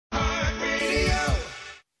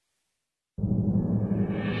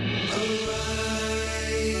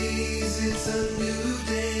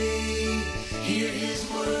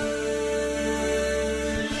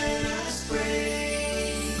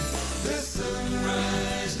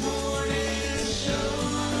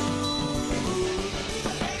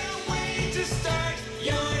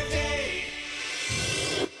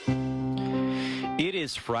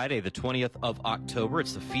is Friday, the 20th of October.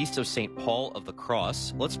 It's the feast of St. Paul of the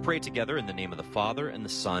Cross. Let's pray together in the name of the Father, and the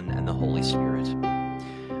Son, and the Holy Spirit.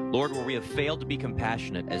 Lord, where we have failed to be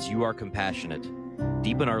compassionate as you are compassionate,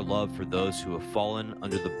 deepen our love for those who have fallen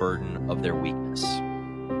under the burden of their weakness.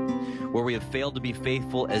 Where we have failed to be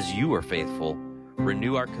faithful as you are faithful,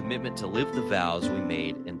 renew our commitment to live the vows we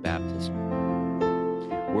made in baptism.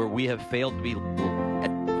 Where we have failed to be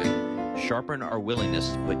sharpen our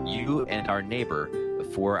willingness to put you and our neighbor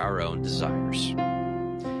before our own desires.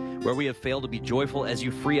 Where we have failed to be joyful as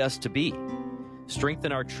you free us to be,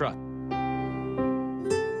 strengthen our trust.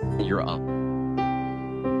 You're up.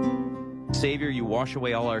 Savior, you wash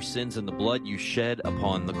away all our sins in the blood you shed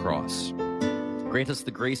upon the cross. Grant us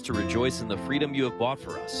the grace to rejoice in the freedom you have bought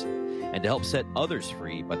for us, and to help set others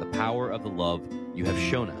free by the power of the love you have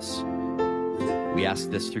shown us. We ask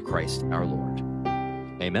this through Christ our Lord.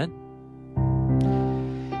 Amen.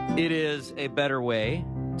 It is a better way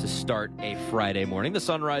to start a Friday morning. The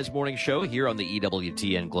Sunrise Morning Show here on the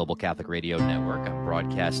EWTN Global Catholic Radio Network. I'm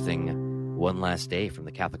broadcasting one last day from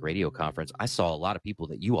the Catholic Radio Conference. I saw a lot of people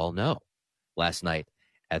that you all know last night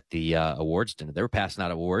at the awards dinner. They were passing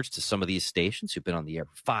out awards to some of these stations who've been on the air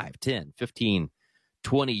for 5, 10, 15,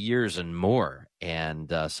 20 years and more.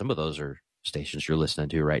 And some of those are stations you're listening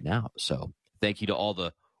to right now. So thank you to all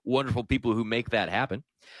the wonderful people who make that happen.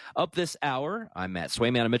 Up this hour, I'm Matt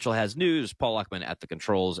Swayman. Anna Mitchell has news. Paul Luckman at the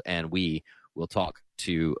controls, and we will talk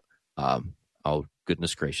to, oh,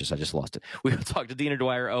 goodness gracious, I just lost it. We will talk to Dina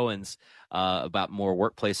Dwyer Owens about more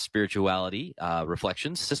workplace spirituality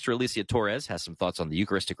reflections. Sister Alicia Torres has some thoughts on the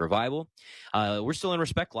Eucharistic revival. We're still in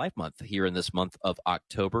Respect Life Month here in this month of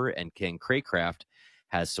October, and Ken Craycraft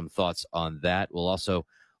has some thoughts on that. We'll also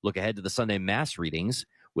look ahead to the Sunday Mass readings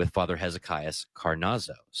with Father Hezekiah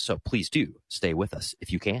Carnazzo. So please do stay with us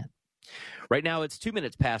if you can. Right now, it's 2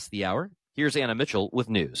 minutes past the hour. Here's Anna Mitchell with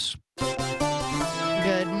news.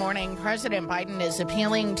 Good morning. President Biden is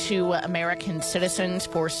appealing to American citizens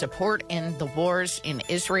for support in the wars in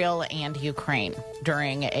Israel and Ukraine.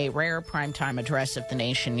 During a rare primetime address of the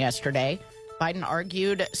nation yesterday, Biden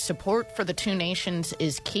argued support for the two nations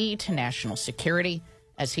is key to national security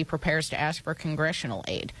as he prepares to ask for congressional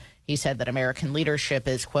aid. He said that American leadership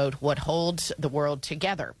is, quote, what holds the world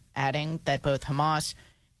together, adding that both Hamas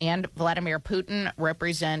and Vladimir Putin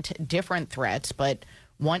represent different threats, but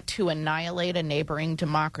want to annihilate a neighboring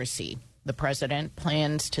democracy. The president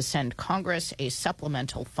plans to send Congress a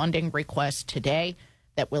supplemental funding request today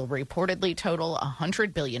that will reportedly total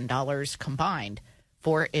 $100 billion combined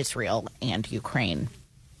for Israel and Ukraine.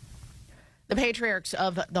 The patriarchs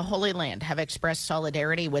of the Holy Land have expressed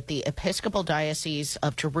solidarity with the Episcopal Diocese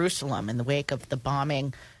of Jerusalem in the wake of the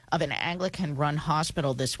bombing of an Anglican-run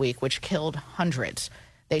hospital this week, which killed hundreds.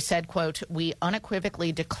 They said, quote, we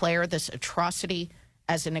unequivocally declare this atrocity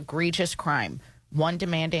as an egregious crime, one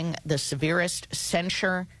demanding the severest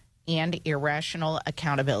censure and irrational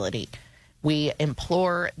accountability. We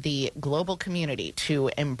implore the global community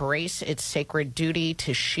to embrace its sacred duty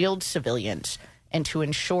to shield civilians and to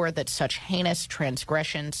ensure that such heinous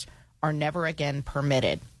transgressions are never again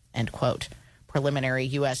permitted, end quote. Preliminary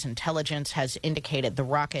U.S. intelligence has indicated the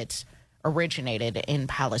rockets originated in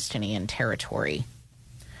Palestinian territory.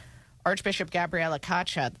 Archbishop Gabriela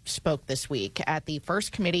Cacha spoke this week at the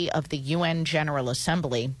First Committee of the UN General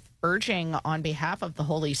Assembly, urging on behalf of the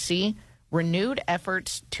Holy See renewed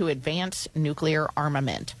efforts to advance nuclear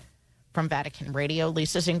armament. From Vatican Radio,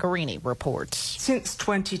 Lisa Zingarini reports. Since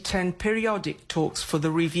 2010, periodic talks for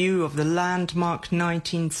the review of the landmark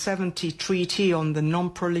 1970 Treaty on the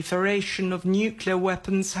Non-Proliferation of Nuclear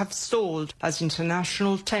Weapons have stalled as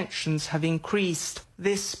international tensions have increased.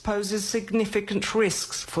 This poses significant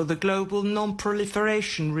risks for the global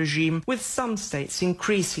non-proliferation regime, with some states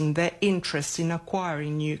increasing their interest in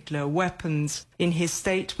acquiring nuclear weapons. In his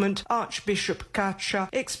statement, Archbishop Cacha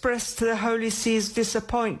expressed the Holy See's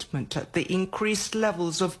disappointment at the increased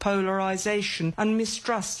levels of polarization and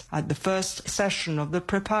mistrust at the first session of the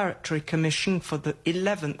Preparatory Commission for the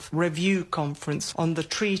 11th Review Conference on the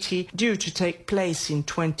treaty, due to take place in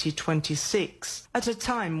 2026. At a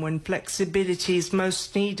time when flexibility is most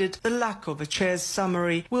needed, the lack of a chair's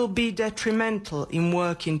summary will be detrimental in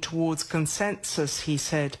working towards consensus, he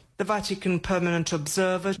said. The Vatican permanent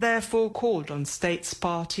observer therefore called on states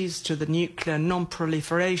parties to the Nuclear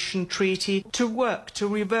Non-Proliferation Treaty to work to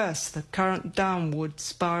reverse the current downward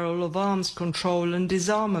spiral of arms control and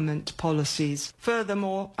disarmament policies.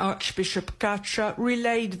 Furthermore, Archbishop Caccia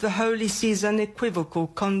relayed the Holy See's unequivocal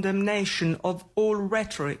condemnation of all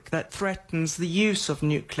rhetoric that threatens the use of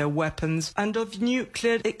nuclear weapons and of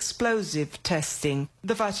nuclear explosive testing.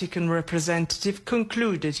 The Vatican representative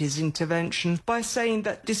concluded his intervention by saying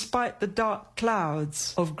that despite the dark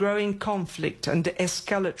clouds of growing conflict and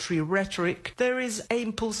escalatory rhetoric, there is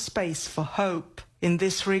ample space for hope. In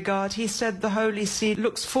this regard, he said the Holy See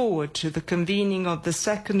looks forward to the convening of the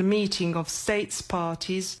second meeting of states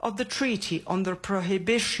parties of the Treaty on the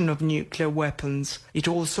Prohibition of Nuclear Weapons. It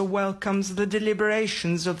also welcomes the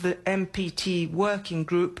deliberations of the MPT Working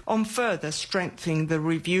Group on further strengthening the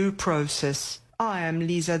review process. I am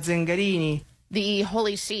Lisa Zengarini. The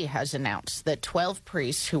Holy See has announced that 12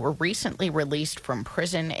 priests who were recently released from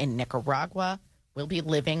prison in Nicaragua will be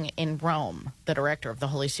living in Rome. The director of the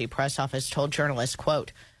Holy See press office told journalists,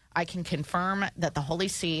 quote, "I can confirm that the Holy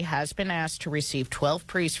See has been asked to receive 12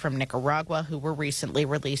 priests from Nicaragua who were recently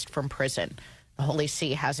released from prison. The Holy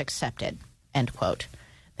See has accepted," end quote.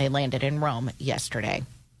 They landed in Rome yesterday.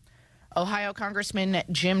 Ohio Congressman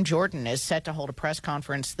Jim Jordan is set to hold a press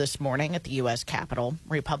conference this morning at the U.S. Capitol.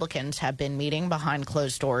 Republicans have been meeting behind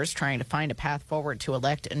closed doors trying to find a path forward to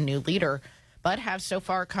elect a new leader, but have so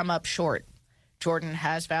far come up short. Jordan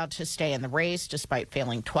has vowed to stay in the race despite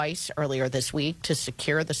failing twice earlier this week to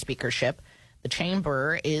secure the speakership. The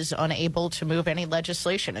chamber is unable to move any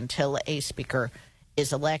legislation until a speaker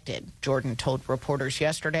is elected. Jordan told reporters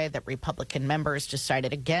yesterday that Republican members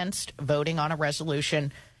decided against voting on a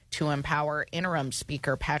resolution to empower interim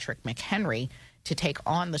Speaker Patrick McHenry to take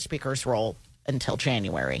on the speaker's role until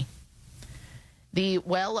January. The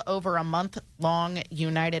well over a month-long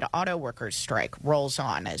United Auto Workers strike rolls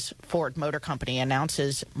on as Ford Motor Company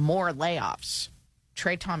announces more layoffs.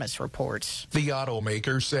 Trey Thomas reports. The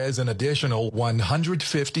automaker says an additional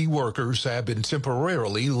 150 workers have been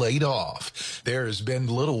temporarily laid off. There's been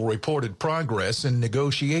little reported progress in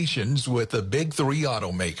negotiations with the big three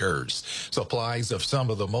automakers. Supplies of some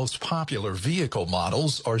of the most popular vehicle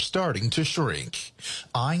models are starting to shrink.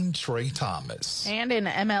 I'm Trey Thomas. And in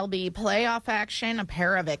MLB playoff action, a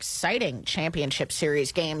pair of exciting championship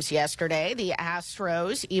series games yesterday. The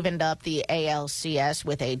Astros evened up the ALCS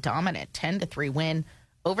with a dominant 10-3 win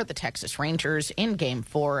over the Texas Rangers in Game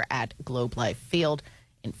 4 at Globe Life Field.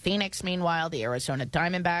 In Phoenix, meanwhile, the Arizona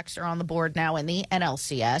Diamondbacks are on the board now in the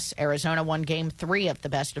NLCS. Arizona won Game 3 of the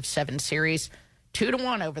best-of-7 series,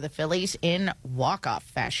 2-1 over the Phillies in walk-off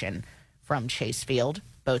fashion from Chase Field.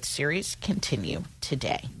 Both series continue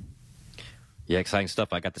today. Yeah, exciting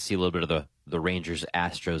stuff. I got to see a little bit of the Rangers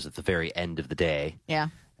Astros at the very end of the day. Yeah.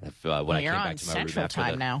 When I you're came on back to my Central room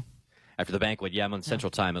Time now. After the banquet, yeah, I'm on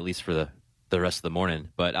Central Time, at least for the rest of the morning.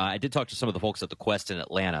 But I did talk to some of the folks at the Quest in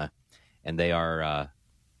Atlanta, and they are,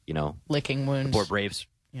 licking wounds. Poor Braves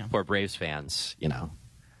fans,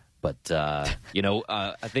 But, I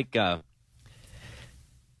think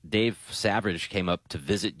Dave Savage came up to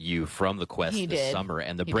visit you from the Quest this summer,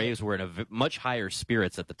 and the Braves were in much higher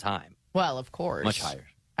spirits at the time. Well, of course. Much higher.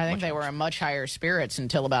 I think they were in much higher spirits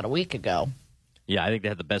until about a week ago. Yeah, I think they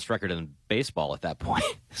had the best record in baseball at that point.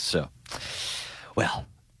 So, well,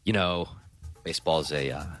 baseball is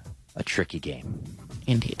a tricky game.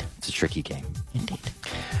 Indeed. It's a tricky game. Indeed.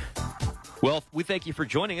 Well, we thank you for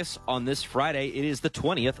joining us on this Friday. It is the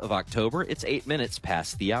 20th of October. It's 8 minutes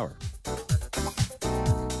past the hour.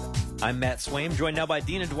 I'm Matt Swaim, joined now by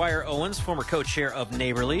Dina Dwyer Owens, former co-chair of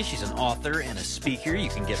Neighborly. She's an author and a speaker. You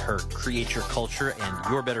can get her Create Your Culture and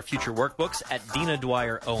Your Better Future workbooks at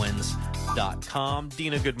DinaDwyerOwens.com.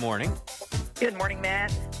 Dina, good morning. Good morning,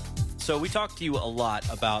 Matt. So we talked to you a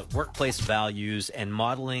lot about workplace values and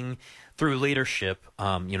modeling through leadership,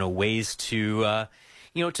 ways to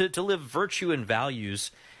live virtue and values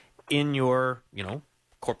in your,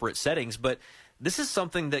 corporate settings. But this is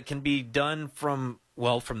something that can be done from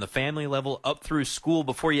the family level up through school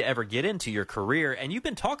before you ever get into your career. And you've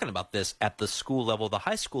been talking about this at the school level, the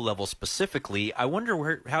high school level specifically. I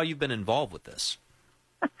wonder how you've been involved with this.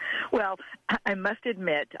 Well, I must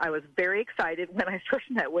admit, I was very excited when I first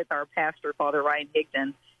met with our pastor, Father Ryan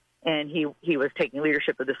Higdon, and he was taking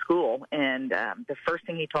leadership of the school. And the first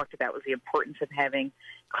thing he talked about was the importance of having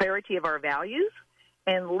clarity of our values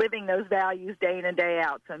and living those values day in and day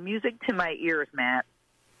out. So music to my ears, Matt.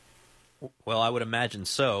 Well, I would imagine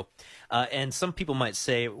so. And some people might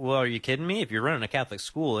say, well, are you kidding me? If you're running a Catholic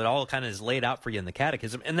school, it all kind of is laid out for you in the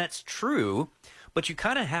catechism. And that's true. but you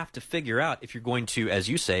kind of have to figure out if you're going to, as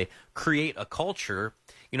you say, create a culture.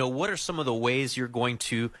 What are some of the ways you're going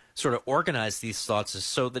to sort of organize these thoughts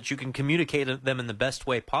so that you can communicate them in the best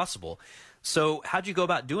way possible? So how'd you go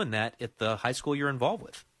about doing that at the high school you're involved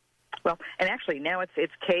with? Well, and actually now it's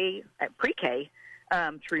pre-K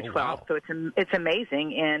through 12, wow. so it's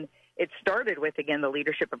amazing. And it started with, again, the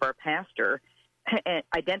leadership of our pastor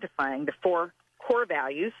identifying the 4 core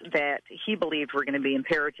values that he believed were going to be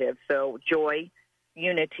imperative. So joy,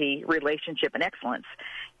 unity, relationship, and excellence.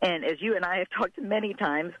 And as you and I have talked many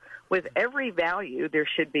times, with every value, there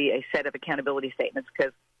should be a set of accountability statements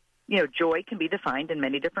because, joy can be defined in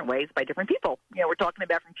many different ways by different people. We're talking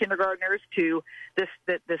about from kindergartners to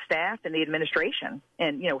the staff and the administration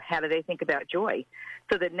and, how do they think about joy?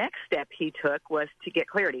 So the next step he took was to get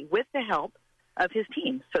clarity with the help of his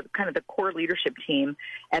team, so kind of the core leadership team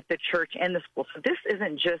at the church and the school. So this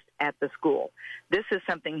isn't just at the school. This is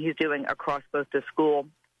something he's doing across both the school,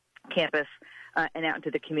 campus, and out into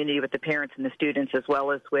the community with the parents and the students, as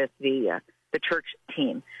well as with the church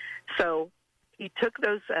team. So he took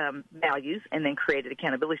those values and then created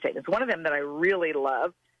accountability statements. One of them that I really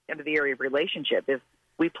love under the area of relationship is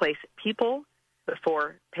we place people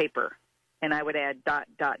before paper. And I would add ...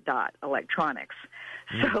 electronics.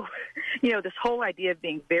 So, this whole idea of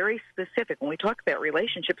being very specific when we talk about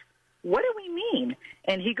relationships, what do we mean?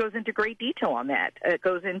 And he goes into great detail on that. It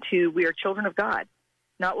goes into we are children of God,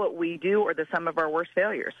 not what we do or the sum of our worst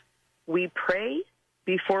failures. We pray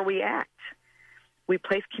before we act. We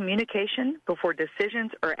place communication before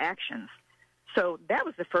decisions or actions. So that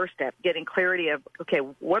was the first step, getting clarity of, okay,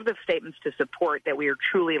 what are the statements to support that we are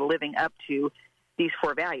truly living up to these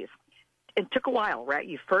 4 values? It took a while, right?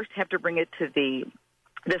 You first have to bring it to the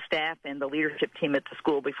staff and the leadership team at the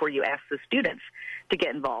school before you ask the students to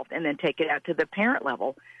get involved and then take it out to the parent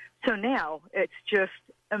level. So now it's just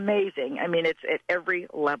amazing. I mean, it's at every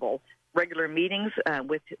level. Regular meetings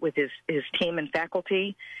with his team and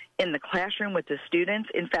faculty, in the classroom with the students.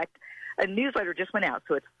 In fact, a newsletter just went out,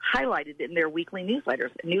 so it's highlighted in their weekly newsletters.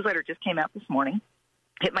 A newsletter just came out this morning,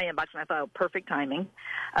 hit my inbox, and I thought, perfect timing,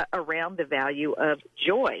 around the value of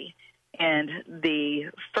joy. And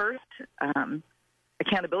the first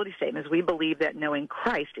accountability statement is we believe that knowing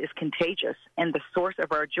Christ is contagious and the source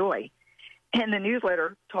of our joy. And the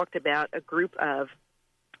newsletter talked about a group of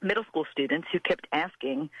middle school students who kept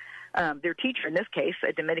asking their teacher, in this case,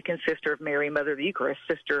 a Dominican sister of Mary, Mother of the Eucharist,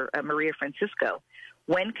 Sister Maria Francisco,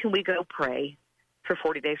 when can we go pray for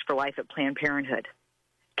 40 Days for Life at Planned Parenthood?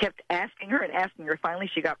 Kept asking her and asking her. Finally,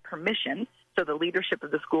 she got permission. So the leadership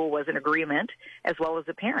of the school was in agreement, as well as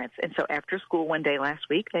the parents. And so after school one day last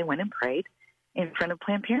week, they went and prayed in front of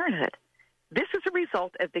Planned Parenthood. This is a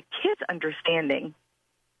result of the kids understanding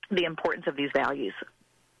the importance of these values.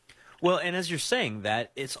 Well, and as you're saying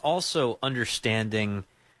that, it's also understanding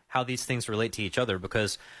how these things relate to each other,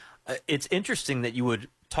 because it's interesting that you would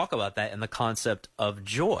talk about that in the concept of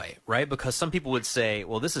joy, right? Because some people would say,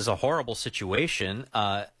 well, this is a horrible situation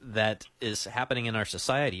that is happening in our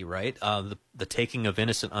society, right? The taking of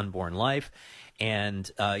innocent unborn life.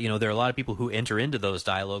 And, there are a lot of people who enter into those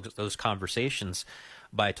dialogues, those conversations,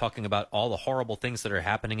 by talking about all the horrible things that are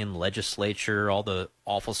happening in legislature, all the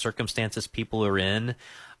awful circumstances people are in.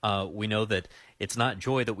 We know that it's not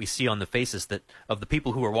joy that we see on the faces of the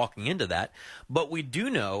people who are walking into that, but we do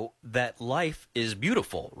know that life is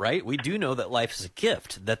beautiful, right? We do know that life is a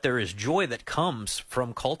gift, that there is joy that comes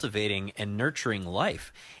from cultivating and nurturing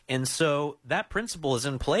life. And so that principle is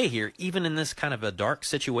in play here, even in this kind of a dark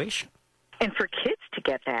situation. And for kids to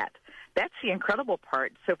get that, that's the incredible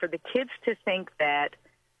part. So for the kids to think that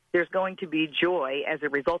there's going to be joy as a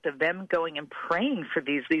result of them going and praying for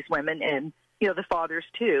these women and, the fathers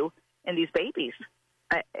too, and these babies,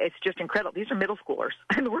 it's just incredible. These are middle schoolers.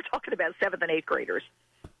 I mean, we're talking about 7th and 8th graders.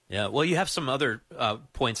 Yeah, well, you have some other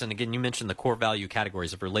points, and again, you mentioned the core value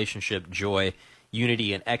categories of relationship, joy,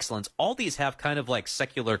 unity, and excellence. All these have kind of like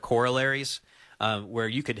secular corollaries where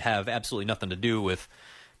you could have absolutely nothing to do with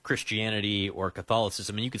Christianity or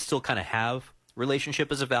Catholicism, and you could still kind of have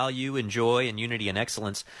relationship as a value and joy and unity and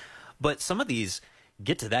excellence. But some of these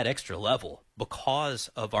get to that extra level because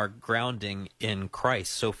of our grounding in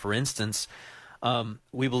Christ. So, for instance,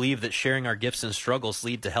 we believe that sharing our gifts and struggles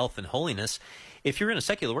lead to health and holiness. If you're in a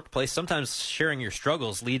secular workplace, sometimes sharing your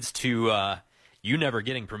struggles leads to you never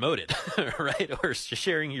getting promoted, right? Or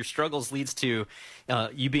sharing your struggles leads to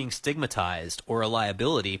you being stigmatized or a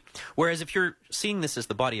liability. Whereas if you're seeing this as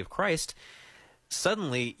the body of Christ,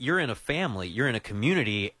 suddenly you're in a family, you're in a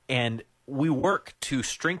community, and we work to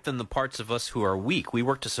strengthen the parts of us who are weak. We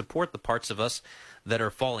work to support the parts of us that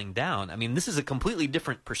are falling down. I mean, this is a completely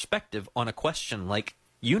different perspective on a question like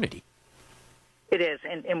unity. It is.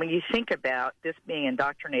 And when you think about this being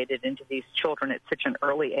indoctrinated into these children at such an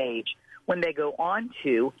early age, when they go on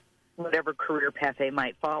to whatever career path they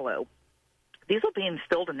might follow, these will be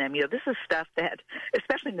instilled in them. You know, this is stuff that,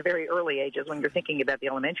 especially in the very early ages, when you're thinking about the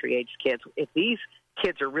elementary age kids, if these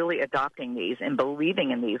kids are really adopting these and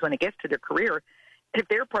believing in these, when it gets to their career, if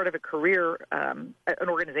they're part of a career, an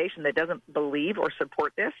organization that doesn't believe or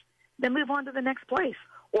support this, then move on to the next place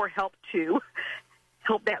or help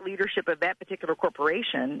that leadership of that particular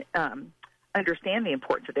corporation understand the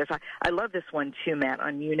importance of this. I love this one too, Matt,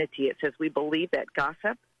 on unity. It says, we believe that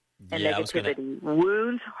gossip and negativity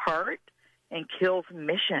wounds heart and kills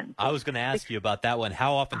mission. I was going to ask you about that one.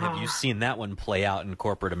 How often have you seen that one play out in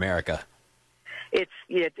corporate America? It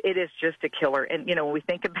is just a killer. And, you know, when we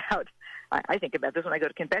think about, I think about this when I go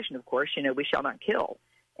to confession, of course, you know, we shall not kill.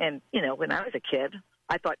 And, you know, when I was a kid,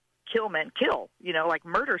 I thought kill meant kill, you know, like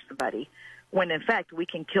murder somebody, when in fact we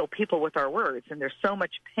can kill people with our words. And there's so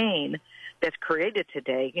much pain that's created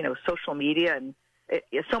today, you know, social media, and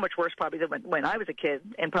it's so much worse probably than when I was a kid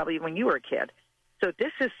and probably when you were a kid. So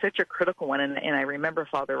this is such a critical one. And I remember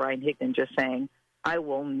Father Ryan Higdon just saying, I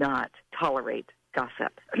will not tolerate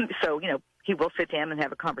gossip. So, you know, he will sit down and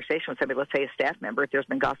have a conversation with somebody, let's say a staff member, if there's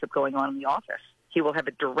been gossip going on in the office. He will have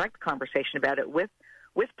a direct conversation about it with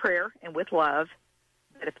prayer and with love.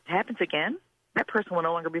 But if it happens again, that person will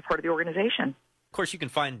no longer be part of the organization. Of course, you can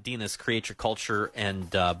find Dina's Create Your Culture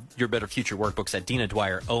and Your Better Future workbooks at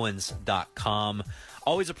DinaDwyerOwens.com.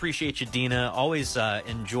 Always appreciate you, Dina. Always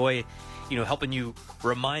enjoy, you know, helping you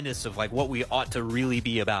remind us of like what we ought to really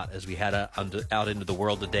be about as we head out into the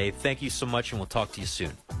world today. Thank you so much, and we'll talk to you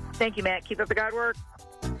soon. Thank you, Matt. Keep up the God work.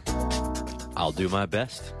 I'll do my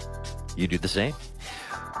best. You do the same.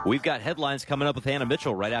 We've got headlines coming up with Anna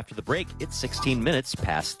Mitchell right after the break. It's 16 minutes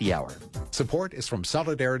past the hour. Support is from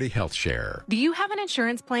Solidarity Health Share. Do you have an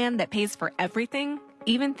insurance plan that pays for everything,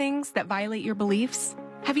 even things that violate your beliefs?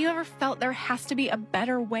 Have you ever felt there has to be a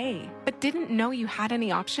better way, but didn't know you had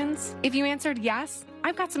any options? If you answered yes,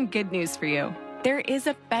 I've got some good news for you. There is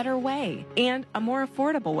a better way and a more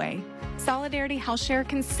affordable way. Solidarity Health Share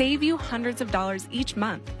can save you hundreds of dollars each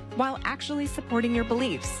month while actually supporting your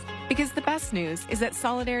beliefs. Because the best news is that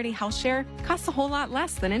Solidarity Health Share costs a whole lot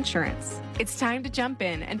less than insurance. It's time to jump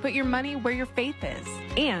in and put your money where your faith is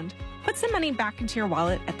and put some money back into your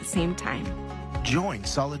wallet at the same time. Join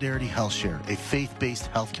Solidarity Health Share, a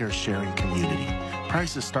faith-based healthcare sharing community.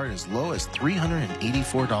 Prices start as low as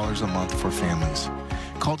 $384 a month for families.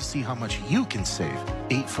 Call to see how much you can save.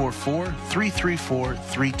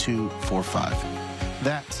 844-334-3245.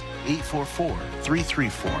 That's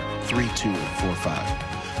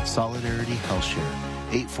 844-334-3245. Solidarity Health Share,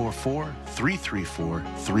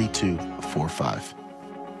 844-334-3245.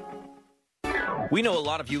 We know a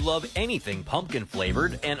lot of you love anything pumpkin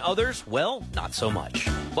flavored, and others, well, not so much.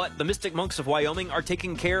 But the Mystic Monks of Wyoming are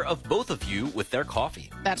taking care of both of you with their coffee.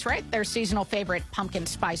 That's right. Their seasonal favorite pumpkin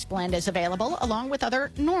spice blend is available along with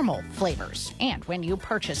other normal flavors. And when you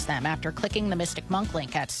purchase them after clicking the Mystic Monk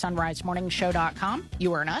link at sunrisemorningshow.com,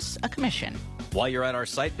 you earn us a commission. While you're at our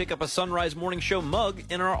site, pick up a Sunrise Morning Show mug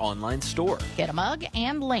in our online store. Get a mug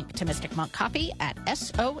and link to Mystic Monk Coffee at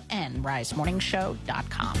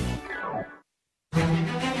sunrisemorningshow.com.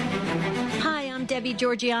 Hi, I'm Debbie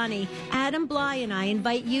Georgiani. Adam Bly and I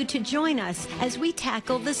invite you to join us as we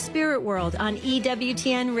tackle the spirit world on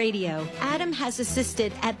EWTN Radio. Adam has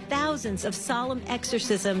assisted at thousands of solemn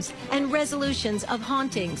exorcisms and resolutions of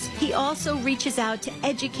hauntings. He also reaches out to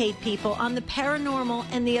educate people on the paranormal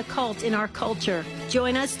and the occult in our culture.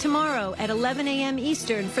 Join us tomorrow at 11 a.m.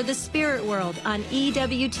 Eastern for the spirit world on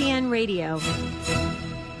EWTN Radio.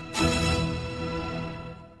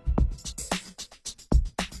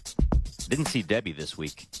 Didn't see Debbie this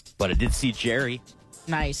week, but I did see Jerry.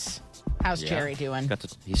 Nice. How's Jerry doing?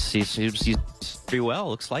 He's pretty well,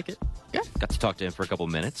 looks like it. Yeah. Got to talk to him for a couple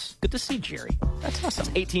minutes. Good to see Jerry. That's awesome.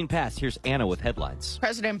 18 past. Here's Anna with headlines.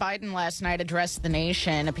 President Biden last night addressed the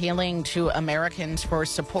nation, appealing to Americans for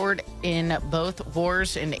support in both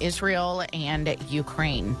wars in Israel and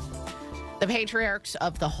Ukraine. The patriarchs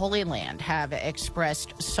of the Holy Land have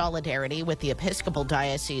expressed solidarity with the Episcopal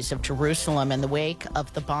Diocese of Jerusalem in the wake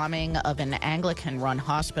of the bombing of an Anglican-run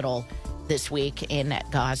hospital this week in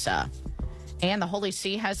Gaza. And the Holy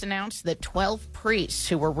See has announced that 12 priests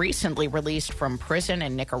who were recently released from prison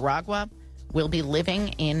in Nicaragua will be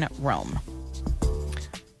living in Rome.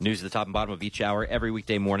 News at the top and bottom of each hour every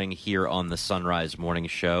weekday morning here on the Sunrise Morning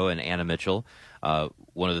Show. And Anna Mitchell,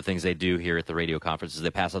 one of the things they do here at the radio conference is they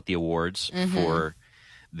pass out the awards for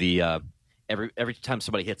the every time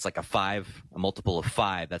somebody hits like a multiple of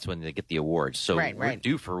 5, that's when they get the award. So we're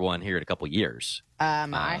due for one here in a couple years.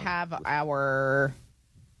 I have our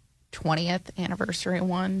 20th anniversary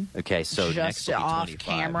one. Okay, so just next will be off 25.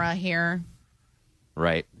 camera here.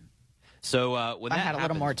 Right. So when I that had a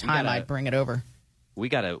little happens, more time, I'd bring it over. We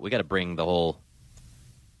gotta bring the whole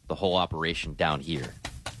operation down here.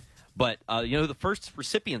 But the first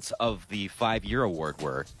recipients of the 5-year award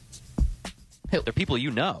were they're people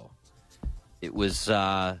you know. It was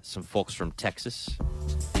some folks from Texas.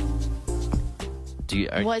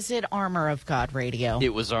 Was it Armor of God Radio?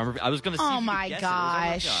 It was Armor. I was going to see. Oh if my you guessed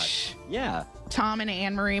gosh! It. Oh my God. Yeah. Tom and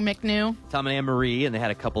Anne Marie McNew. Tom and Anne Marie, and they had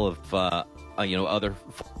a couple of other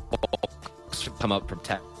folks come up from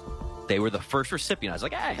Texas. They were the first recipient. I was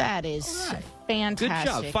like, hey, that is fantastic. Good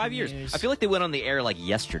job. 5 years. News. I feel like they went on the air like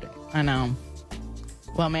yesterday. I know.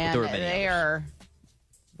 Well, man, they are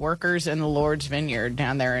workers in the Lord's vineyard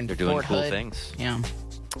down there in They're doing Fort cool Hood. things. Yeah.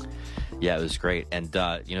 Yeah, it was great. And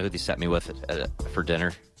you know who they sat me with for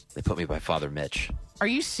dinner? They put me by Father Mitch. Are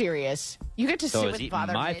you serious? You get to so sit I was with eating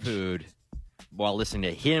Father my Mitch? food while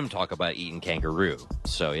listening to him talk about eating kangaroo.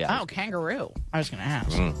 So, yeah. Oh, kangaroo. I was going to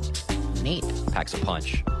ask. Neat. Packs a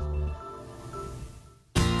punch.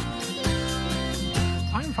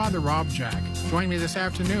 I'm Father Rob Jack. Join me this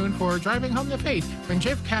afternoon for Driving Home the Faith when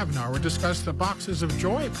Jeff Kavanaugh will discuss the Boxes of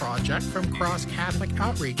Joy project from Cross Catholic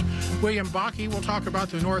Outreach. William Bakke will talk about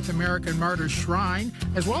the North American Martyrs Shrine,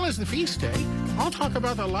 as well as the feast day. I'll talk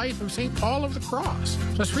about the life of St. Paul of the Cross,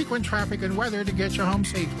 plus frequent traffic and weather to get you home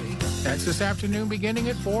safely. That's this afternoon beginning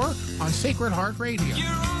at 4 on Sacred Heart Radio. You're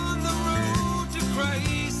on the road to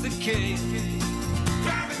Christ the King,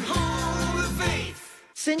 driving home the faith.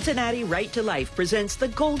 Cincinnati Right to Life presents the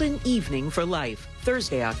Golden Evening for Life,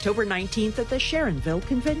 Thursday, October 19th at the Sharonville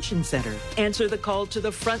Convention Center. Answer the call to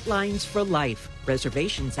the front lines for life.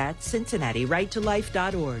 Reservations at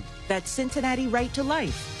CincinnatiRightToLife.org. That's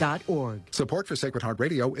CincinnatiRightToLife.org. Support for Sacred Heart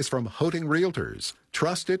Radio is from Hoting Realtors,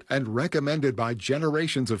 trusted and recommended by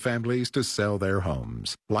generations of families to sell their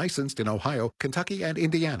homes. Licensed in Ohio, Kentucky, and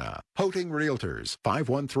Indiana. Hoting Realtors,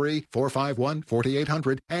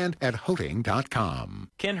 513-451-4800 and at Hoting.com.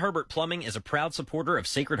 Ken Herbert Plumbing is a proud supporter of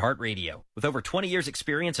Sacred Heart Radio. With over 20 years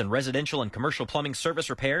experience in residential and commercial plumbing service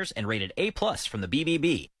repairs and rated A+ from the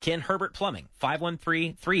BBB. Ken Herbert Plumbing,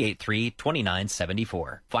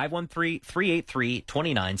 513-383-2974.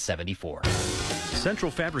 513-383-2974.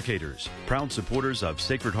 Central Fabricators, proud supporters of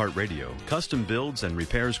Sacred Heart Radio, custom builds and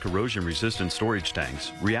repairs corrosion-resistant storage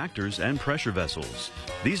tanks, reactors, and pressure vessels.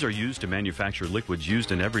 These are used to manufacture liquids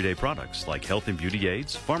used in everyday products like health and beauty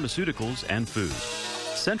aids, pharmaceuticals, and food.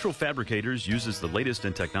 Central Fabricators uses the latest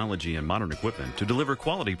in technology and modern equipment to deliver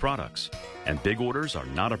quality products, and big orders are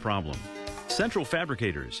not a problem. Central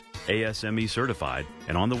Fabricators, ASME certified,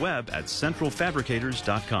 and on the web at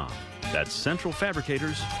centralfabricators.com. That's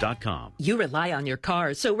centralfabricators.com. You rely on your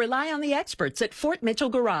car, so rely on the experts at Fort Mitchell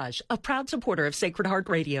Garage, a proud supporter of Sacred Heart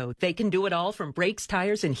Radio. They can do it all from brakes,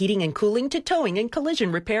 tires, and heating and cooling to towing and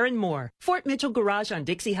collision repair and more. Fort Mitchell Garage on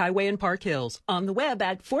Dixie Highway in Park Hills. On the web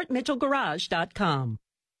at fortmitchellgarage.com.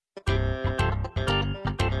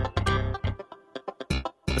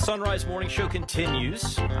 The Sunrise Morning Show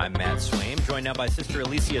continues. I'm Matt Swaim, joined now by Sister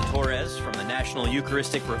Alicia Torres from the National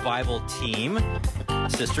Eucharistic Revival Team.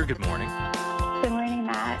 Sister, good morning. Good morning,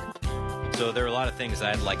 Matt. So there are a lot of things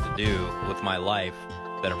I'd like to do with my life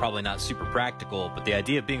that are probably not super practical, but the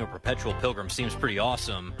idea of being a perpetual pilgrim seems pretty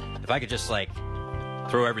awesome. If I could just,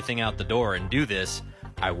 throw everything out the door and do this,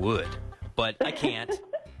 I would. But I can't.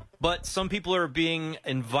 But some people are being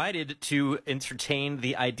invited to entertain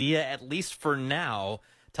the idea, at least for now.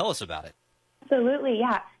 Tell us about it. Absolutely,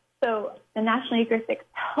 yeah. So the National Eucharistic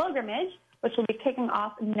Pilgrimage, which will be kicking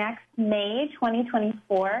off next May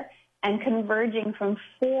 2024 and converging from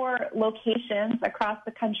 4 locations across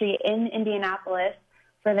the country in Indianapolis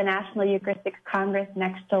for the National Eucharistic Congress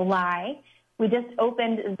next July. We just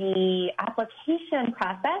opened the application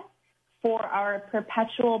process for our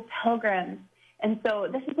perpetual pilgrims. And so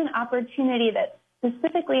this is an opportunity that's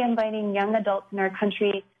specifically inviting young adults in our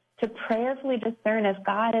country to prayerfully discern if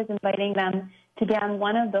God is inviting them to be on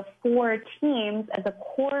one of the 4 teams as a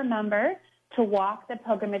core member to walk the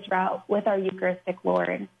pilgrimage route with our Eucharistic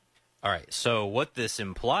Lord. All right, so what this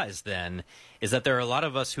implies then is that there are a lot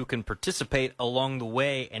of us who can participate along the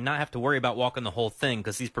way and not have to worry about walking the whole thing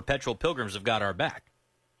because these perpetual pilgrims have got our back.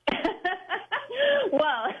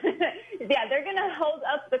 Well, yeah, they're going to hold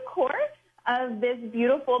up the course of this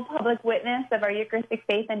beautiful public witness of our Eucharistic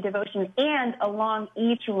faith and devotion, and along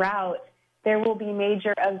each route, there will be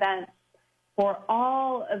major events for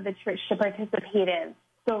all of the church to participate in.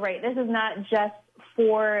 So, right, this is not just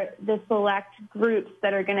for the select groups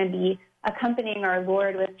that are going to be accompanying our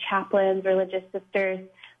Lord with chaplains, religious sisters,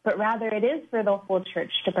 but rather it is for the whole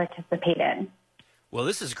church to participate in. Well,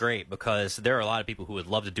 this is great because there are a lot of people who would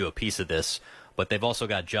love to do a piece of this, but they've also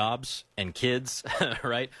got jobs and kids,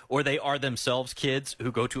 right? Or they are themselves kids who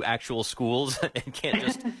go to actual schools and can't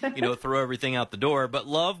just, throw everything out the door, but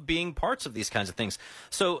love being parts of these kinds of things.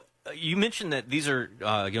 So you mentioned that these are,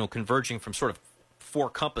 converging from sort of 4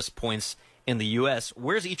 compass points in the U.S.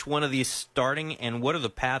 Where's each one of these starting, and what are the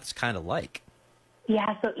paths kind of like?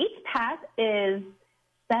 Yeah, so each path is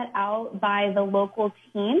set out by the local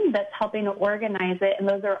team that's helping to organize it, and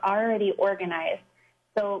those are already organized.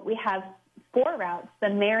 So we have 4 routes. The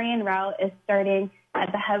Marion route is starting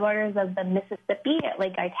at the headwaters of the Mississippi at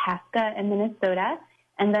Lake Itasca in Minnesota.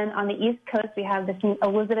 And then on the East Coast, we have the St.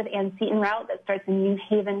 Elizabeth Ann Seton route that starts in New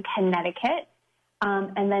Haven, Connecticut.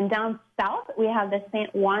 And then down south, we have the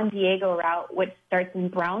St. Juan Diego route, which starts in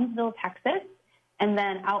Brownsville, Texas. And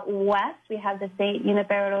then out west, we have the St.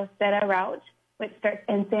 Junipero Serra route, which starts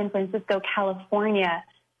in San Francisco, California.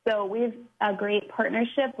 So we have a great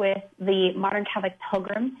partnership with the Modern Catholic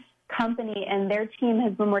Pilgrim Company, and their team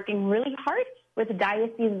has been working really hard with the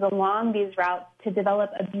dioceses along these routes to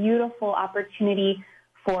develop a beautiful opportunity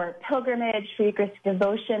for pilgrimage, for Eucharistic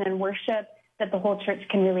devotion and worship that the whole church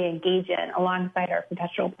can really engage in alongside our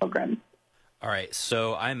perpetual pilgrims. All right,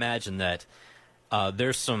 so I imagine that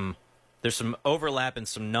there's some overlap and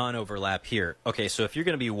some non-overlap here. Okay, so if you're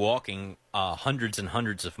going to be walking hundreds and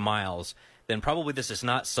hundreds of miles, then probably this is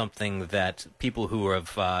not something that people who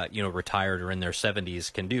have retired or in their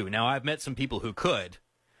 70s can do. Now, I've met some people who could.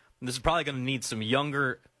 This is probably going to need some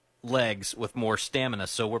younger legs with more stamina,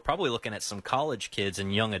 so we're probably looking at some college kids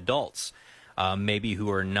and young adults, maybe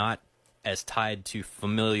who are not as tied to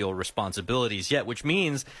familial responsibilities yet, which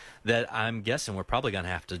means that I'm guessing we're probably going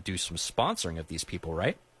to have to do some sponsoring of these people,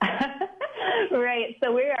 right? Right.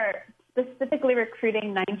 So we are specifically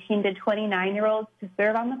recruiting 19 to 29-year-olds to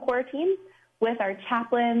serve on the core teams with our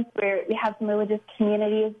chaplains, where we have some religious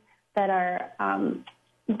communities that are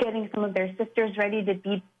getting some of their sisters ready to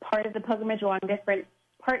be part of the pilgrimage along different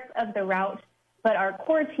parts of the route. But our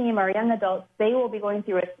core team, our young adults, they will be going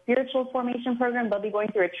through a spiritual formation program. They'll be going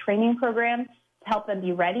through a training program to help them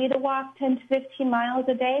be ready to walk 10 to 15 miles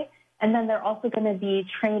a day. And then they're also going to be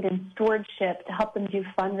trained in stewardship to help them do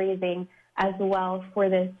fundraising as well for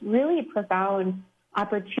this really profound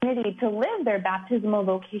opportunity to live their baptismal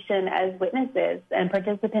vocation as witnesses and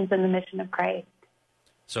participants in the mission of Christ.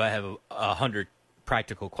 So I have 100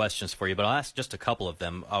 practical questions for you, but I'll ask just a couple of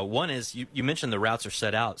them. One is, you mentioned the routes are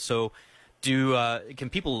set out. So can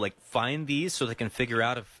people find these so they can figure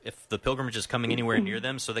out if the pilgrimage is coming anywhere near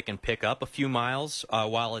them so they can pick up a few miles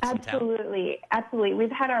while it's in town? Absolutely. We've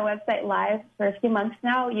had our website live for a few months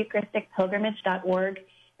now, EucharisticPilgrimage.org.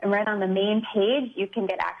 And right on the main page, you can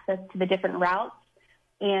get access to the different routes.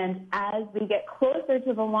 And as we get closer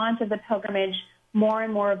to the launch of the pilgrimage, more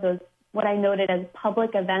and more of those, what I noted as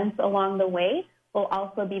public events along the way, will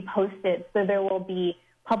also be posted. So there will be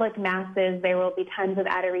public masses, there will be times of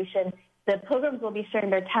adoration. The pilgrims will be sharing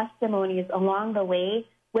their testimonies along the way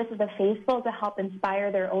with the faithful to help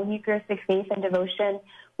inspire their own Eucharistic faith and devotion.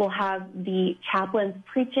 We'll have the chaplains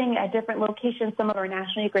preaching at different locations. Some of our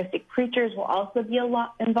National Eucharistic preachers will also be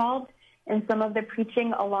involved in some of the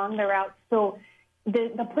preaching along the route. So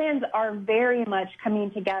the plans are very much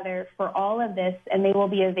coming together for all of this, and they will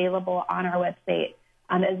be available on our website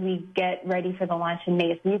as we get ready for the launch in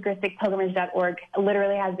May. So EucharisticPilgrimage.org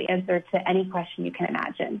literally has the answer to any question you can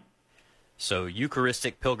imagine. So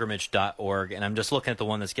EucharisticPilgrimage.org, and I'm just looking at the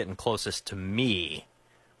one that's getting closest to me,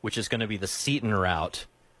 which is going to be the Seton route.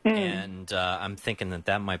 And I'm thinking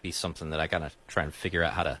that might be something that I got to try and figure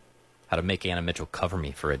out how to make Anna Mitchell cover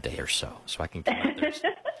me for a day or so I can come out there.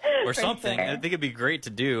 Or something. Sure. I think it'd be great to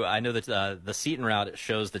do. I know that the Seton route, it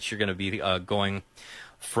shows that you're going to be going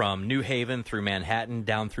from New Haven through Manhattan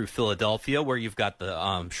down through Philadelphia, where you've got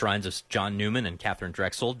the shrines of John Newman and Catherine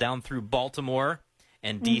Drexel, down through Baltimore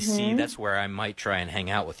and D.C. Mm-hmm. That's where I might try and hang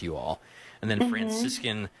out with you all. And then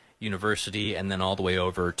Franciscan University, and then all the way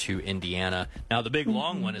over to Indiana. Now, the big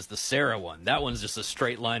long one is the Serra one. That one's just a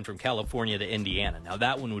straight line from California to Indiana. Now,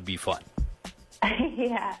 that one would be fun.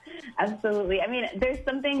 Yeah, absolutely. I mean, there's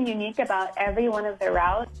something unique about every one of the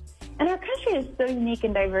routes. And our country is so unique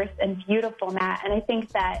and diverse and beautiful, Matt. And I think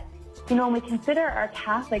that, when we consider our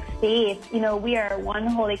Catholic faith, we are one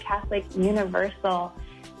Holy Catholic universal.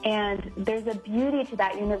 And there's a beauty to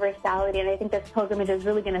that universality. And I think this pilgrimage is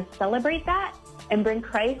really going to celebrate that and bring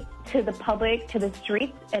Christ to the public, to the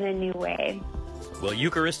streets in a new way. Well,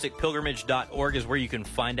 EucharisticPilgrimage.org is where you can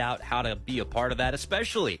find out how to be a part of that,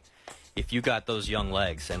 especially if you got those young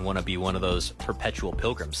legs and want to be one of those perpetual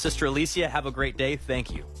pilgrims. Sister Alicia, have a great day.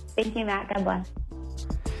 Thank you. Thank you, Matt. God bless.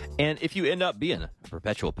 And if you end up being a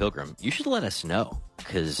perpetual pilgrim, you should let us know,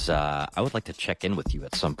 because I would like to check in with you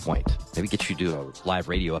at some point. Maybe get you to do a live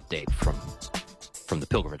radio update from the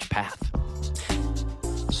pilgrimage path.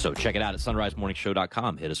 So check it out at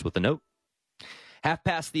sunrisemorningshow.com. Hit us with a note.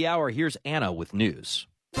 1:30. Here's Anna with news.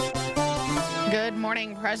 Good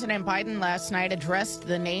morning. President Biden last night addressed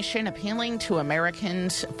the nation, appealing to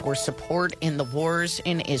Americans for support in the wars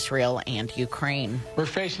in Israel and Ukraine. We're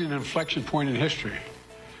facing an inflection point in history.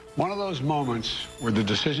 One of those moments where the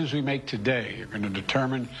decisions we make today are going to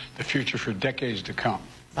determine the future for decades to come.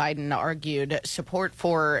 Biden argued support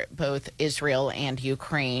for both Israel and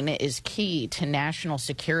Ukraine is key to national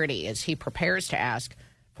security as he prepares to ask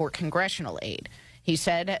for congressional aid. He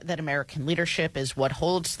said that American leadership is what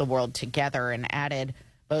holds the world together and added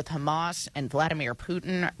both Hamas and Vladimir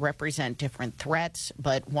Putin represent different threats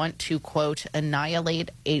but want to, quote,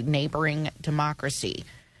 annihilate a neighboring democracy.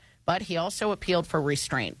 But he also appealed for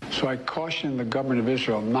restraint. So I caution the government of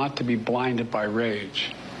Israel not to be blinded by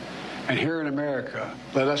rage. And here in America,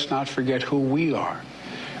 let us not forget who we are.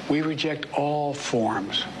 We reject all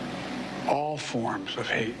forms of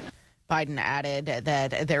hate. Biden added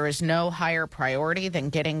that there is no higher priority than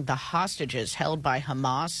getting the hostages held by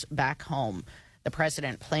Hamas back home. The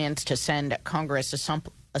president plans to send Congress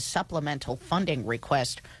a supplemental funding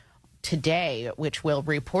request today, which will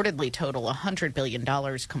reportedly total $100 billion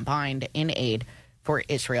combined in aid for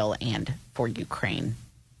Israel and for Ukraine.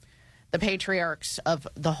 The patriarchs of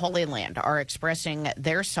the Holy Land are expressing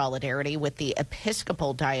their solidarity with the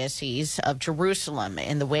Episcopal Diocese of Jerusalem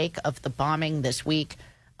in the wake of the bombing this week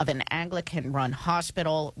of an Anglican-run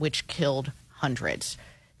hospital, which killed hundreds.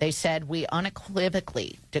 They said, "We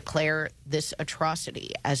unequivocally declare this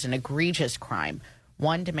atrocity as an egregious crime,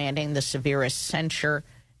 one demanding the severest censure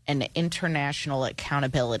and international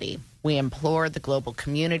accountability. We implore the global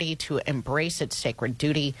community to embrace its sacred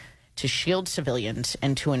duty to shield civilians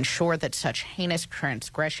and to ensure that such heinous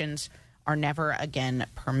transgressions are never again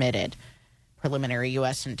permitted." Preliminary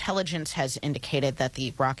U.S. intelligence has indicated that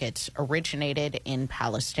the rockets originated in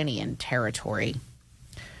Palestinian territory.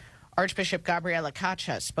 Archbishop Gabriela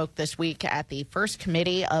Cacha spoke this week at the First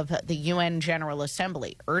Committee of the UN General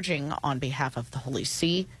Assembly, urging on behalf of the Holy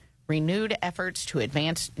See renewed efforts to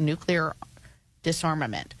advance nuclear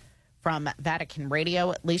disarmament. From Vatican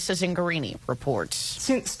Radio, Lisa Zingarini reports.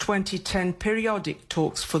 Since 2010, periodic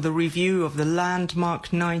talks for the review of the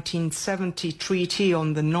landmark 1970 Treaty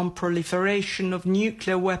on the Non-Proliferation of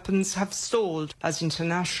Nuclear Weapons have stalled as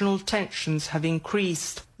international tensions have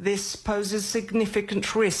increased. This poses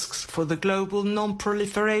significant risks for the global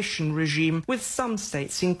non-proliferation regime, with some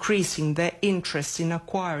states increasing their interest in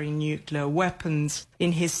acquiring nuclear weapons.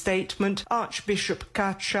 In his statement, Archbishop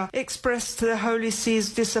Cacha expressed the Holy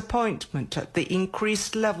See's disappointment at the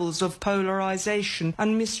increased levels of polarization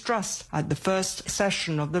and mistrust at the first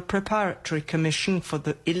session of the Preparatory Commission for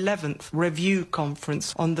the 11th Review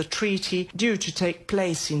Conference on the treaty, due to take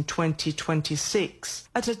place in 2026.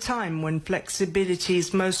 At a time when flexibility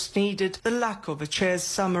is most needed, the lack of a chair's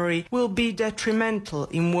summary will be detrimental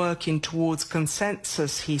in working towards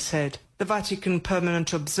consensus, he said. The Vatican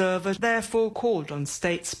Permanent Observer therefore called on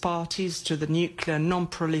states parties to the Nuclear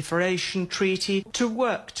Non-Proliferation Treaty to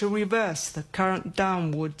work to reverse the current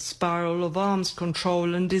downward spiral of arms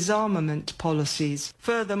control and disarmament policies.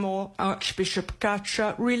 Furthermore, Archbishop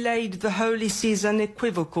Cacha relayed the Holy See's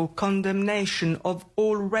unequivocal condemnation of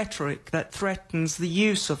all rhetoric that threatens the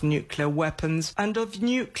use of nuclear weapons and of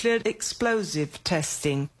nuclear explosive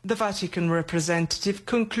testing. The Vatican representative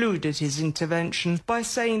concluded his intervention by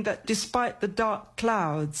saying that despite the dark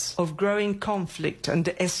clouds of growing conflict and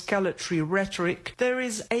escalatory rhetoric, there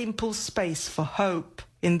is ample space for hope.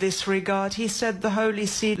 In this regard, he said the Holy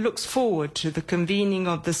See looks forward to the convening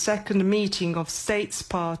of the second meeting of states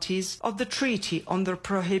parties of the Treaty on the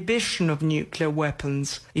Prohibition of Nuclear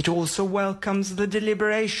Weapons. It also welcomes the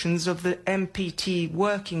deliberations of the NPT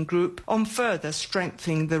Working Group on further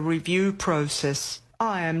strengthening the review process.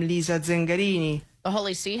 I am Lisa Zengarini. The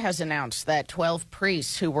Holy See has announced that 12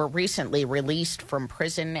 priests who were recently released from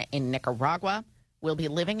prison in Nicaragua will be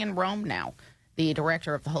living in Rome now. The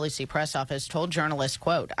director of the Holy See press office told journalists,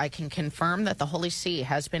 quote, "I can confirm that the Holy See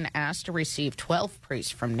has been asked to receive 12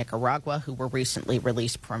 priests from Nicaragua who were recently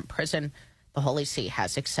released from prison. The Holy See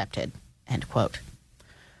has accepted," end quote.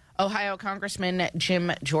 Ohio Congressman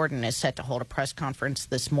Jim Jordan is set to hold a press conference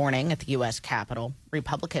this morning at the U.S. Capitol.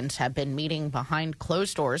 Republicans have been meeting behind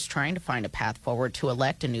closed doors trying to find a path forward to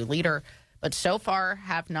elect a new leader, but so far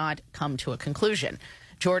have not come to a conclusion.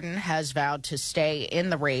 Jordan has vowed to stay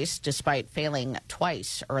in the race despite failing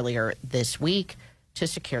twice earlier this week to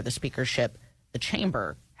secure the speakership. The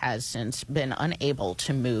chamber has since been unable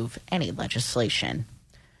to move any legislation.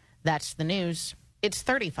 That's the news. It's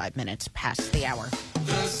 35 minutes past the hour.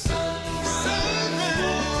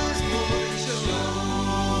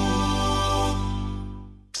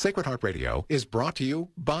 Sacred Heart Radio is brought to you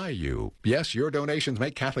by you. Yes, your donations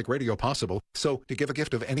make Catholic radio possible. So to give a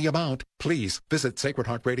gift of any amount, please visit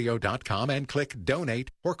sacredheartradio.com and click Donate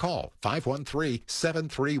or call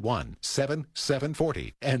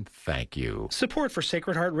 513-731-7740. And thank you. Support for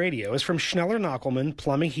Sacred Heart Radio is from Schneller-Knockelman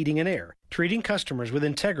Plumbing, Heating, and Air, treating customers with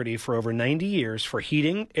integrity for over 90 years for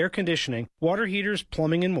heating, air conditioning, water heaters,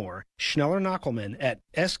 plumbing, and more. Schneller-Knockelman at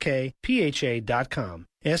skpha.com.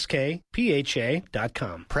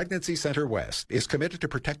 skpha.com. Pregnancy Center West is committed to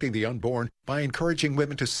protecting the unborn by encouraging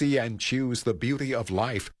women to see and choose the beauty of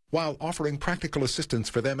life while offering practical assistance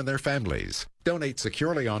for them and their families. Donate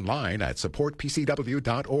securely online at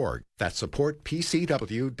supportpcw.org. That's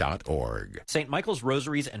supportpcw.org. St. Michael's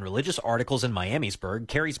Rosaries and Religious Articles in Miamisburg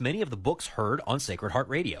carries many of the books heard on Sacred Heart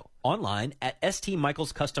Radio. Online at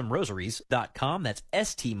stmichaelscustomrosaries.com. That's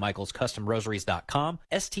stmichaelscustomrosaries.com,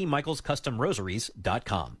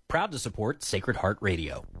 stmichaelscustomrosaries.com. Proud to support Sacred Heart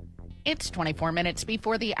Radio. It's 24 minutes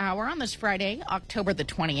before the hour on this Friday, October the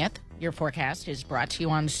 20th. Your forecast is brought to you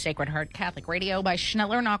on Sacred Heart Catholic Radio by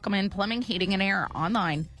Schneller-Knockelman Plumbing, Heating, and Air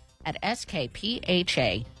online at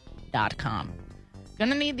skpha.com.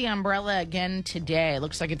 Gonna need the umbrella again today.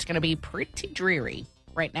 Looks like it's gonna be pretty dreary.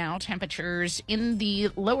 Right now, temperatures in the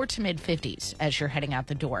lower to mid 50s as you're heading out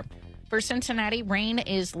the door. For Cincinnati, rain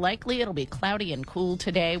is likely. It'll be cloudy and cool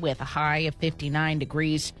today with a high of 59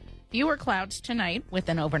 degrees. Fewer clouds tonight with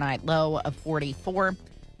an overnight low of 44.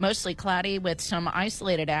 Mostly cloudy with some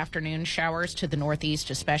isolated afternoon showers to the northeast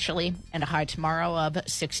especially, and a high tomorrow of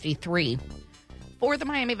 63. For the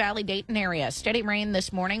Miami Valley-Dayton area, steady rain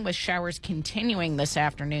this morning with showers continuing this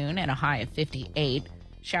afternoon and a high of 58.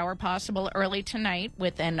 Shower possible early tonight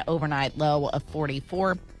with an overnight low of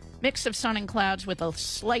 44. Mix of sun and clouds with a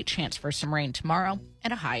slight chance for some rain tomorrow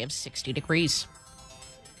and a high of 60 degrees.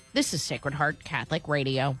 This is Sacred Heart Catholic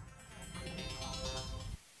Radio.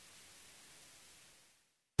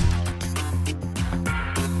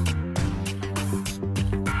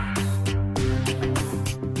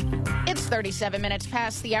 It's 37 minutes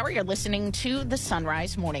past the hour. You're listening to the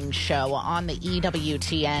Sunrise Morning Show on the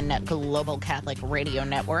EWTN Global Catholic Radio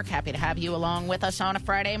Network. Happy to have you along with us on a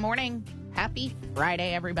Friday morning. Happy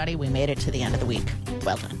Friday, everybody. We made it to the end of the week.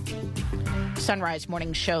 Well done. Sunrise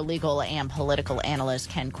Morning Show legal and political analyst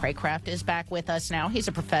Ken Craycraft is back with us now. He's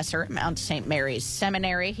a professor at Mount St. Mary's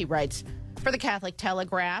Seminary. He writes for the Catholic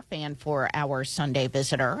Telegraph and for Our Sunday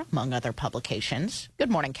Visitor, among other publications. Good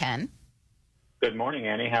morning, Ken. Good morning,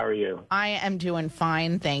 Annie. How are you? I am doing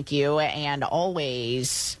fine, thank you, and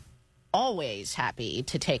always happy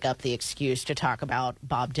to take up the excuse to talk about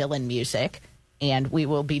Bob Dylan music, and we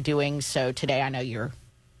will be doing so today. I know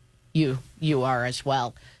you are as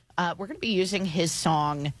well. We're going to be using his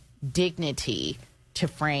song Dignity to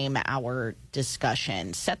frame our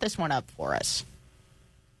discussion. Set this one up for us.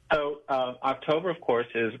 So October, of course,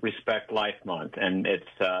 is Respect Life Month, and it's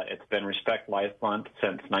been Respect Life Month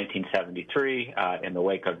since 1973. In the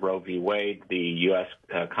wake of Roe v. Wade, the U.S.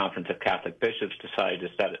 Conference of Catholic Bishops decided to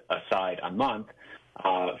set aside a month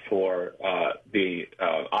for the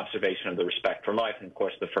observation of the Respect for Life. And, of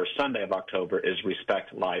course, the first Sunday of October is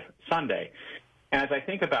Respect Life Sunday. And as I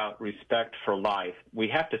think about respect for life, we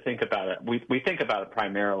have to think about it. We think about it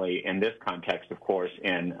primarily in this context, of course,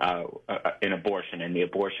 in abortion, in the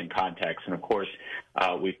abortion context. And of course,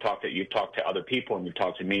 you've talked to other people, and you've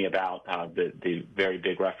talked to me about the very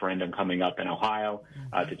big referendum coming up in Ohio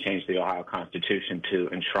to change the Ohio Constitution to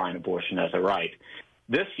enshrine abortion as a right.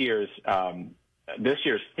 This year's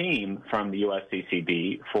theme from the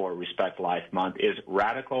USCCB for Respect Life Month is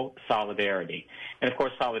radical solidarity. And, of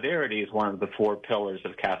course, solidarity is one of the four pillars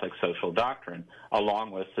of Catholic social doctrine,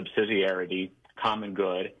 along with subsidiarity, common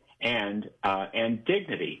good, and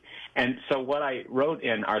dignity. And so what I wrote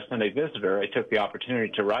in Our Sunday Visitor, I took the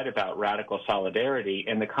opportunity to write about radical solidarity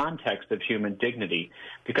in the context of human dignity,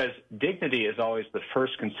 because dignity is always the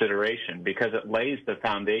first consideration, because it lays the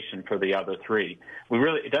foundation for the other three.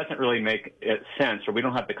 It doesn't really make sense, or we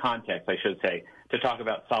don't have the context, I should say, to talk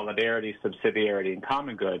about solidarity, subsidiarity, and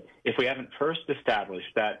common good if we haven't first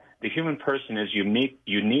established that the human person is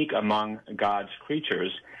unique among God's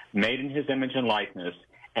creatures, made in his image and likeness,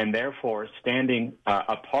 and therefore standing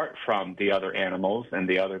apart from the other animals and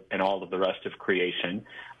all of the rest of creation.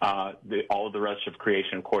 All of the rest of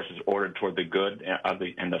creation, of course, is ordered toward the good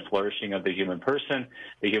and the flourishing of the human person.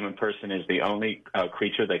 The human person is the only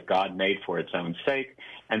creature that God made for its own sake,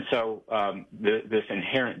 and so this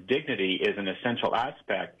inherent dignity is an essential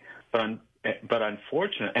aspect. But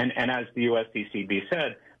unfortunately, and as the USCCB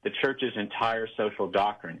said, the Church's entire social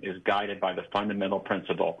doctrine is guided by the fundamental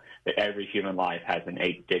principle that every human life has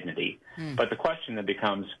innate dignity. But the question then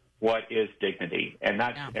becomes, what is dignity? And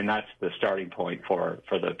that's the starting point for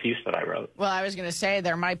the piece that I wrote. Well, I was going to say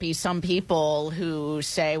there might be some people who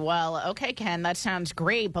say, well, okay, Ken, that sounds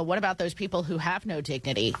great, but what about those people who have no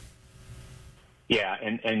dignity? Yeah,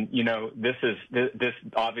 and you know, this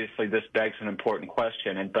obviously begs an important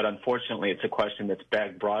question, but unfortunately it's a question that's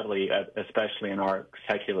begged broadly, especially in our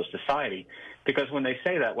secular society, because when they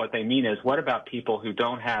say that, what they mean is, what about people who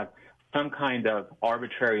don't have some kind of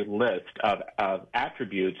arbitrary list of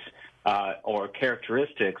attributes or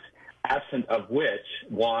characteristics, absent of which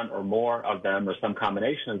one or more of them or some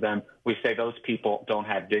combination of them, we say those people don't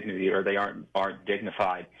have dignity or they aren't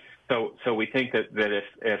dignified. So we think that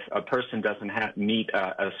if a person doesn't meet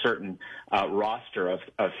a certain roster of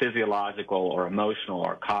physiological or emotional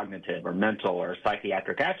or cognitive or mental or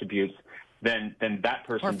psychiatric attributes, then that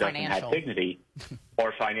person doesn't have dignity,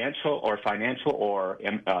 or financial or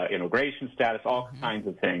immigration status, all kinds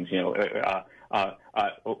of things. You know,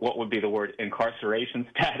 what would be the word? Incarceration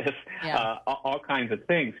status, all kinds of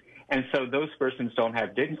things. And so those persons don't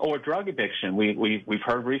have dignity, or drug addiction. We've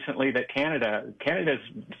heard recently that Canada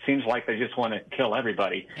seems like they just want to kill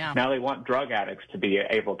everybody. Yeah. Now they want drug addicts to be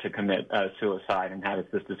able to commit suicide and have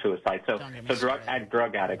assisted suicide. So add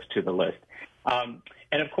drug addicts to the list.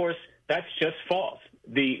 And of course, that's just false.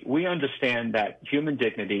 We understand that human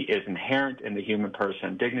dignity is inherent in the human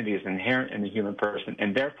person. Dignity is inherent in the human person,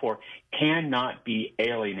 and therefore cannot be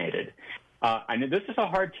alienated. I know this is a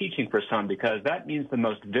hard teaching for some, because that means the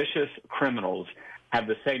most vicious criminals have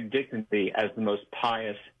the same dignity as the most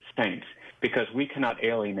pious saints, because we cannot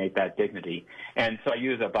alienate that dignity. And so I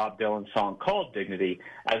use a Bob Dylan song called Dignity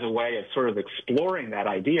as a way of sort of exploring that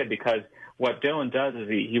idea, because what Dylan does is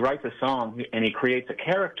he writes a song and he creates a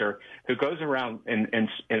character who goes around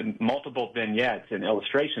in multiple vignettes and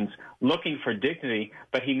illustrations looking for dignity,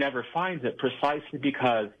 but he never finds it, precisely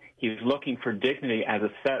because he's looking for dignity as a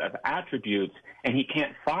set of attributes, and he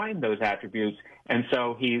can't find those attributes, and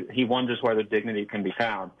so he wonders where the dignity can be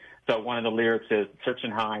found. So one of the lyrics is,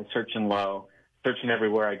 searching high, searching low, searching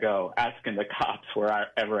everywhere I go, asking the cops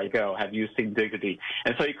wherever I go, have you seen dignity?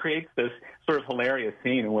 And so he creates this sort of hilarious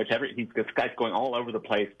scene in which this guy's going all over the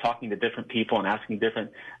place, talking to different people and asking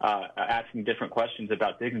different questions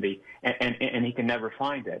about dignity, and he can never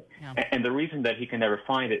find it. Yeah. And the reason that he can never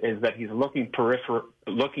find it is that he's looking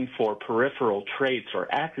for peripheral traits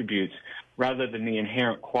or attributes rather than the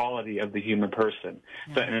inherent quality of the human person.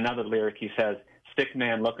 Yeah. So in another lyric he says, sick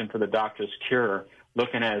man looking for the doctor's cure,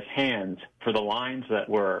 looking at his hands for the lines that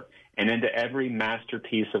were, and into every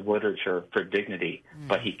masterpiece of literature for dignity,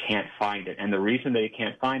 but he can't find it. And the reason that he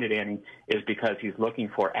can't find it, Annie, is because he's looking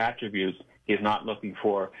for attributes. He's not looking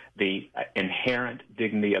for the inherent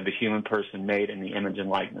dignity of the human person made in the image and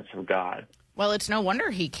likeness of God. Well, it's no wonder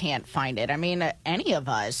he can't find it. I mean, any of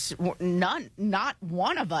us, not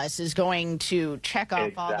one of us is going to check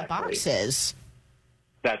off all the boxes.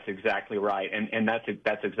 That's exactly right, and that's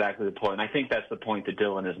exactly the point. And I think that's the point that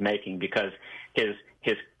Dylan is making, because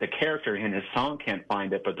the character in his song can't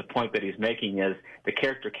find it, but the point that he's making is the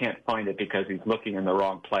character can't find it because he's looking in the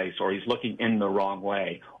wrong place, or he's looking in the wrong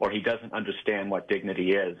way, or he doesn't understand what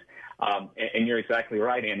dignity is. And you're exactly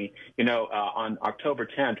right, Annie. You know, on October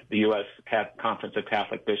 10th, the U.S. Conference of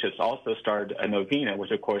Catholic Bishops also started a novena, which,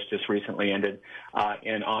 of course, just recently ended,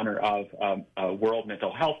 in honor of World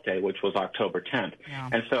Mental Health Day, which was October 10th. Yeah.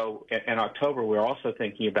 And so in October, we're also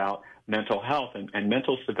thinking about mental health and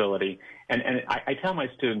mental stability. And I tell my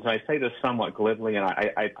students, I say this somewhat glibly, and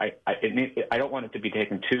I don't want it to be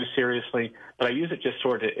taken too seriously, but I use it just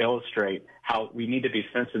sort of to illustrate how we need to be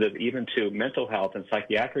sensitive even to mental health and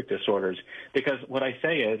psychiatric disorders, because what I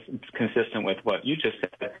say is, it's consistent with what you just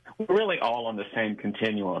said, we're really all on the same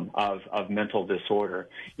continuum of mental disorder.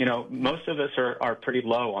 You know, most of us are pretty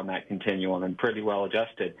low on that continuum and pretty well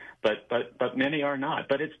adjusted, but many are not.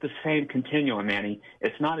 But it's the same continuum, Annie.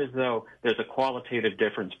 It's not as though there's a qualitative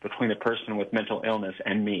difference between a person with mental illness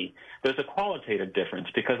and me. There's a qualitative difference,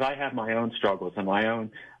 because I have my own struggles and my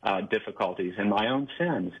own difficulties and my own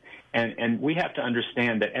sins. And we have to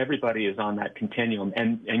understand that everybody is on that continuum,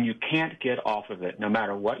 and you can't get off of it no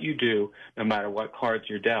matter what you do, no matter what cards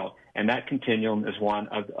you're dealt. And that continuum is one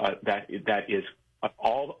of that is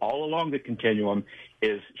all along the continuum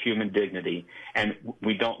is human dignity. And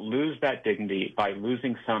we don't lose that dignity by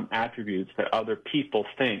losing some attributes that other people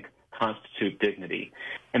think constitute dignity.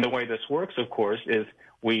 And the way this works, of course, is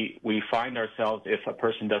we find ourselves, if a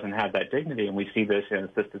person doesn't have that dignity, and we see this in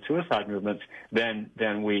assisted suicide movements,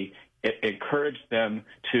 then we encourage them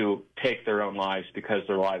to take their own lives because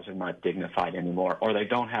their lives are not dignified anymore, or they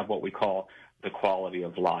don't have what we call the quality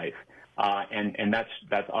of life. And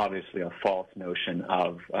that's obviously a false notion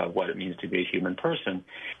of what it means to be a human person.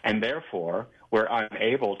 And therefore, we're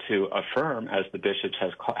unable to affirm, as the bishops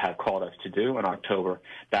have called us to do in October,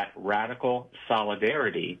 that radical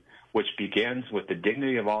solidarity which begins with the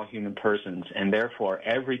dignity of all human persons, and therefore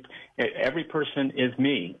every person is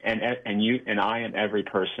me, and you and I am every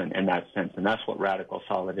person in that sense, and that's what radical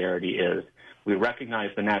solidarity is. We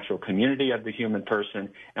recognize the natural community of the human person,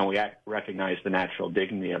 and we recognize the natural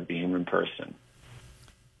dignity of the human person.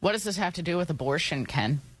 What does this have to do with abortion,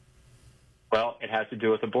 Ken? Well, it has to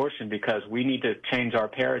do with abortion because we need to change our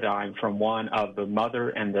paradigm from one of the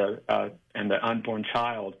mother and the unborn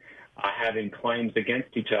child having claims against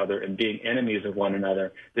each other and being enemies of one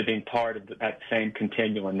another, to being part of that same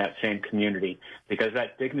continuum, that same community, because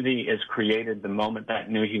that dignity is created the moment that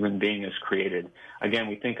new human being is created. Again,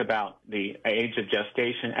 we think about the age of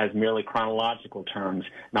gestation as merely chronological terms,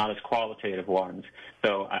 not as qualitative ones.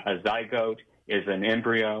 So a zygote is an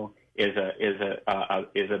embryo, is a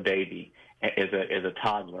baby, is a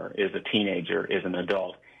toddler, is a teenager, is an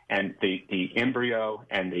adult, and the embryo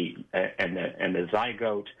and the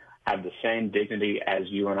zygote have the same dignity as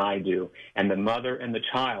you and I do, and the mother and the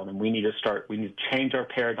child. And we need to change our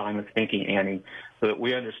paradigm of thinking, Annie, so that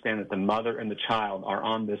we understand that the mother and the child are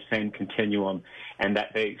on this same continuum and that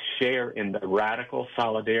they share in the radical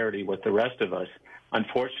solidarity with the rest of us.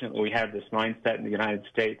 Unfortunately, we have this mindset in the United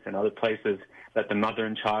States and other places that the mother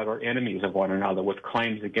and child are enemies of one another with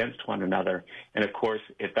claims against one another. And of course,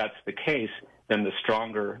 if that's the case, then the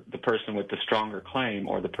person with the stronger claim,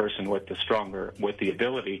 or the person with the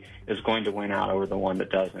ability, is going to win out over the one that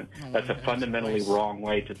doesn't. That's a fundamentally wrong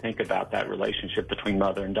way to think about that relationship between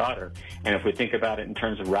mother and daughter. And if we think about it in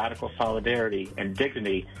terms of radical solidarity and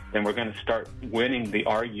dignity, then we're going to start winning the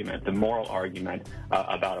argument, the moral argument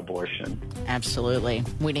about abortion. Absolutely.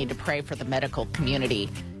 We need to pray for the medical community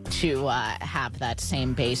to have that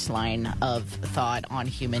same baseline of thought on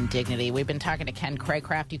human dignity. We've been talking to Ken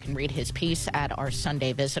Craycraft. You can read his piece at our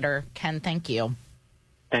Sunday Visitor. Ken, thank you.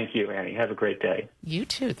 Thank you, Annie. Have a great day. You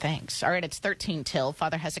too, thanks. All right, it's 13 till.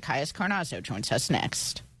 Father Hezekiah Carnazzo joins us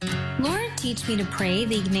next. Lord, Teach Me to Pray,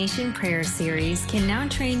 the Ignatian Prayer Series, can now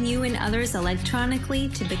train you and others electronically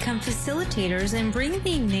to become facilitators and bring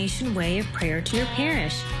the Ignatian way of prayer to your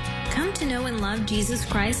parish. Come to know and love Jesus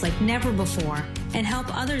Christ like never before and help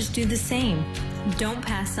others do the same. Don't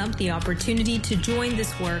pass up the opportunity to join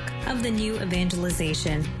this work of the new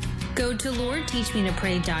evangelization. Go to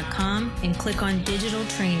LordTeachMeToPray.com and click on Digital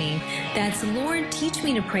Training. That's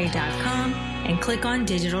LordTeachMeToPray.com and click on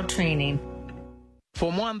Digital Training.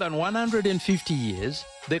 For more than 150 years,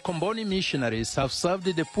 the Comboni missionaries have served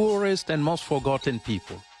the poorest and most forgotten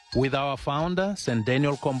people. With our founder, St.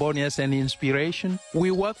 Daniel Comboni, as an inspiration,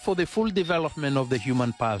 we work for the full development of the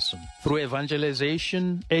human person through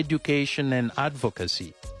evangelization, education, and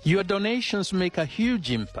advocacy. Your donations make a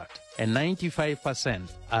huge impact, and 95%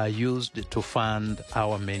 are used to fund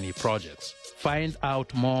our many projects. Find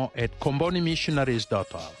out more at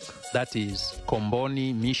combonimissionaries.org. That is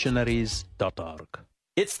combonimissionaries.org.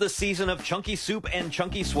 It's the season of chunky soup and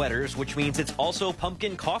chunky sweaters, which means it's also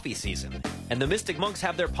pumpkin coffee season. And the Mystic Monks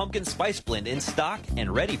have their pumpkin spice blend in stock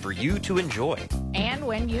and ready for you to enjoy. And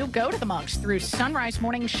when you go to the Monks through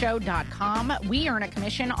sunrisemorningshow.com, we earn a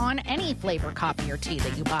commission on any flavor coffee or tea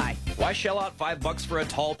that you buy. Why shell out $5 for a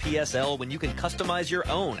tall PSL when you can customize your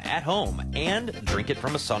own at home and drink it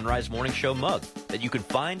from a Sunrise Morning Show mug that you can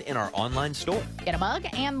find in our online store? Get a mug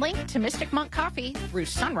and link to Mystic Monk Coffee through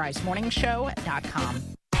sunrisemorningshow.com.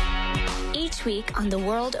 Each week on The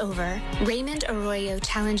World Over, Raymond Arroyo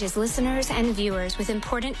challenges listeners and viewers with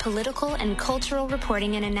important political and cultural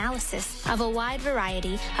reporting and analysis of a wide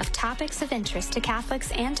variety of topics of interest to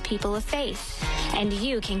Catholics and people of faith. And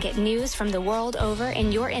you can get news from the world over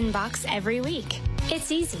in your inbox every week.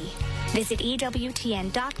 It's easy. Visit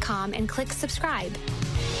EWTN.com and click subscribe.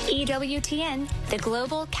 EWTN, the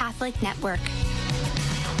Global Catholic Network.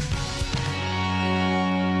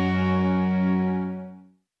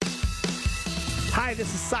 Hi,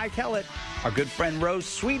 this is Cy Kellett. Our good friend Rose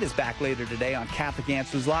Sweet is back later today on Catholic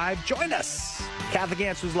Answers Live. Join us. Catholic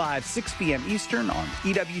Answers Live, 6 p.m. Eastern on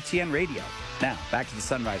EWTN Radio. Now, back to the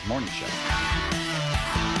Sunrise Morning Show.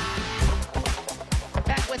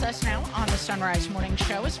 Back with With us now on the Sunrise Morning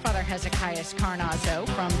Show is Father Hezekiah Carnazzo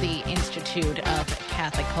from the Institute of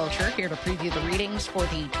Catholic Culture, here to preview the readings for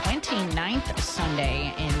the 29th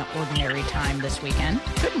Sunday in Ordinary Time this weekend.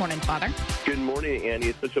 Good morning, Father. Good morning, Annie.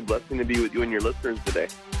 It's such a blessing to be with you and your listeners today.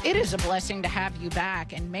 It is a blessing to have you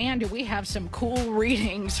back, and man, do we have some cool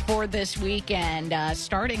readings for this weekend,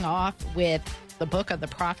 starting off with the book of the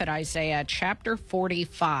prophet Isaiah, chapter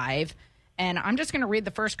 45. And I'm just going to read the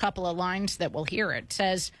first couple of lines that we'll hear. It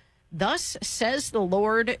says, "Thus says the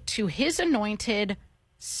Lord to his anointed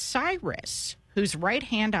Cyrus, whose right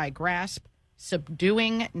hand I grasp,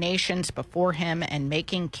 subduing nations before him and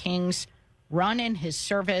making kings run in his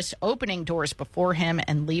service, opening doors before him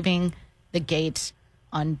and leaving the gates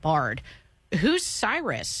unbarred." Who's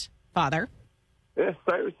Cyrus, Father? Yes,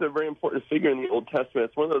 Cyrus is a very important figure in the Old Testament.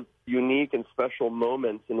 It's one of those unique and special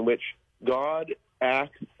moments in which God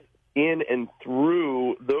acts in and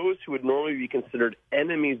through those who would normally be considered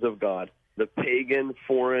enemies of God. The pagan,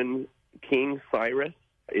 foreign king Cyrus,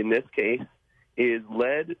 in this case, is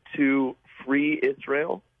led to free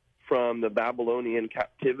Israel from the Babylonian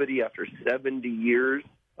captivity after 70 years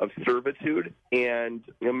of servitude. And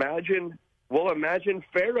imagine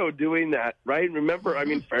Pharaoh doing that, right? Remember,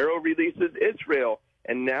 Pharaoh releases Israel.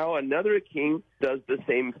 And now another king does the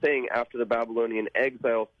same thing after the Babylonian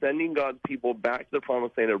exile, sending God's people back to the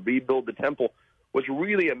Promised Land to rebuild the temple. What's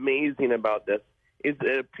really amazing about this is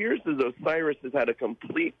it appears as though Cyrus has had a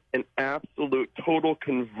complete and absolute total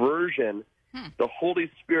conversion. The Holy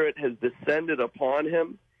Spirit has descended upon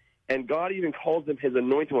him, and God even calls him his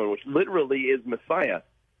anointed one, which literally is Messiah,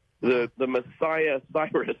 the Messiah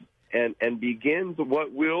Cyrus, and begins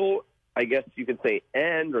what will, I guess you could say,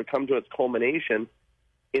 end or come to its culmination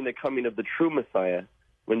in the coming of the true Messiah,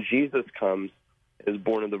 when Jesus comes, is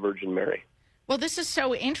born of the Virgin Mary. Well, this is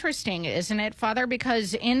so interesting, isn't it, Father?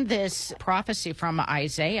 Because in this prophecy from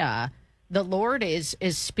Isaiah, the Lord is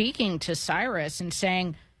speaking to Cyrus and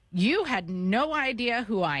saying, you had no idea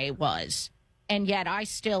who I was, and yet I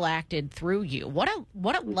still acted through you. What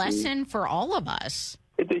a lesson for all of us.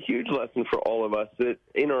 It's a huge lesson for all of us that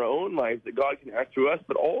in our own lives that God can act through us,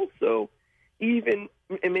 but also even,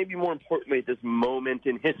 and maybe more importantly, at this moment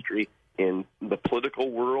in history, in the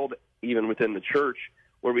political world, even within the church,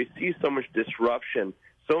 where we see so much disruption,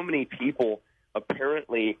 so many people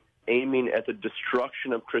apparently aiming at the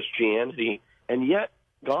destruction of Christianity, and yet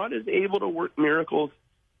God is able to work miracles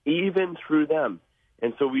even through them.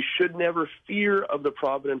 And so we should never fear of the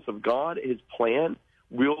providence of God. His plan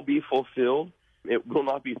will be fulfilled. It will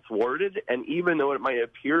not be thwarted. And even though it might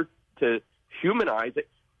appear to humanize it,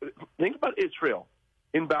 think about Israel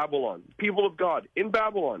in Babylon, people of God in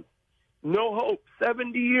Babylon. No hope,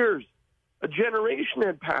 70 years. A generation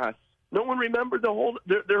had passed. No one remembered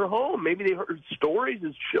their home. Maybe they heard stories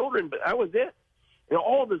as children, but that was it. And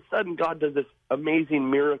all of a sudden, God does this amazing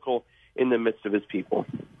miracle in the midst of his people.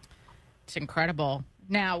 It's incredible.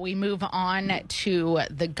 Now we move on to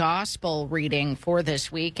the gospel reading for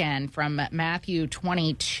this weekend from Matthew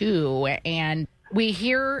 22. And we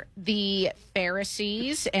hear the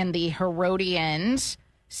Pharisees and the Herodians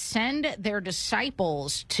send their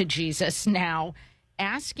disciples to Jesus now,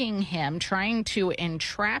 asking him, trying to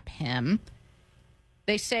entrap him.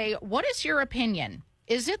 They say, "What is your opinion?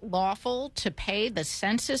 Is it lawful to pay the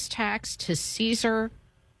census tax to Caesar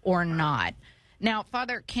or not?" Now,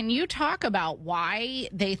 Father, can you talk about why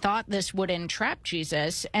they thought this would entrap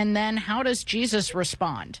Jesus, and then how does Jesus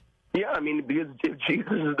respond? Yeah, because if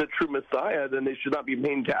Jesus is the true Messiah, then they should not be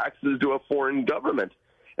paying taxes to a foreign government.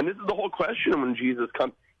 And this is the whole question when Jesus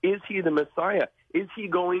comes. Is he the Messiah? Is he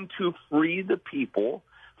going to free the people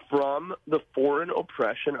from the foreign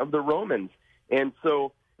oppression of the Romans? And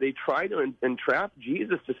so they try to entrap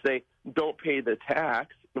Jesus to say, don't pay the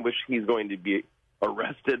tax, in which he's going to be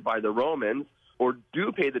arrested by the Romans, or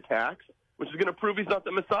do pay the tax, which is going to prove he's not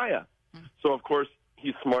the Messiah. So, of course,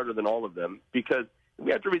 he's smarter than all of them, because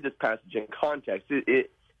we have to read this passage in context.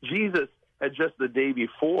 Jesus had just the day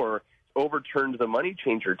before overturned the money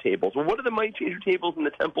changer tables. Well, what are the money changer tables in the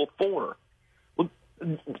temple for? Well,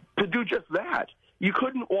 to do just that. You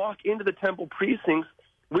couldn't walk into the temple precincts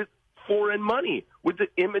with foreign money, with the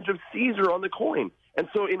image of Caesar on the coin. And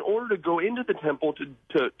so in order to go into the temple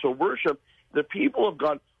to worship, the people of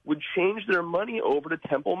God would change their money over to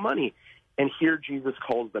temple money. And here Jesus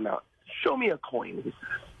calls them out. Show me a coin, he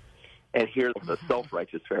says. And here the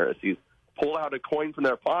self-righteous Pharisees pull out a coin from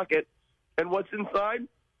their pocket, and what's inside?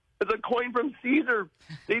 It's a coin from Caesar.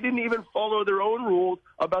 They didn't even follow their own rules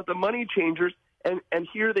about the money changers, and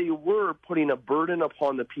here they were putting a burden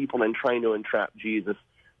upon the people and trying to entrap Jesus.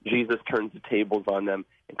 Jesus turns the tables on them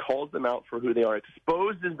and calls them out for who they are,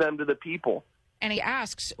 exposes them to the people, And he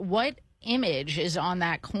asks, what image is on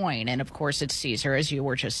that coin? And, of course, it's Caesar, as you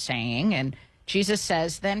were just saying. And Jesus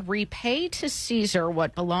says, then repay to Caesar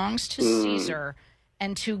what belongs to Caesar,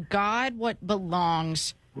 and to God what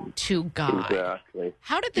belongs to God. Exactly.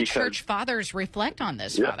 How did the church fathers reflect on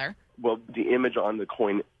this, Father? Well, the image on the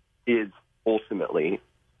coin is ultimately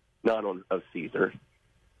not of Caesar,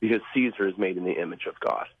 because Caesar is made in the image of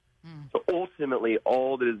God. So ultimately,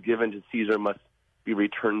 all that is given to Caesar must be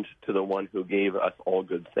returned to the one who gave us all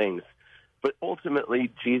good things. But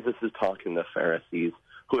ultimately, Jesus is talking to the Pharisees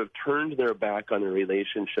who have turned their back on their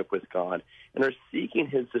relationship with God and are seeking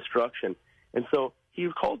his destruction. And so he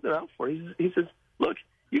calls them out for it. He says, look,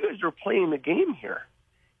 you guys are playing the game here.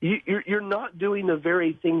 You're not doing the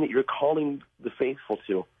very thing that you're calling the faithful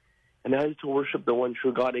to, and that is to worship the one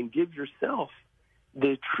true God and give yourself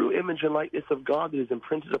the true image and likeness of God that is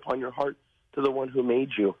imprinted upon your heart to the one who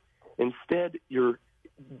made you. Instead, you're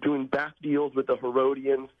doing back deals with the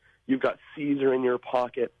Herodians. You've got Caesar in your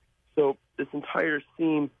pocket. So this entire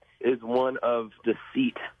scene is one of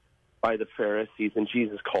deceit by the Pharisees, and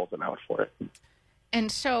Jesus calls them out for it. And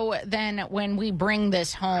so then when we bring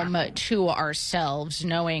this home to ourselves,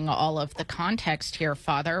 knowing all of the context here,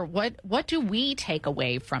 Father, what do we take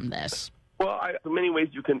away from this? Well, in many ways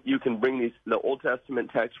you can bring the Old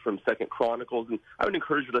Testament text from 2 Chronicles, and I would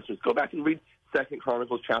encourage you listeners, go back and read 2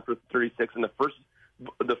 Chronicles chapter 36 and the first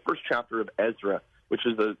chapter of Ezra, which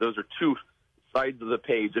is those are two sides of the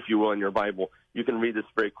page, if you will, in your Bible. You can read this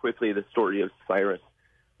very quickly, the story of Cyrus.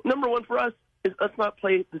 Number one for us is let's not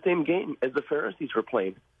play the same game as the Pharisees were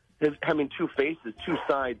playing, having two faces, two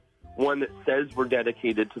sides, one that says we're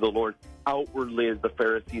dedicated to the Lord outwardly as the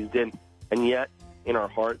Pharisees did, and yet in our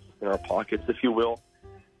hearts, in our pockets, if you will,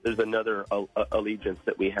 there's another allegiance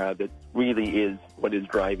that we have that really is what is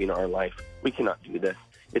driving our life. We cannot do this.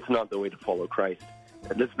 It's not the way to follow Christ.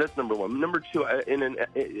 That's number one. Number two,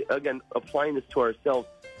 again, applying this to ourselves,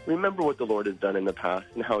 remember what the Lord has done in the past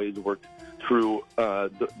and how he's worked through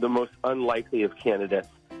the most unlikely of candidates.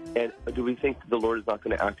 And do we think the Lord is not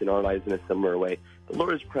going to act in our lives in a similar way? The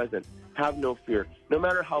Lord is present. Have no fear. No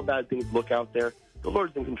matter how bad things look out there, the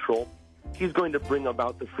Lord's in control. He's going to bring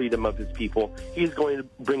about the freedom of his people. He's going to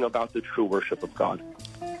bring about the true worship of God.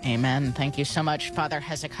 Amen. Thank you so much, Father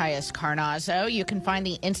Hezekiah Carnazzo. You can find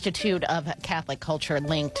the Institute of Catholic Culture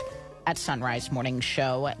linked at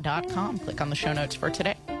sunrisemorningshow.com. Click on the show notes for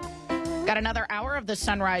today. Got another hour of the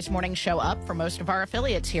Sunrise Morning Show up for most of our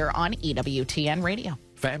affiliates here on EWTN Radio.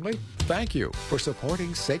 Family, thank you for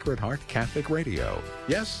supporting Sacred Heart Catholic Radio.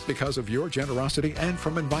 Yes, because of your generosity and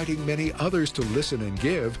from inviting many others to listen and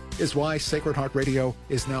give is why Sacred Heart Radio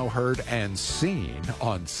is now heard and seen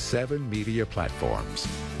on 7 media platforms.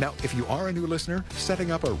 Now, if you are a new listener,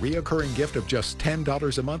 setting up a reoccurring gift of just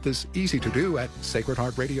 $10 a month is easy to do at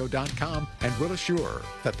sacredheartradio.com, and will assure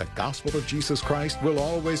that the gospel of Jesus Christ will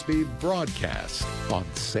always be broadcast on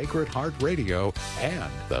Sacred Heart Radio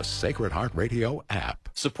and the Sacred Heart Radio app.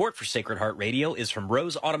 Support for Sacred Heart Radio is from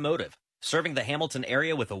Rose Automotive, serving the Hamilton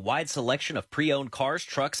area with a wide selection of pre-owned cars,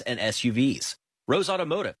 trucks, and SUVs. Rose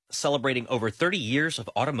Automotive, celebrating over 30 years of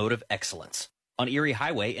automotive excellence on Erie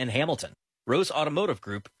Highway in Hamilton.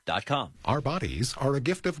 RoseAutomotiveGroup.com. Our bodies are a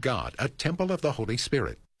gift of God, a temple of the Holy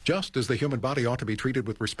Spirit. Just as the human body ought to be treated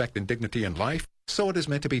with respect and dignity in life, so it is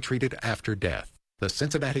meant to be treated after death. The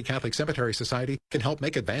Cincinnati Catholic Cemetery Society can help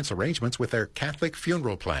make advance arrangements with their Catholic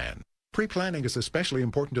funeral plan. Pre-planning is especially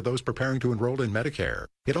important to those preparing to enroll in Medicare.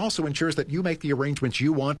 It also ensures that you make the arrangements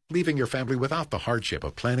you want, leaving your family without the hardship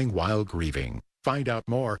of planning while grieving. Find out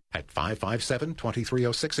more at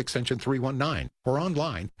 557-2306 extension 319 or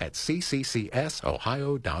online at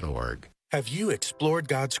cccsohio.org. Have you explored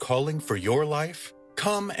God's calling for your life?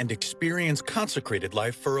 Come and experience consecrated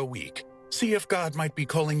life for a week. See if God might be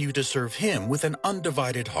calling you to serve Him with an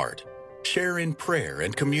undivided heart. Share in prayer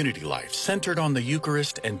and community life centered on the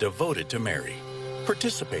Eucharist and devoted to Mary.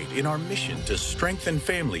 Participate in our mission to strengthen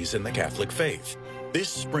families in the Catholic faith. This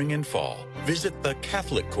spring and fall, visit the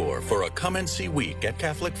Catholic Corps for a come-and-see week at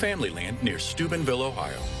Catholic Familyland near Steubenville,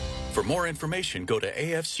 Ohio. For more information, go to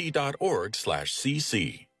afc.org/cc.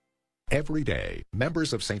 Every day,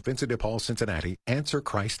 members of St. Vincent de Paul Cincinnati answer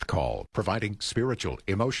Christ's call, providing spiritual,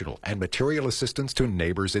 emotional, and material assistance to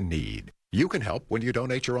neighbors in need. You can help when you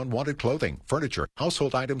donate your unwanted clothing, furniture,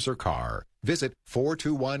 household items, or car. Visit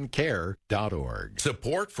 421care.org.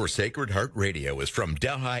 Support for Sacred Heart Radio is from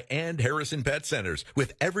Delhi and Harrison Pet Centers,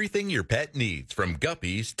 with everything your pet needs, from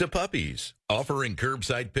guppies to puppies. Offering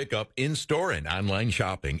curbside pickup, in-store, and online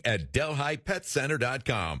shopping at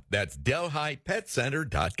DelhiPetCenter.com. That's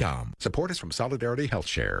DelhiPetCenter.com. Support is from Solidarity Health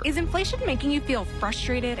Share. Is inflation making you feel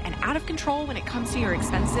frustrated and out of control when it comes to your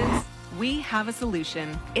expenses? we have a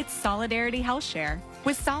solution. It's Solidarity Health Share.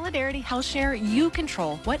 With Solidarity Health Share, you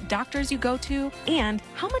control what doctors you go to and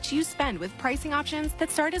how much you spend with pricing options that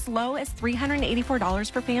start as low as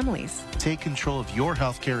 $384 for families. Take control of your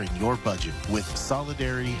healthcare and your budget with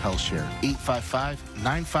Solidarity Health Share.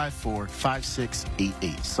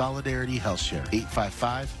 855-954-5688. Solidarity Health Share.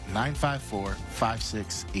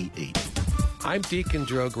 855-954-5688. I'm Deacon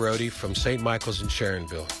Joe Grody from St. Michael's in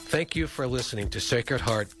Sharonville. Thank you for listening to Sacred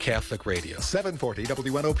Heart Catholic Radio. 740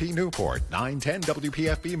 WNOP Newport, 910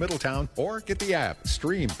 WPFB Middletown, or get the app,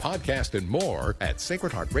 stream, podcast, and more at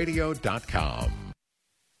sacredheartradio.com.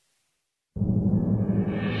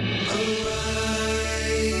 Arise,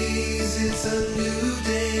 it's a new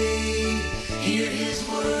day. Hear his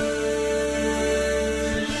word,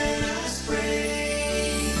 let us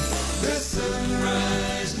pray. The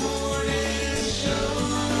Sunrise Morning Show.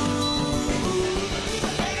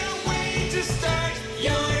 Better way to start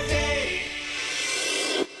your day.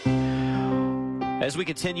 As we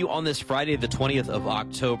continue on this Friday, the 20th of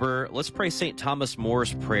October, let's pray St. Thomas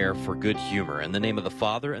More's prayer for good humor in the name of the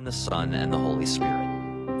Father and the Son and the Holy Spirit.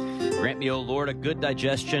 Grant me, O Lord, a good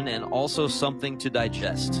digestion and also something to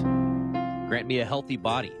digest. Grant me a healthy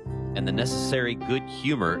body and the necessary good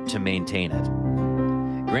humor to maintain it.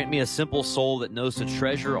 Grant me a simple soul that knows to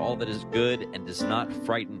treasure all that is good and does not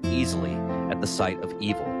frighten easily at the sight of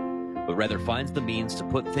evil, but rather finds the means to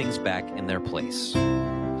put things back in their place.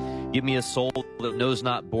 Give me a soul that knows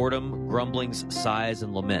not boredom, grumblings, sighs,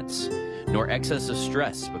 and laments, nor excess of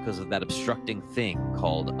stress because of that obstructing thing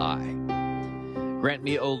called I. Grant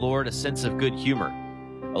me, O Lord, a sense of good humor.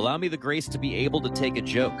 Allow me the grace to be able to take a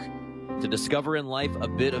joke, to discover in life a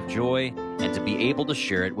bit of joy, and to be able to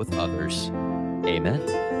share it with others. Amen.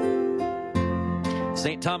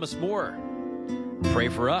 St. Thomas More, pray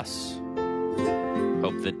for us.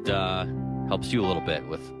 Hope that helps you a little bit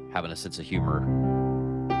with having a sense of humor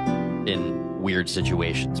in weird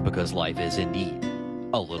situations, because life is indeed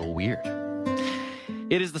a little weird.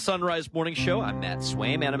 It is the Sunrise Morning Show. I'm Matt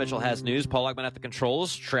Swaim. Anna Mitchell has news. Paul Ogman at the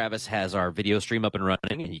controls. Travis has our video stream up and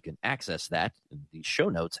running, and you can access that in the show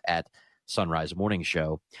notes at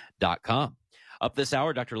sunrisemorningshow.com. Up this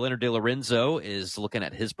hour, Dr. Leonard De Lorenzo is looking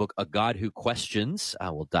at his book, A God Who Questions.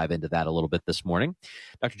 We'll dive into that a little bit this morning.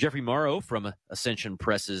 Dr. Jeffrey Morrow from Ascension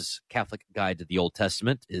Press's Catholic Guide to the Old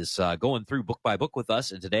Testament is going through book by book with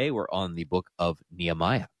us, and today we're on the book of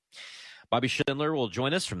Nehemiah. Bobby Schindler will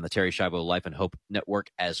join us from the Terry Schiavo Life and Hope Network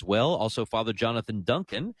as well. Also, Father Jonathan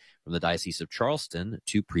Duncan from the Diocese of Charleston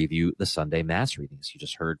to preview the Sunday Mass readings. You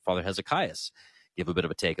just heard Father Hezekiah give a bit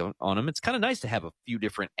of a take on them. It's kind of nice to have a few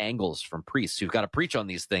different angles from priests who've got to preach on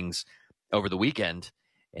these things over the weekend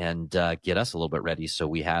and get us a little bit ready so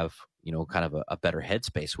we have, you know, kind of a better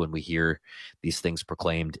headspace when we hear these things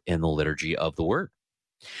proclaimed in the liturgy of the Word.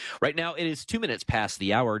 Right now, it is 2 minutes past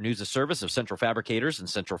the hour. News of service of Central Fabricators and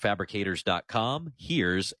centralfabricators.com.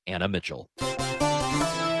 Here's Anna Mitchell.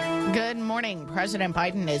 Good morning. President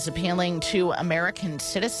Biden is appealing to American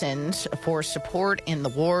citizens for support in the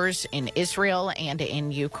wars in Israel and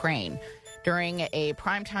in Ukraine. During a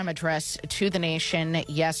primetime address to the nation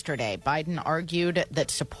yesterday, Biden argued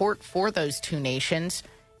that support for those two nations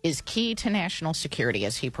is key to national security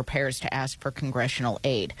as he prepares to ask for congressional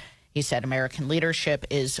aid. He said American leadership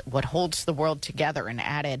is what holds the world together and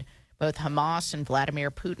added both Hamas and Vladimir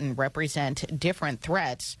Putin represent different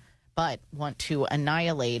threats, but want to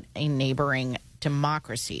annihilate a neighboring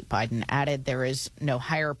democracy. Biden added there is no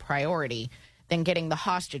higher priority than getting the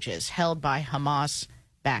hostages held by Hamas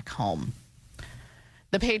back home.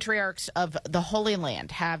 The patriarchs of the Holy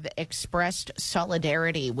Land have expressed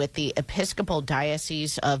solidarity with the Episcopal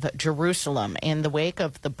Diocese of Jerusalem in the wake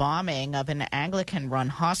of the bombing of an Anglican-run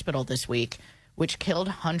hospital this week, which killed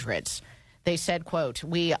hundreds. They said, quote,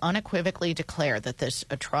 "We unequivocally declare that this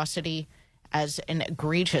atrocity as an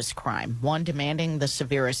egregious crime, one demanding the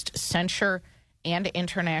severest censure and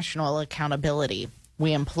international accountability.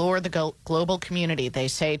 We implore the global community," they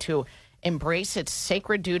say, "to embrace its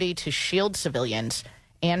sacred duty to shield civilians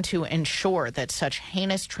and to ensure that such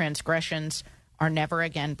heinous transgressions are never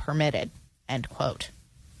again permitted," end quote.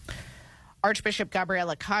 Archbishop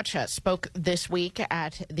Gabriela Cacha spoke this week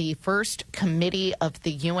at the First Committee of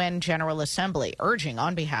the UN General Assembly, urging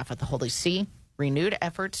on behalf of the Holy See renewed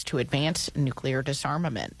efforts to advance nuclear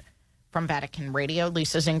disarmament. From Vatican Radio,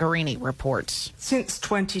 Lisa Zingarini reports. Since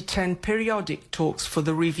 2010, periodic talks for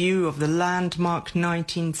the review of the landmark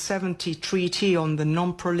 1970 Treaty on the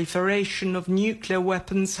Non-Proliferation of Nuclear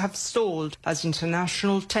Weapons have stalled as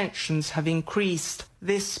international tensions have increased.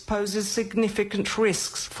 This poses significant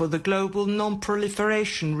risks for the global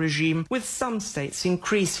non-proliferation regime, with some states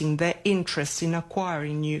increasing their interest in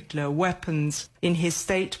acquiring nuclear weapons. In his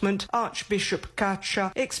statement, Archbishop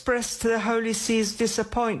Caccia expressed the Holy See's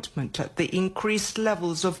disappointment at the increased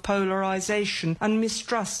levels of polarization and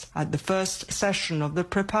mistrust at the first session of the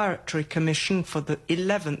Preparatory Commission for the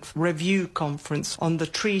 11th Review Conference on the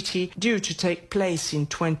Treaty, due to take place in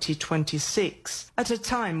 2026. At a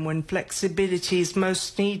time when flexibility is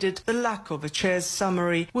most needed, the lack of a chair's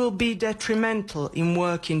summary will be detrimental in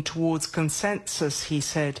working towards consensus, he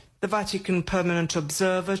said. The Vatican Permanent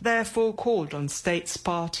Observer therefore called on states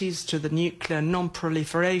parties to the Nuclear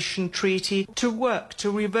Non-Proliferation Treaty to work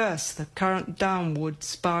to reverse the current downward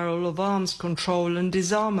spiral of arms control and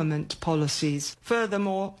disarmament policies.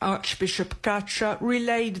 Furthermore, Archbishop Caccia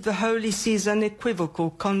relayed the Holy See's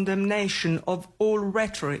unequivocal condemnation of all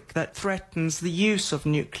rhetoric that threatens the use of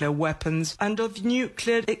nuclear weapons and of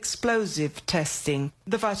nuclear explosive testing.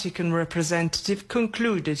 The Vatican representative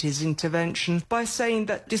concluded his intervention by saying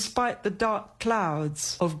that despite the dark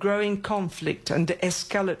clouds of growing conflict and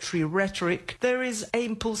escalatory rhetoric, there is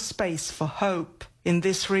ample space for hope. In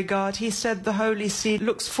this regard, he said the Holy See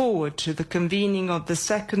looks forward to the convening of the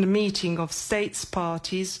second meeting of states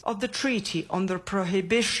parties of the Treaty on the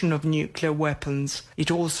Prohibition of Nuclear Weapons.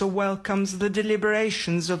 It also welcomes the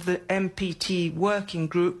deliberations of the NPT Working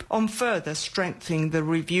Group on further strengthening the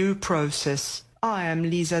review process. I am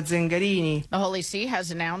Lisa Zengarini. The Holy See has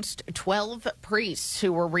announced 12 priests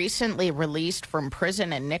who were recently released from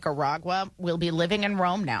prison in Nicaragua will be living in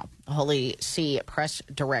Rome now. The Holy See press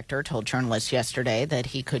director told journalists yesterday that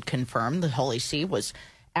he could confirm the Holy See was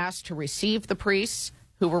asked to receive the priests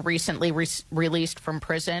who were recently released from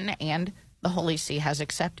prison, and the Holy See has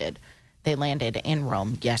accepted. They landed in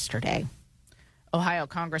Rome yesterday. Ohio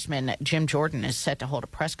Congressman Jim Jordan is set to hold a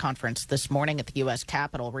press conference this morning at the U.S.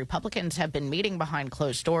 Capitol. Republicans have been meeting behind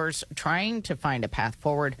closed doors, trying to find a path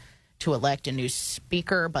forward to elect a new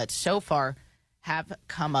speaker, but so far have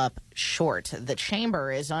come up short. The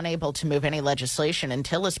chamber is unable to move any legislation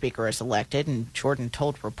until a speaker is elected, and Jordan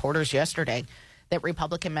told reporters yesterday that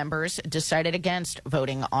Republican members decided against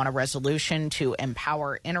voting on a resolution to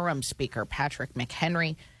empower interim Speaker Patrick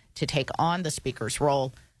McHenry to take on the speaker's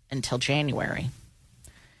role until January.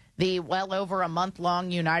 The well over a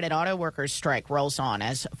month-long United Auto Workers strike rolls on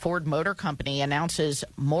as Ford Motor Company announces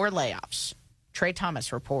more layoffs. Trey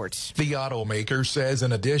Thomas reports. The automaker says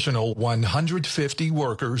an additional 150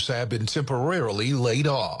 workers have been temporarily laid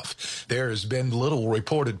off. There has been little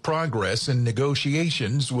reported progress in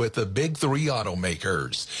negotiations with the big three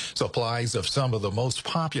automakers. Supplies of some of the most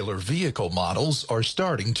popular vehicle models are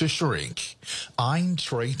starting to shrink. I'm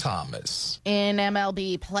Trey Thomas. In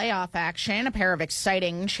MLB playoff action, a pair of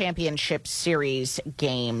exciting championship series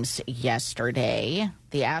games yesterday.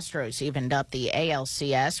 The Astros evened up the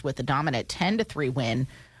ALCS with a dominant 10-3 win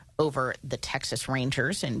over the Texas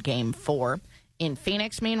Rangers in Game 4. In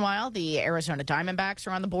Phoenix, meanwhile, the Arizona Diamondbacks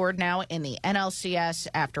are on the board now in the NLCS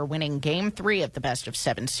after winning Game 3 of the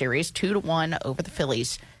best-of-7 series 2-1 over the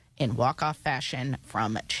Phillies in walk-off fashion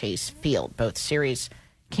from Chase Field. Both series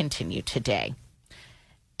continue today.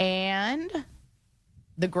 And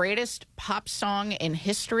the greatest pop song in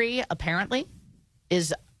history, apparently,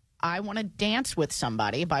 is I Want to Dance with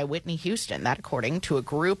Somebody by Whitney Houston. That according to a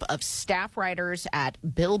group of staff writers at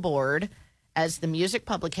Billboard, as the music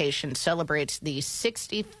publication celebrates the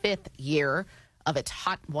 65th year of its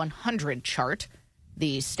Hot 100 chart.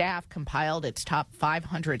 The staff compiled its top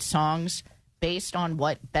 500 songs based on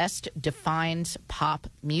what best defines pop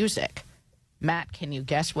music. Matt, can you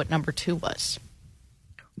guess what number 2 was?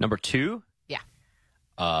 Number 2? Yeah.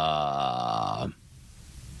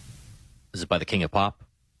 Is it by the King of Pop?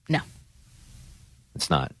 No. It's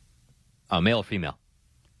not. Male or female?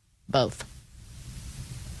 Both.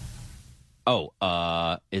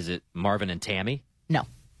 Oh, is it Marvin and Tammy? No.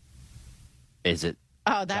 Is it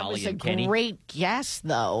Oh, that Dolly was a and Kenny? great guess,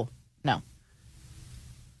 though. No.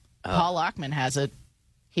 Paul Lockman has it.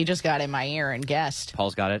 He just got in my ear and guessed.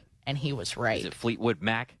 Paul's got it? And he was right. Is it Fleetwood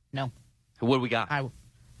Mac? No. What do we got?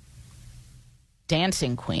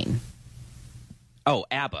 Dancing Queen. Oh,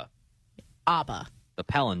 ABBA. ABBA. The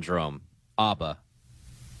palindrome. ABBA.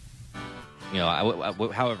 You know,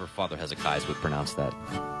 however Father Hezekiah would pronounce that.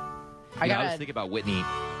 I was thinking about Whitney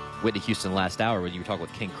Houston last hour when you were talking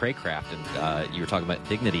with King Craycraft and you were talking about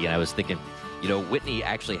dignity, and I was thinking, you know, Whitney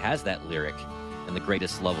actually has that lyric in The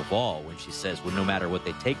Greatest Love of All when she says, well, no matter what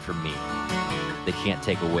they take from me, they can't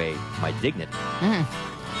take away my dignity. Mm.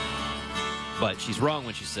 But she's wrong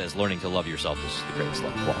when she says learning to love yourself is the greatest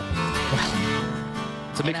love of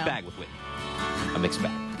all. It's a mixed bag with Whitney. A mixed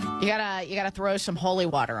bag. You gotta throw some holy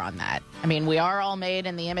water on that. I mean, we are all made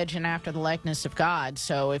in the image and after the likeness of God.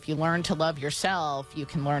 So if you learn to love yourself, you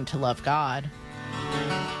can learn to love God.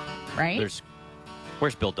 Right?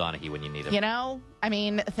 Where's Bill Donahue when you need him? You know, I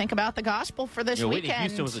mean, think about the gospel for this weekend. Whitney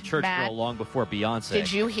Houston was a church Matt, girl long before Beyonce.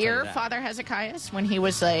 Did you hear Father Hezekiah when he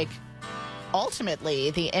was like,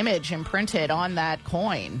 ultimately, the image imprinted on that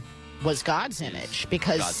coin was God's image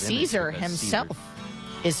because Caesar himself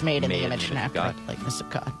is made in the image and after the likeness of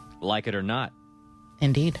God. Like it or not.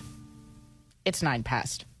 Indeed. It's 9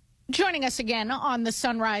 past. Joining us again on the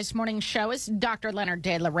Sunrise Morning Show is Dr. Leonard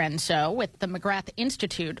De Lorenzo with the McGrath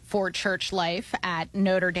Institute for Church Life at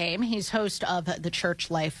Notre Dame. He's host of the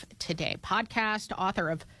Church Life Today podcast, author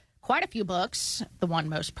of quite a few books. The one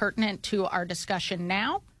most pertinent to our discussion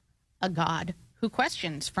now, A God Who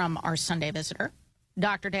Questions, from our Sunday visitor.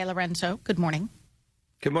 Dr. De Lorenzo, good morning.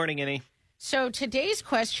 Good morning, Annie. So today's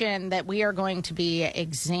question that we are going to be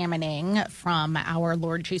examining from our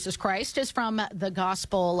Lord Jesus Christ is from the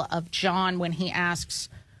Gospel of John when he asks,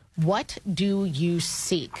 "What do you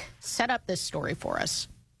seek?" Set up this story for us.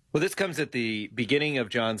 Well, this comes at the beginning of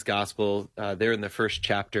John's Gospel, there in the first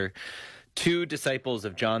chapter. 2 disciples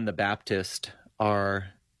of John the Baptist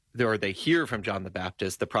they hear from John the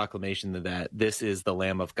Baptist the proclamation that this is the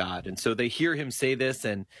Lamb of God. And so they hear him say this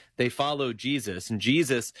and they follow Jesus. And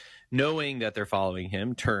Jesus, knowing that they're following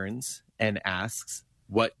him, turns and asks,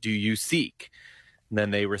 "What do you seek?" And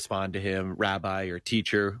then they respond to him, "Rabbi," or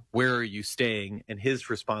 "Teacher, where are you staying?" And his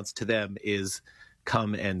response to them is,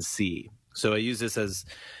 "Come and see." So I use this as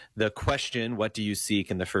the question, "What do you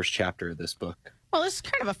seek?" in the first chapter of this book. Well, this is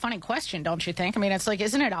kind of a funny question, don't you think? I mean, it's like,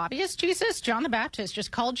 isn't it obvious, Jesus? John the Baptist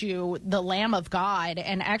just called you the Lamb of God.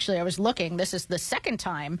 And actually, I was looking, this is the second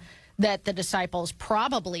time that the disciples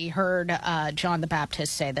probably heard John the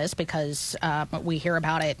Baptist say this, because we hear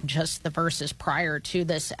about it in just the verses prior to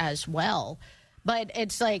this as well. But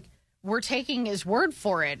it's like, we're taking his word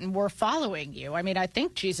for it and we're following you. I mean, I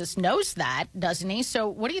think Jesus knows that, doesn't he? So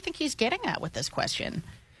what do you think he's getting at with this question?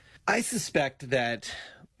 I suspect that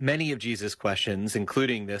many of Jesus' questions,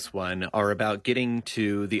 including this one, are about getting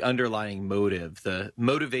to the underlying motive, the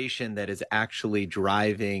motivation that is actually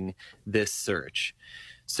driving this search.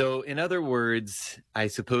 So, in other words, I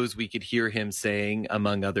suppose we could hear him saying,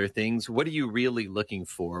 among other things, "What are you really looking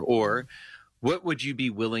for?" Or, "What would you be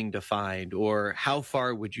willing to find?" Or, "How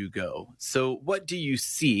far would you go?" So, what do you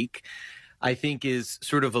seek, I think, is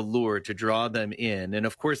sort of a lure to draw them in. And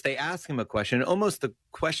of course, they ask him a question, almost the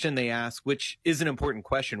question they ask, which is an important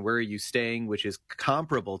question, "Where are you staying?" which is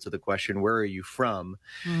comparable to the question, "Where are you from?"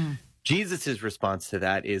 Jesus' response to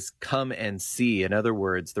that is, "Come and see." In other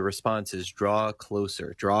words, the response is, draw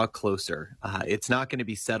closer, draw closer. It's not going to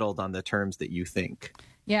be settled on the terms that you think.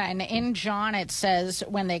 Yeah, and in John it says,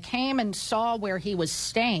 when they came and saw where he was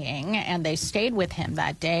staying, and they stayed with him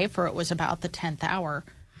that day, for it was about the 10th hour,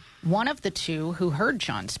 one of the 2 who heard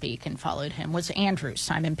John speak and followed him was Andrew,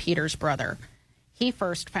 Simon Peter's brother. He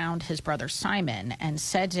first found his brother Simon and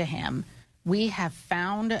said to him, "We have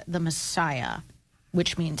found the Messiah,"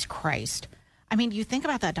 which means Christ. I mean, you think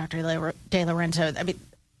about that, Dr. De Lorenzo. I mean,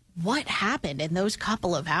 what happened in those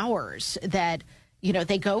couple of hours that, you know,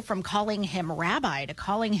 they go from calling him Rabbi to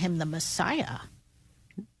calling him the Messiah?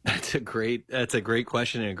 That's a great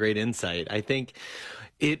question and a great insight. I think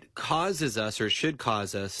it causes us, or should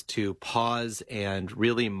cause us, to pause and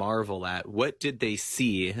really marvel at what did they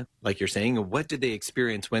see, like you're saying, and what did they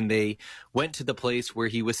experience when they went to the place where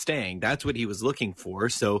he was staying. That's what he was looking for.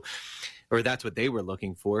 So, or that's what they were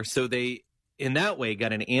looking for. So they, in that way,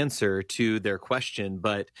 got an answer to their question,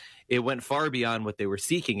 but it went far beyond what they were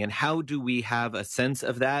seeking. And how do we have a sense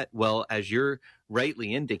of that? Well, as you're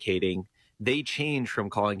rightly indicating, they change from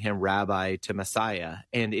calling him Rabbi to Messiah.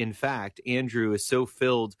 And in fact, Andrew is so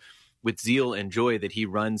filled with zeal and joy that he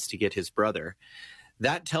runs to get his brother.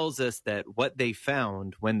 That tells us that what they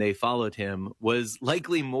found when they followed him was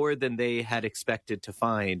likely more than they had expected to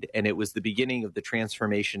find. And it was the beginning of the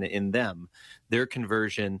transformation in them, their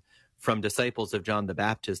conversion from disciples of John the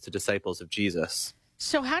Baptist to disciples of Jesus.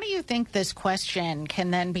 So how do you think this question can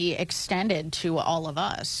then be extended to all of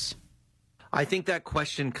us? I think that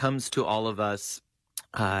question comes to all of us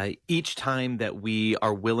each time that we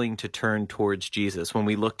are willing to turn towards Jesus, when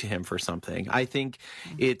we look to him for something. I think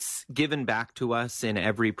it's given back to us in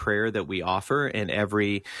every prayer that we offer, and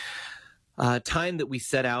every time that we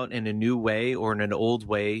set out in a new way or in an old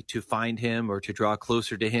way to find him or to draw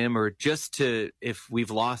closer to him, or just to, if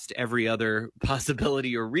we've lost every other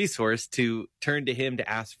possibility or resource, to turn to him to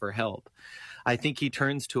ask for help. I think he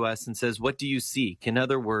turns to us and says, "What do you seek?" In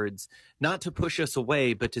other words, not to push us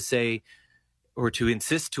away, but to say, or to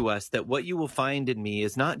insist to us that what you will find in me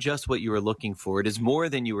is not just what you are looking for. It is more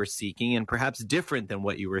than you were seeking and perhaps different than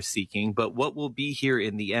what you were seeking, but what will be here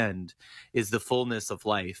in the end is the fullness of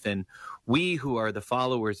life. And we who are the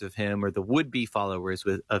followers of him, or the would-be followers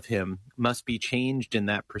of him, must be changed in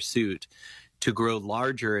that pursuit to grow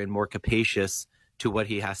larger and more capacious to what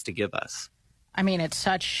he has to give us. I mean, it's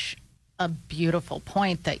such a beautiful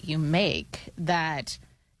point that you make, that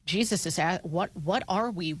Jesus is at what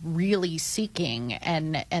are we really seeking?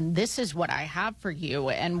 And this is what I have for you.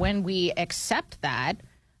 And when we accept that,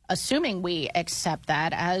 assuming we accept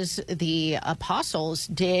that as the apostles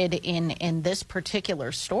did in this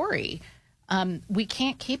particular story, we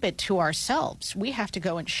can't keep it to ourselves. We have to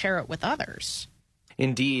go and share it with others.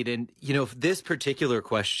 Indeed. And, this particular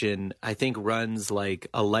question, I think, runs like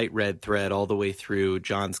a light red thread all the way through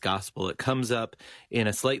John's gospel. It comes up in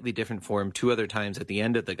a slightly different form 2 other times at the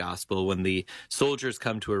end of the gospel. When the soldiers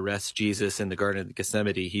come to arrest Jesus in the Garden of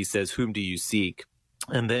Gethsemane, he says, "Whom do you seek?"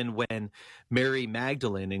 And then when Mary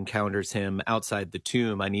Magdalene encounters him outside the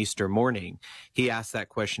tomb on Easter morning, he asks that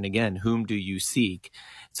question again, "Whom do you seek?"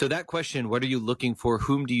 So that question, what are you looking for?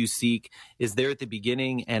 Whom do you seek? Is there at the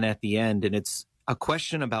beginning and at the end. And it's a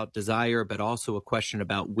question about desire, but also a question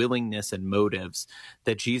about willingness and motives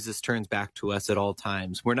that Jesus turns back to us at all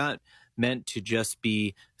times. We're not meant to just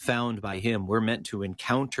be found by him. We're meant to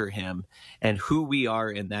encounter him. And who we are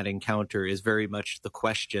in that encounter is very much the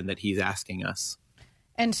question that he's asking us.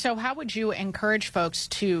 And so how would you encourage folks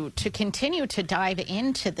to continue to dive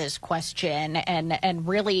into this question and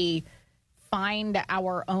really find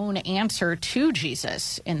our own answer to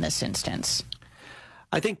Jesus in this instance?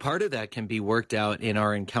 I think part of that can be worked out in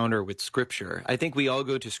our encounter with Scripture. I think we all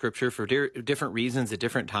go to Scripture for different reasons at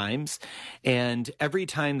different times. And every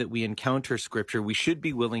time that we encounter Scripture, we should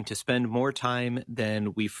be willing to spend more time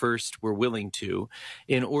than we first were willing to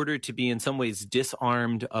in order to be in some ways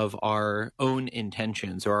disarmed of our own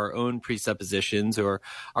intentions or our own presuppositions or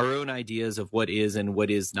our own ideas of what is and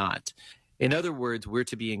what is not. In other words, we're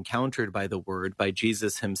to be encountered by the Word, by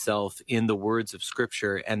Jesus himself in the words of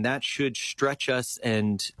Scripture, and that should stretch us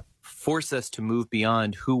and force us to move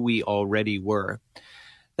beyond who we already were.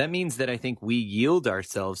 That means that I think we yield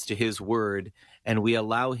ourselves to his Word and we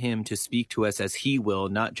allow him to speak to us as he will,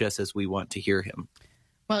 not just as we want to hear him.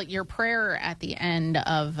 Well, your prayer at the end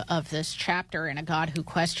of this chapter in A God Who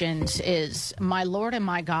Questions is, "My Lord and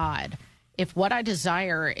my God, if what I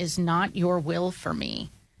desire is not your will for me,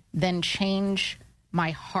 then change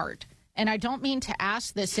my heart." And I don't mean to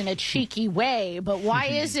ask this in a cheeky way, but why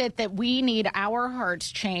is it that we need our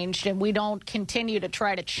hearts changed and we don't continue to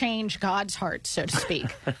try to change God's heart, so to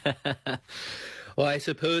speak? Well, I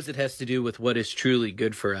suppose it has to do with what is truly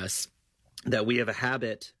good for us, that we have a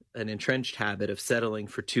habit, an entrenched habit of settling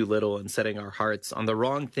for too little and setting our hearts on the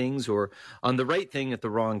wrong things or on the right thing at the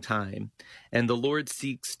wrong time. And the Lord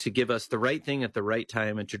seeks to give us the right thing at the right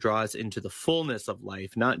time and to draw us into the fullness of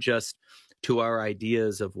life, not just to our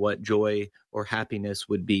ideas of what joy or happiness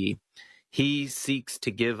would be. He seeks to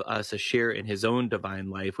give us a share in his own divine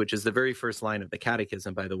life, which is the very first line of the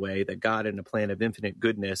Catechism, by the way, that God, in a plan of infinite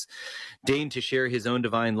goodness, deigned to share his own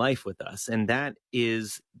divine life with us. And that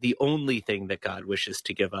is the only thing that God wishes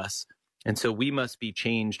to give us. And so we must be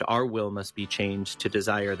changed. Our will must be changed to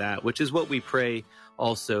desire that, which is what we pray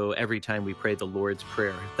also every time we pray the Lord's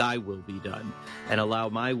Prayer. Thy will be done. And allow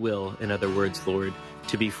my will, in other words, Lord,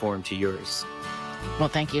 to be formed to yours. Well,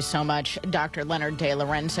 thank you so much, Dr. Leonard De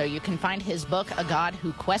Lorenzo. You can find his book, A God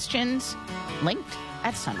Who Questions, linked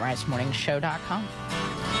at sunrisemorningshow.com.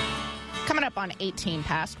 Coming up on 18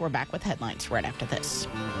 past, we're back with headlines right after this.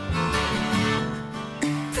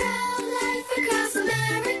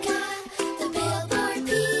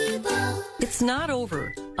 It's not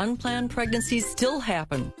over. Unplanned pregnancies still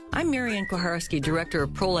happen. I'm Marianne Koharski, Director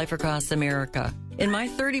of Pro-Life Across America. In my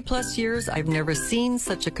 30-plus years, I've never seen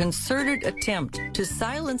such a concerted attempt to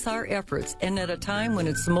silence our efforts, and at a time when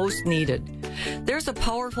it's most needed. There's a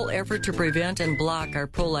powerful effort to prevent and block our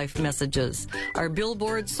pro-life messages. Our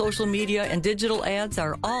billboards, social media, and digital ads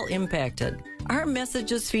are all impacted. Our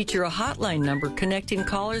messages feature a hotline number connecting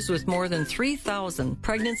callers with more than 3,000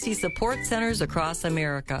 pregnancy support centers across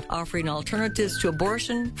America, offering alternatives to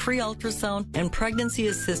abortion, free ultrasound, and pregnancy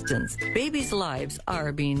assistance. Babies' lives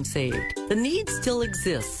are being saved. The need still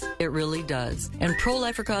exists. It really does. And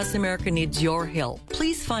Pro-Life Across America needs your help.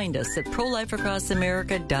 Please find us at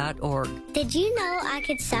prolifeacrossamerica.org. Did you know I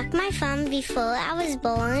could suck my thumb before I was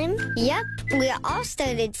born? Yep, we all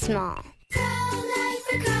started small.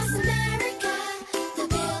 Pro-Life Across America, the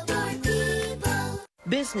Billboard people.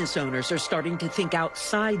 Business owners are starting to think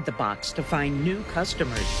outside the box to find new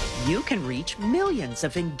customers. You can reach millions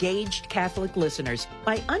of engaged Catholic listeners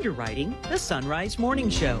by underwriting the Sunrise Morning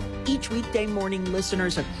Show. Each weekday morning,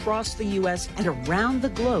 listeners across the U.S. and around the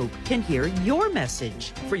globe can hear your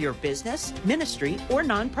message for your business, ministry, or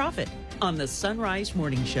nonprofit on the Sunrise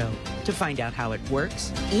Morning Show. To find out how it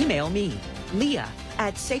works, email me,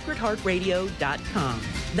 Leah@sacredheartradio.com.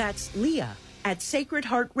 That's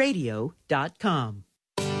Leah@sacredheartradio.com.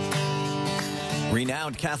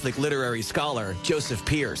 Renowned Catholic literary scholar Joseph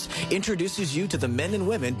Pearce introduces you to the men and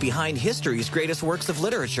women behind history's greatest works of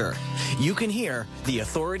literature. You can hear The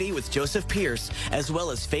Authority with Joseph Pearce, as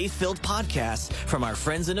well as faith-filled podcasts from our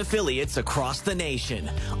friends and affiliates across the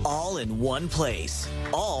nation, all in one place,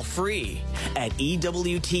 all free at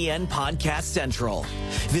EWTN Podcast Central.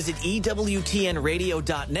 Visit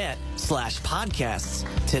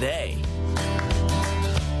EWTNradio.net/podcasts today.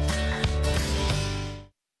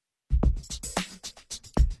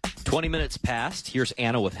 "20 minutes past. Here's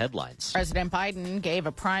Anna with headlines. President Biden gave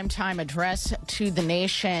a primetime address to the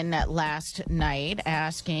nation last night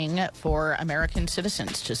asking for American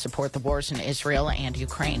citizens to support the wars in Israel and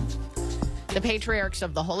Ukraine. The patriarchs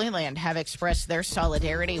of the Holy Land have expressed their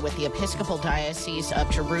solidarity with the Episcopal Diocese of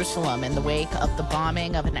Jerusalem in the wake of the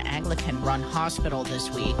bombing of an Anglican-run hospital this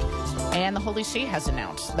week. And the Holy See has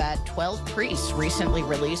announced that 12 priests recently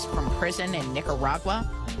released from prison in Nicaragua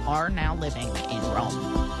are now living in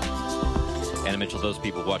Rome. Anna Mitchell, those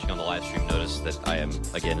people watching on the live stream notice that I am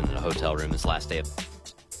again in a hotel room this last day of...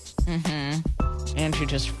 And you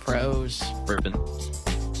just froze. Bourbon.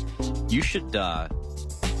 You should,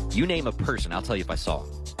 you name a person, I'll tell you if I saw.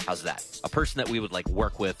 How's that? A person that we would, like,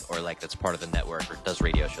 work with or, like, that's part of the network or does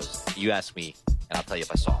radio shows. You ask me, and I'll tell you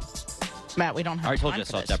if I saw. Matt, we don't have I already told you I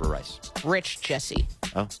for saw this. Deborah Rice. Rich Jesse.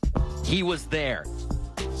 Oh. He was there.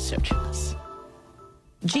 So jealous.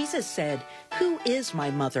 Jesus said, "Who is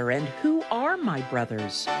my mother and who are my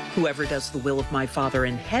brothers? Whoever does the will of my Father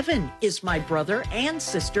in heaven is my brother and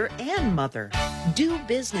sister and mother." Do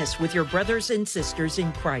business with your brothers and sisters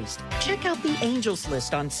in Christ. Check out the Angels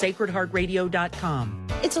List on sacredheartradio.com.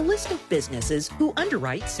 It's a list of businesses who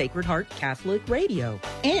underwrite Sacred Heart Catholic Radio.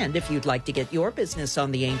 And if you'd like to get your business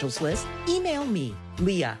on the Angels List, email me,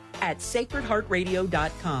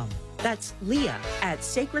 Leah@sacredheartradio.com. That's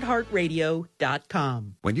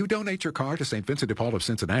Leah@sacredheartradio.com. When you donate your car to St. Vincent de Paul of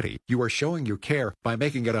Cincinnati, you are showing your care by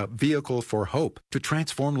making it a vehicle for hope to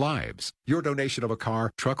transform lives. Your donation of a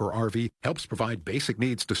car, truck, or RV helps provide basic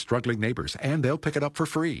needs to struggling neighbors, and they'll pick it up for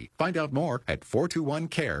free. Find out more at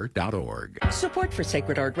 421care.org. Support for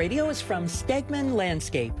Sacred Heart Radio is from Stegman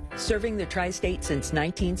Landscape. Serving the tri-state since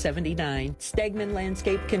 1979, Stegman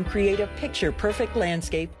Landscape can create a picture-perfect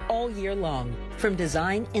landscape all year long. From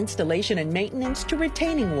design, installation, and maintenance to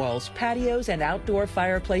retaining walls, patios, and outdoor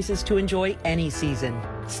fireplaces to enjoy any season.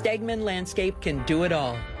 Stegman Landscape can do it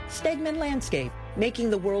all. Stegman Landscape, making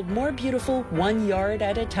the world more beautiful 1 yard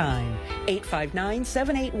at a time.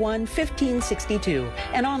 859-781-1562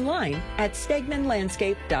 and online at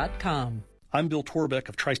stegmanlandscape.com. I'm Bill Torbeck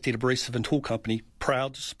of Tri-State Abrasive and Tool Company,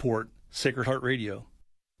 proud to support Sacred Heart Radio.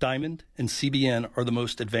 Diamond and CBN are the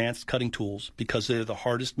most advanced cutting tools because they're the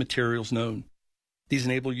hardest materials known. These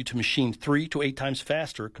enable you to machine 3 to 8 times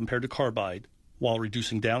faster compared to carbide, while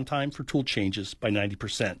reducing downtime for tool changes by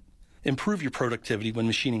 90%. Improve your productivity when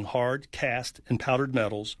machining hard, cast, and powdered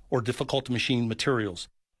metals or difficult-to-machine materials.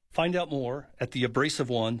 Find out more at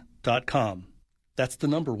theabrasiveone.com. That's the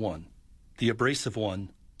number 1,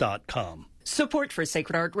 theabrasiveone.com. Support for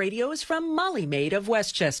Sacred Heart Radio is from Molly Maid of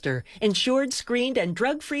Westchester. Insured, screened, and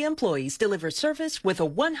drug-free employees deliver service with a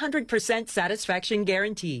 100% satisfaction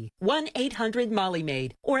guarantee.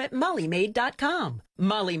 1-800-MOLLY-MAID or at mollymaid.com.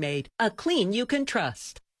 Molly Maid, a clean you can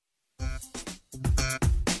trust.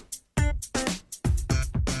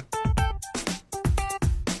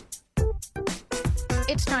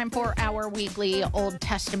 It's time for our weekly Old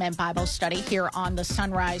Testament Bible study here on the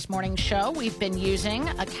Sunrise Morning Show. We've been using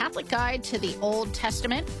a Catholic guide to the Old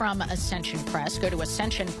Testament from Ascension Press. Go to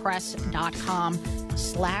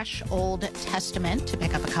ascensionpress.com/Old Testament to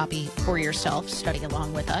pick up a copy for yourself. Study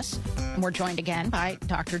along with us. And we're joined again by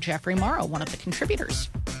Dr. Jeffrey Morrow, one of the contributors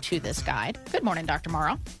to this guide. Good morning, Dr.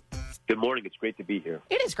 Morrow. Good morning. It's great to be here.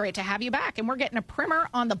 It is great to have you back. And we're getting a primer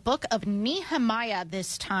on the book of Nehemiah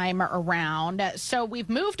this time around. So we've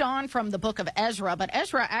moved on from the book of Ezra, but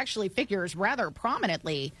Ezra actually figures rather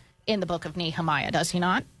prominently in the book of Nehemiah, does he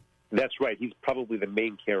not? That's right. He's probably the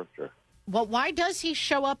main character. Well, why does he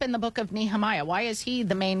show up in the book of Nehemiah? Why is he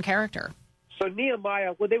the main character? So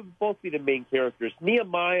Nehemiah, well, they would both be the main characters.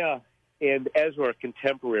 Nehemiah and Ezra are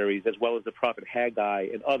contemporaries, as well as the prophet Haggai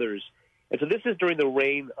and others. And so this is during the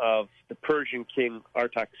reign of the Persian king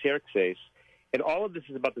Artaxerxes, and all of this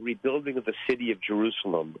is about the rebuilding of the city of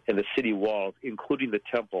Jerusalem and the city walls, including the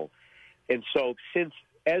temple. And so since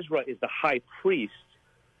Ezra is the high priest,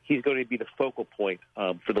 he's going to be the focal point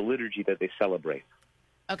for the liturgy that they celebrate.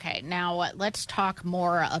 Okay, now let's talk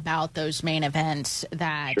more about those main events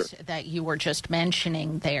that that you were just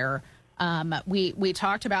mentioning there. We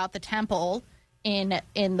talked about the temple in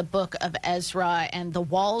the book of Ezra, and the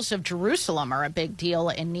walls of Jerusalem are a big deal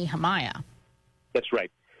in Nehemiah. That's right.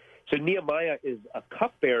 So Nehemiah is a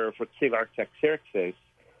cupbearer for King Artaxerxes,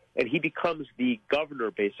 and he becomes the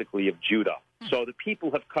governor, basically, of Judah. So the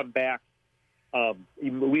people have come back.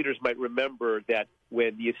 Readers might remember that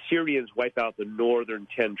when the Assyrians wipe out the northern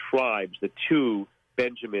 10 tribes, the 2,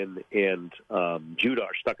 Benjamin and Judah,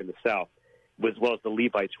 are stuck in the south, as well as the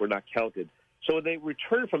Levites were not counted. So when they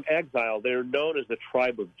return from exile, they're known as the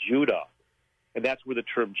tribe of Judah, and that's where the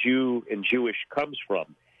term Jew and Jewish comes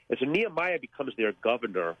from. And so Nehemiah becomes their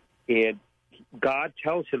governor, and God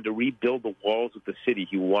tells him to rebuild the walls of the city.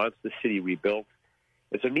 He wants the city rebuilt.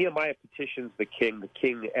 And so Nehemiah petitions the king. The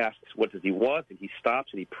king asks, what does he want? And he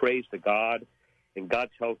stops and he prays to God, and God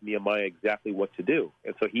tells Nehemiah exactly what to do.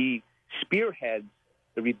 And so he spearheads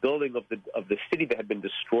the rebuilding of the city that had been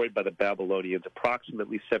destroyed by the Babylonians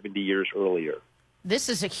approximately 70 years earlier. This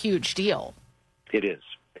is a huge deal. It is,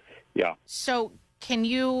 yeah. So can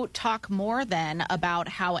you talk more then about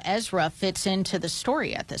how Ezra fits into the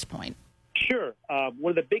story at this point? Sure. One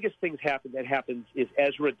of the biggest things that happens is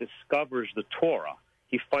Ezra discovers the Torah.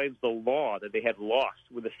 He finds the law that they had lost.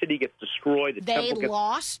 When the city gets destroyed, They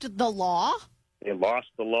lost the law? They lost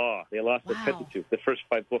the law. They lost the Pentateuch, the first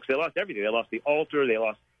 5 books. They lost everything. They lost the altar. They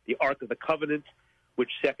lost the Ark of the Covenant, which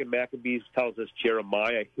 2nd Maccabees tells us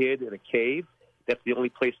Jeremiah hid in a cave. That's the only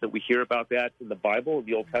place that we hear about that in the Bible, in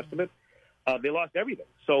the Old Testament. They lost everything.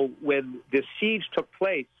 So when the siege took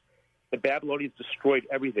place, the Babylonians destroyed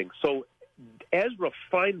everything. So Ezra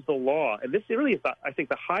finds the law, and this really is, I think,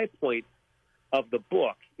 the high point of the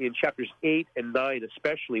book in chapters 8 and 9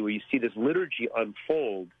 especially, where you see this liturgy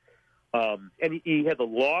unfold. And he had the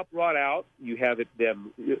law brought out. You have it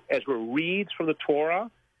then Ezra reads from the Torah,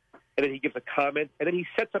 and then he gives a comment, and then he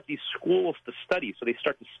sets up these schools to study. So they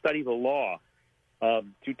start to study the law,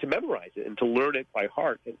 to memorize it and to learn it by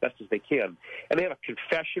heart as best as they can. And they have a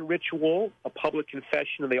confession ritual, a public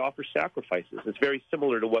confession, and they offer sacrifices. It's very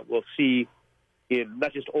similar to what we'll see in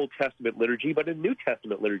not just Old Testament liturgy, but in New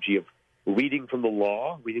Testament liturgy of reading from the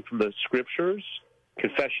law, reading from the scriptures,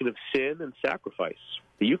 confession of sin, and sacrifice,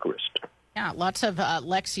 the Eucharist. Yeah, lots of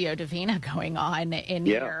Lectio Divina going on in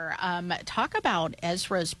here. Talk about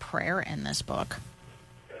Ezra's prayer in this book.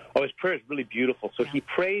 Oh, his prayer is really beautiful. So he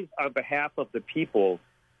prays on behalf of the people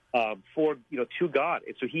to God.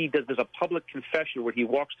 And so there's a public confession where he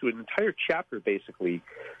walks through an entire chapter, basically,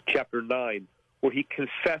 chapter 9, where he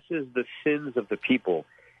confesses the sins of the people,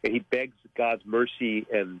 and he begs God's mercy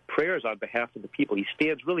and prayers on behalf of the people. He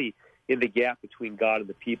stands really in the gap between God and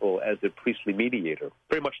the people as the priestly mediator,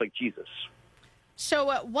 very much like Jesus.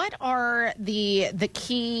 So what are the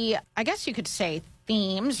key, I guess you could say,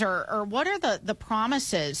 themes, or what are the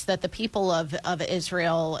promises that the people of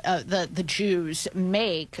Israel, the Jews,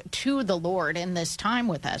 make to the Lord in this time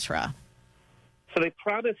with Ezra? So they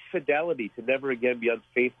promise fidelity, to never again be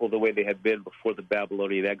unfaithful the way they had been before the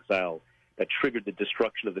Babylonian exile that triggered the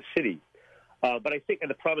destruction of the city. But I think, and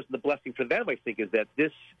the promise and the blessing for them, I think, is that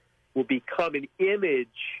this will become an image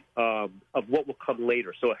of what will come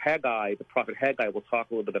later. So Haggai, the prophet Haggai, will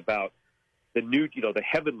talk a little bit about the new, the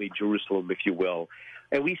heavenly Jerusalem, if you will.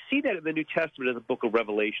 And we see that in the New Testament in the book of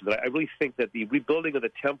Revelation. I really think that the rebuilding of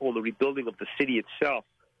the temple and the rebuilding of the city itself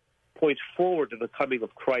points forward to the coming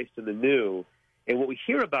of Christ in the new, and what we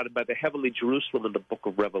hear about the heavenly Jerusalem in the book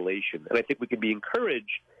of Revelation. And I think we can be encouraged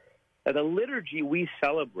that the liturgy we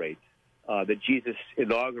celebrate, that Jesus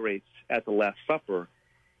inaugurates at the Last Supper,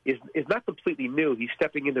 is not completely new. He's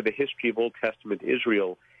stepping into the history of Old Testament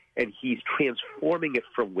Israel, and he's transforming it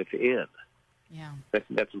from within. Yeah,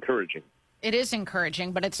 that's encouraging. It is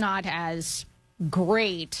encouraging, but it's not as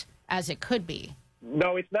great as it could be.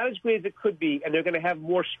 No, it's not as great as it could be, and they're going to have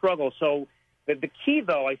more struggle. So the key,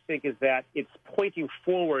 though, I think, is that it's pointing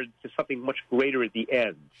forward to something much greater at the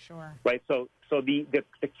end. Sure. Right? So the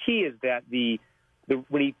key is that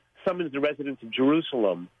when he summons the residents of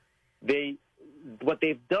Jerusalem, what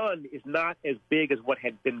they've done is not as big as what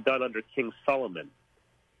had been done under King Solomon.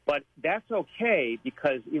 But that's okay,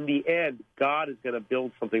 because in the end, God is going to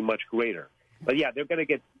build something much greater. But yeah, they're going to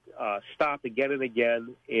get stopped again and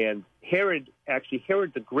again. And Herod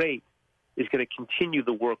the Great, is going to continue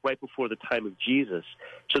the work right before the time of Jesus,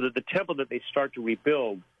 so that the temple that they start to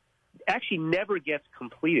rebuild actually never gets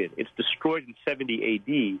completed. It's destroyed in 70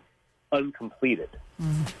 AD, uncompleted.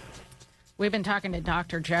 We've been talking to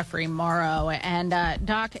Dr. Jeffrey Morrow. And,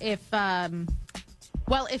 Doc, if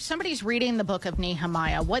somebody's reading the book of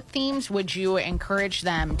Nehemiah, what themes would you encourage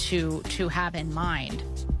them to have in mind?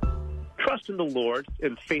 Trust in the Lord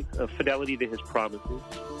and faith, fidelity to his promises.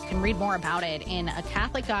 You can read more about it in A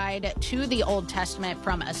Catholic Guide to the Old Testament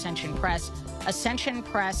from Ascension Press.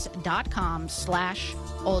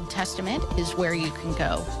 AscensionPress.com/Old Testament is where you can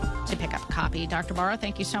go to pick up a copy. Dr. Morrow,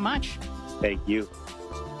 thank you so much. Thank you.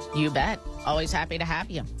 You bet. Always happy to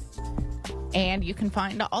have you. And you can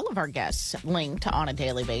find all of our guests linked on a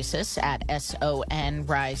daily basis at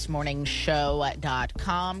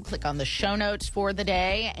sonrisemorningshow.com. Click on the show notes for the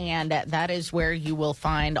day, and that is where you will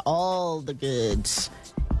find all the goods,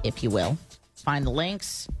 if you will. Find the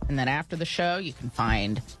links, and then after the show, you can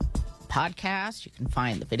find the podcast, you can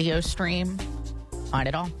find the video stream, find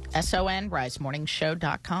it all.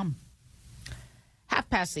 sonrisemorningshow.com.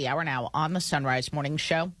 5:30 now on the Sunrise Morning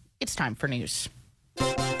Show. It's time for news.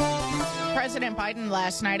 President Biden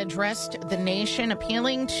last night addressed the nation,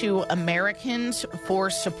 appealing to Americans for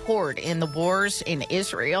support in the wars in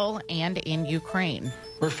Israel and in Ukraine.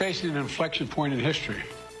 We're facing an inflection point in history.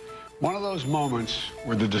 One of those moments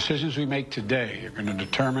where the decisions we make today are going to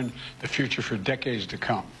determine the future for decades to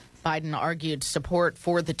come. Biden argued support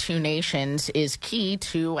for the two nations is key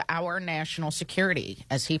to our national security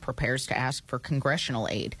as he prepares to ask for congressional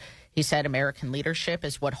aid. He said American leadership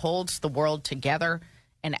is what holds the world together,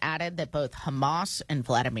 and added that both Hamas and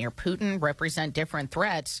Vladimir Putin represent different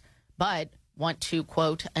threats, but want to,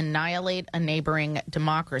 quote, annihilate a neighboring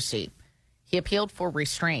democracy. He appealed for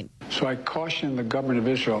restraint. So I caution the government of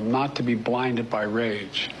Israel not to be blinded by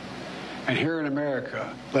rage. And here in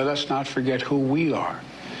America, let us not forget who we are.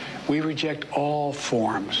 We reject all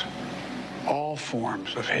forms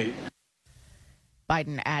of hate.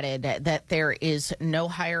 Biden added that there is no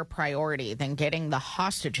higher priority than getting the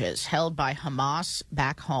hostages held by Hamas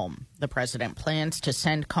back home. The president plans to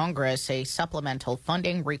send Congress a supplemental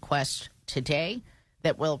funding request today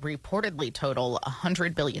that will reportedly total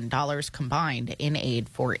 $100 billion combined in aid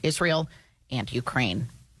for Israel and Ukraine.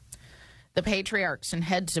 The patriarchs and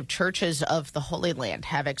heads of churches of the Holy Land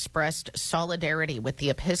have expressed solidarity with the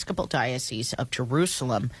Episcopal Diocese of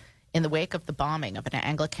Jerusalem in the wake of the bombing of an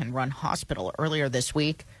Anglican-run hospital earlier this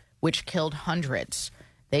week, which killed hundreds.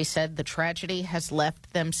 They said the tragedy has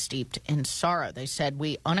left them steeped in sorrow. They said,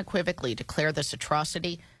 we unequivocally declare this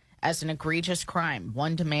atrocity as an egregious crime,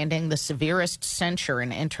 one demanding the severest censure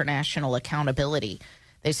and international accountability.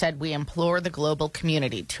 They said, we implore the global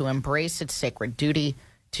community to embrace its sacred duty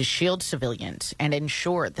to shield civilians and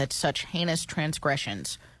ensure that such heinous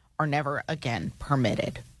transgressions are never again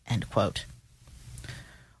permitted, end quote.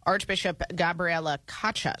 Archbishop Gabriela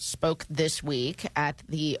Cacha spoke this week at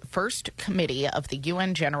the First Committee of the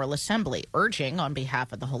UN General Assembly, urging, on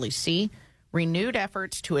behalf of the Holy See, renewed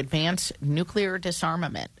efforts to advance nuclear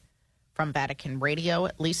disarmament. From Vatican Radio,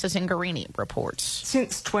 Lisa Zingarini reports.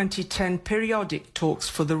 Since 2010, periodic talks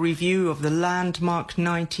for the review of the landmark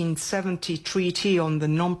 1970 Treaty on the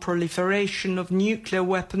Non-Proliferation of Nuclear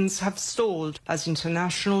Weapons have stalled as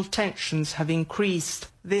international tensions have increased.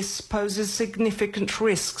 This poses significant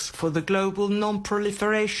risks for the global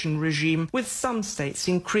non-proliferation regime, with some states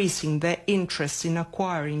increasing their interest in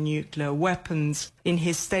acquiring nuclear weapons. In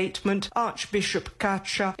his statement, Archbishop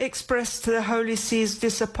Cacha expressed the Holy See's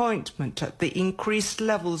disappointment at the increased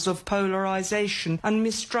levels of polarization and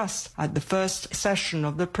mistrust at the first session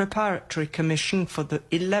of the Preparatory Commission for the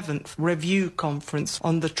 11th Review Conference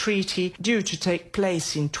on the treaty, due to take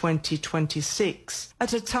place in 2026.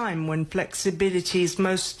 At a time when flexibility is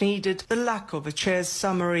most needed, the lack of a chair's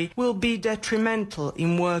summary will be detrimental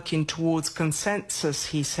in working towards consensus,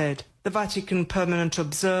 he said. The Vatican Permanent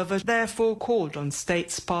Observer therefore called on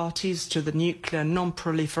states parties to the Nuclear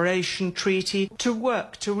Non-Proliferation Treaty to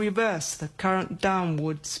work to reverse the current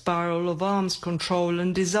downward spiral of arms control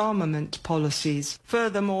and disarmament policies.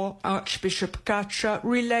 Furthermore, Archbishop Cacha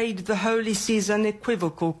relayed the Holy See's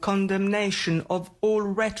unequivocal condemnation of all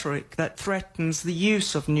rhetoric that threatens the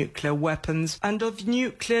use of nuclear weapons and of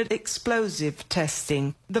nuclear explosive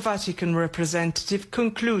testing. The Vatican representative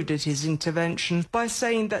concluded his intervention by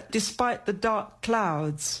saying that despite the dark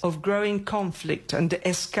clouds of growing conflict and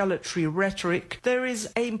escalatory rhetoric, there is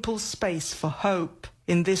ample space for hope.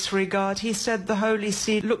 In this regard, he said the Holy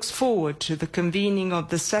See looks forward to the convening of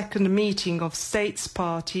the second meeting of states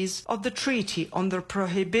parties of the Treaty on the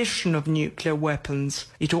Prohibition of Nuclear Weapons.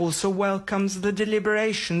 It also welcomes the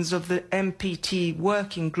deliberations of the NPT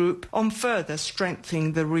Working Group on further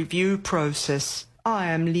strengthening the review process.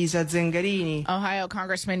 I am Lisa Zengarini. Ohio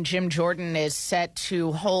Congressman Jim Jordan is set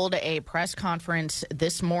to hold a press conference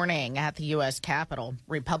this morning at the U.S. Capitol.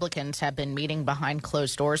 Republicans have been meeting behind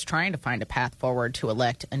closed doors trying to find a path forward to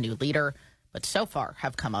elect a new leader, but so far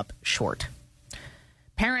have come up short.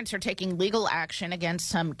 Parents are taking legal action against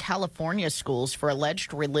some California schools for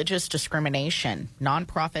alleged religious discrimination.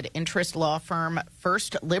 Nonprofit interest law firm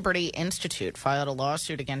First Liberty Institute filed a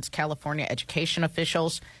lawsuit against California education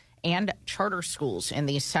officials and charter schools in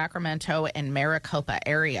the Sacramento and Maricopa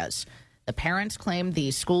areas. The parents claim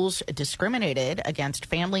the schools discriminated against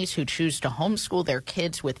families who choose to homeschool their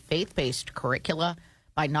kids with faith-based curricula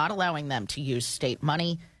by not allowing them to use state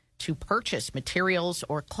money to purchase materials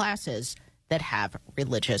or classes that have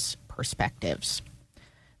religious perspectives.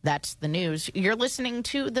 That's the news. You're listening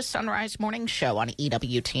to the Sunrise Morning Show on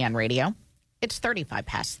EWTN Radio. It's 35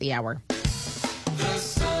 past the hour.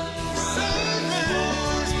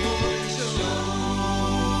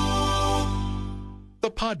 The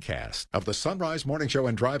podcast of the Sunrise Morning Show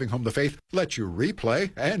and Driving Home the Faith lets you replay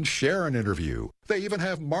and share an interview. They even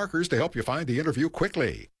have markers to help you find the interview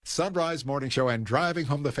quickly. Sunrise Morning Show and Driving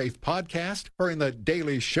Home the Faith podcast are in the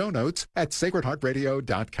daily show notes at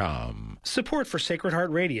sacredheartradio.com. Support for Sacred Heart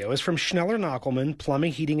Radio is from Schneller-Knockelman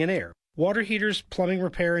Plumbing, Heating, and Air. Water heaters, plumbing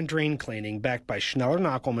repair, and drain cleaning backed by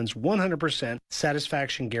Schneller-Knockelman's 100%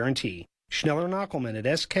 satisfaction guarantee. Schneller-Knockelman at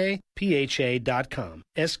skpha.com.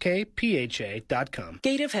 skpha.com.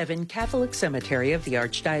 Gate of Heaven Catholic Cemetery of the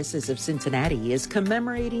Archdiocese of Cincinnati is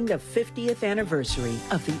commemorating the 50th anniversary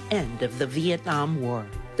of the end of the Vietnam War.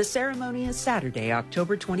 The ceremony is Saturday,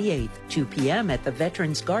 October 28th, 2 p.m. at the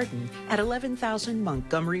Veterans Garden at 11,000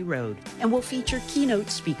 Montgomery Road, and will feature keynote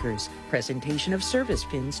speakers, presentation of service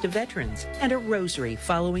pins to veterans, and a rosary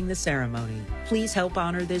following the ceremony. Please help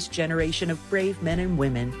honor this generation of brave men and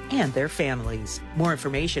women and their families. More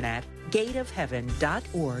information at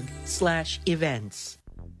gateofheaven.org/events.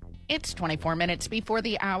 It's 24 minutes before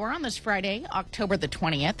the hour on this Friday, October the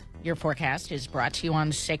 20th. Your forecast is brought to you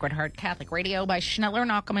on Sacred Heart Catholic Radio by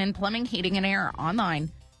Schneller-Knockelman Plumbing, Heating, and Air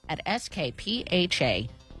online at skpha.com.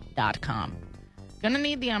 Going to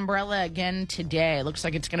need the umbrella again today. Looks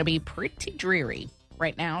like it's going to be pretty dreary.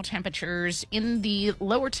 Right now, temperatures in the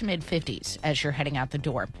lower to mid-50s as you're heading out the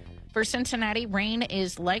door. For Cincinnati, rain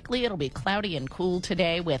is likely. It'll be cloudy and cool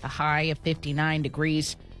today with a high of 59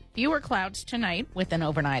 degrees. Fewer clouds tonight with an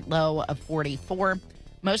overnight low of 44.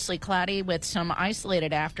 Mostly cloudy with some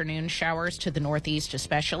isolated afternoon showers to the northeast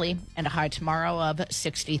especially, and a high tomorrow of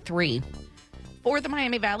 63. For the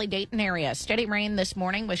Miami Valley-Dayton area, steady rain this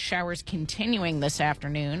morning with showers continuing this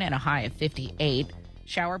afternoon and a high of 58.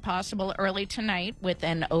 Shower possible early tonight with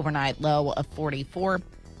an overnight low of 44.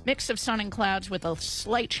 Mix of sun and clouds with a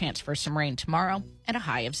slight chance for some rain tomorrow and a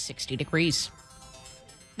high of 60 degrees.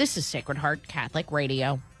 This is Sacred Heart Catholic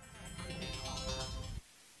Radio.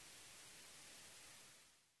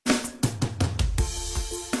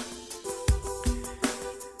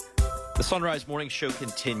 The Sunrise Morning Show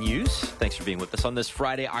continues. Thanks for being with us on this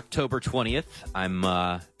Friday, October 20th. I'm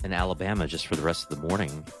in Alabama just for the rest of the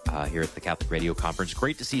morning here at the Catholic Radio Conference.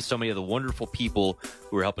 Great to see so many of the wonderful people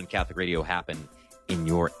who are helping Catholic Radio happen in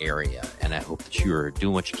your area. And I hope that you're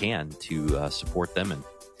doing what you can to support them and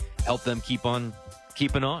help them keep on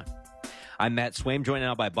keeping on. I'm Matt Swaim, joined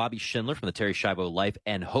now by Bobby Schindler from the Terry Schiavo Life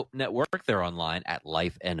and Hope Network. They're online at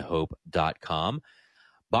lifeandhope.com.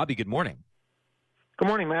 Bobby, good morning. Good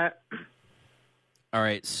morning, Matt. All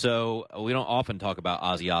right, so we don't often talk about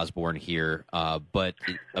Ozzy Osbourne here, but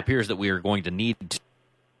it appears that we are going to need to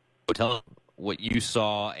tell what you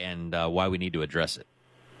saw and why we need to address it.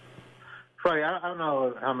 Freddie, I don't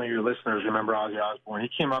know how many of your listeners remember Ozzy Osbourne. He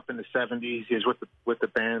came up in the 70s. He was with the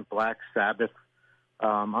band Black Sabbath.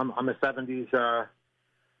 I'm a 70s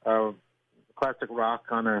classic rock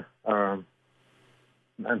kind of.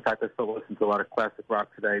 In fact, I still listen to a lot of classic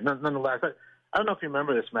rock today. Nonetheless, I don't know if you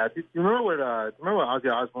remember this, Matt. Do you remember what Ozzy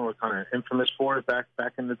Osbourne was kind of infamous for back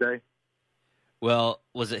in the day? Well,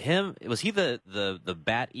 was it him? Was he the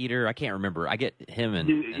bat eater? I can't remember. I get him and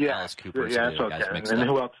Alice Cooper. Yeah, that's okay. Mixed and up.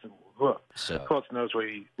 who else knows what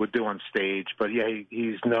he would do on stage? But yeah,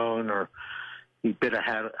 he's known, or he bit the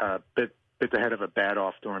head of a bat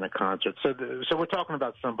off during a concert. So we're talking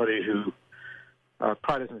about somebody who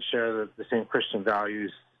probably doesn't share the same Christian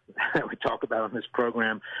values that we talk about on this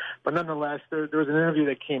program. But nonetheless, there was an interview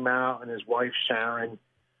that came out, and his wife, Sharon,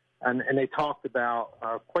 and they talked about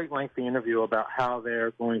a quite lengthy interview about how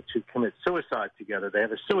they're going to commit suicide together. They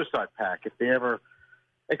have a suicide pact. If they ever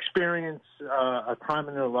experience a time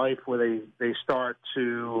in their life where they start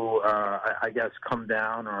to, I guess, come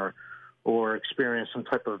down or experience some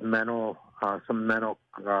type of mental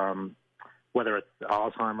whether it's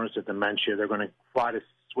Alzheimer's or dementia, they're going to fly to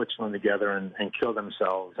Switzerland together and kill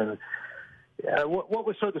themselves. And what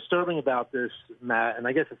was so disturbing about this, Matt, and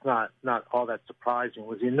I guess it's not all that surprising,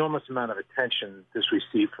 was the enormous amount of attention this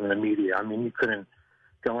received from the media. I mean, you couldn't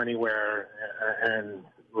go anywhere and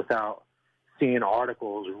without seeing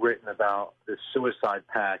articles written about this suicide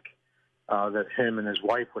pact that him and his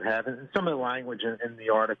wife would have, and some of the language in the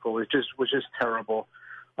article was just terrible.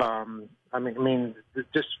 I mean,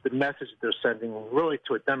 just the message that they're sending really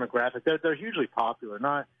to a demographic. They're hugely popular,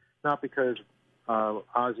 not because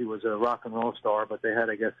Ozzy was a rock and roll star, but they had,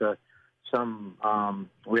 I guess, some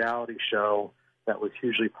reality show that was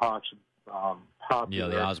hugely popular. Yeah,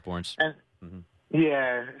 the Osbournes. And,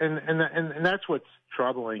 yeah, and that's what's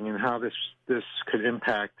troubling, and how this could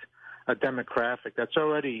impact a demographic that's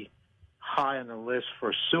already high on the list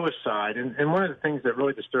for suicide. And one of the things that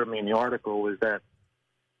really disturbed me in the article was that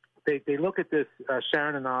they look at this,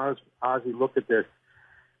 Sharon and Ozzy look at this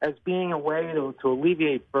as being a way to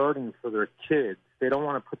alleviate burdens for their kids. They don't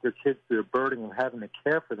want to put their kids through the burden of having to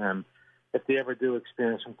care for them if they ever do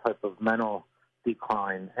experience some type of mental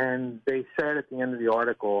decline. And they said at the end of the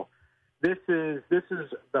article, this is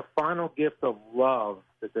the final gift of love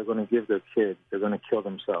that they're going to give their kids. They're going to kill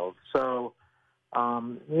themselves. So,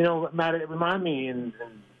 Matt, it reminded me, and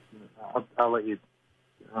I'll let you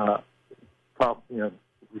talk,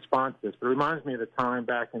 respond to this, but it reminds me of the time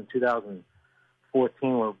back in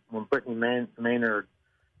 2014 when Brittany Maynard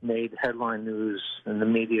made headline news in the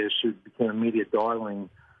media. She became a media darling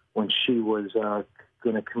when she was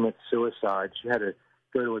going to commit suicide. She had to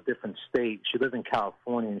go to a different state. She lived in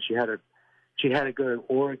California, and she had to go to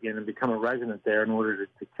Oregon and become a resident there in order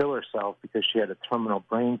to kill herself because she had a terminal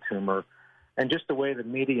brain tumor. And just the way the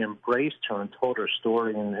media embraced her and told her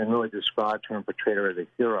story and really described her and portrayed her as a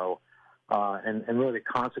hero, and really the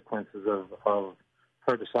consequences of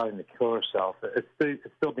her deciding to kill herself, it's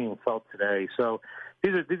still being felt today. So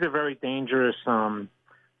these are very dangerous,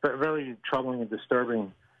 but very troubling and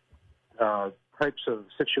disturbing types of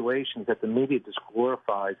situations that the media just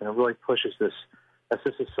glorifies, and it really pushes this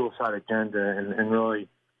assisted suicide agenda, and really,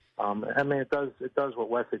 it does what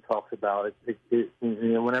Wesley talks about.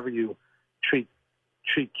 Whenever you treat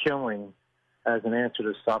killing as an answer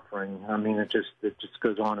to suffering, it just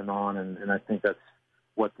goes on, and I think that's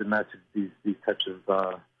what the message these types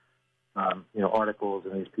of articles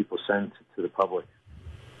and these people send to the public.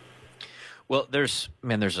 Well, there's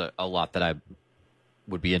a lot that I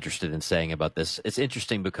would be interested in saying about this. It's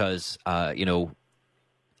interesting because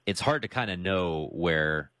it's hard to kind of know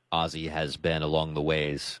where Ozzy has been along the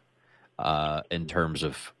ways in terms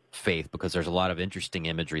of faith, because there's a lot of interesting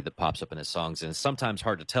imagery that pops up in his songs, and it's sometimes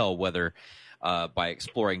hard to tell whether by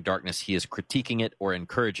exploring darkness he is critiquing it or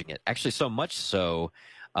encouraging it. Actually, so much so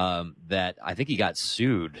that I think he got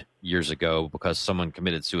sued years ago because someone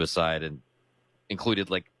committed suicide and included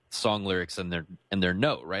like song lyrics in their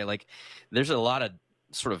note, right? Like, there's a lot of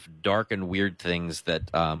sort of dark and weird things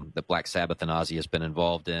that that Black Sabbath and Ozzy has been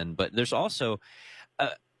involved in. But there's also,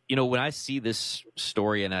 when I see this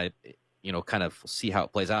story and I, kind of see how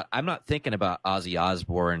it plays out, I'm not thinking about Ozzy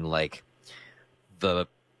Osbourne like the,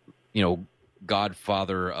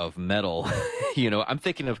 godfather of metal. I'm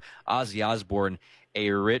thinking of Ozzy Osbourne,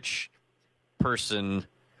 a rich person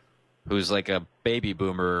who's like a baby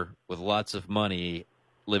boomer with lots of money,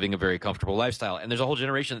 living a very comfortable lifestyle. And there's a whole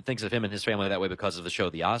generation that thinks of him and his family that way because of the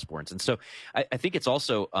show The Osbournes. And so I think it's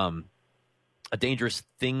also a dangerous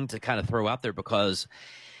thing to kind of throw out there, because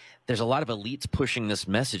there's a lot of elites pushing this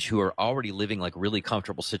message who are already living like really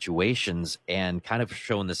comfortable situations and kind of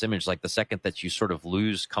showing this image like the second that you sort of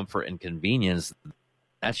lose comfort and convenience,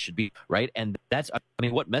 that should be right. And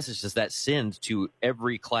what message does that send to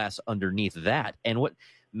every class underneath that? And what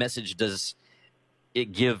message does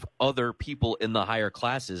it give other people in the higher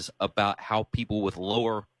classes about how people with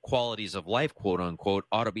lower qualities of life, quote unquote,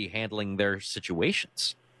 ought to be handling their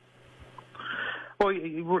situations? Well,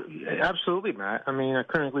 absolutely, Matt. I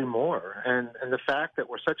couldn't agree more. And the fact that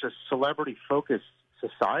we're such a celebrity-focused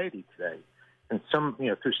society today, and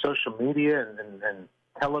through social media and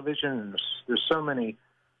television, and there's so many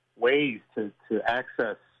ways to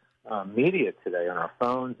access media today on our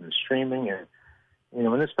phones and streaming, and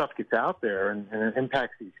when this stuff gets out there and it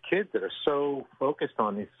impacts these kids that are so focused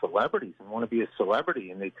on these celebrities and want to be a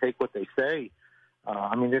celebrity, and they take what they say.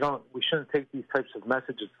 We shouldn't take these types of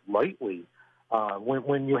messages lightly.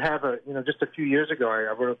 When you have just a few years ago,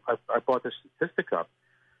 I brought this statistic up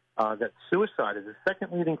that suicide is the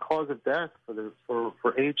second leading cause of death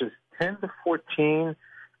for ages 10 to 14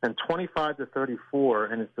 and 25 to 34,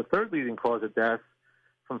 and it's the third leading cause of death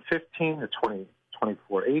from 15 to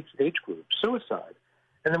 24 age group, suicide.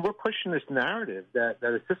 And then we're pushing this narrative that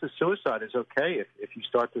assisted suicide is okay if you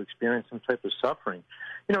start to experience some type of suffering.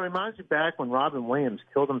 You know, it reminds me back when Robin Williams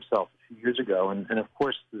killed himself a few years ago, and of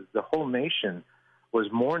course the whole nation was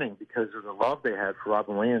mourning because of the love they had for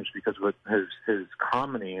Robin Williams because of his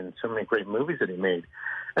comedy and so many great movies that he made.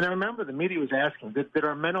 And I remember the media was asking, did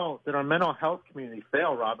our mental health community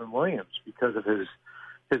fail Robin Williams because of his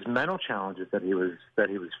mental challenges that he was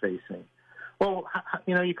facing? Well,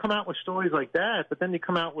 you know, you come out with stories like that, but then you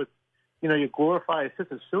come out with, you know, you glorify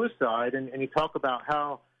assisted suicide and you talk about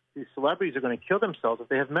how these celebrities are going to kill themselves if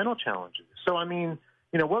they have mental challenges. So, I mean,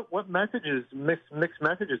 you know, what messages, mixed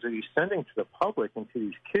messages are you sending to the public and to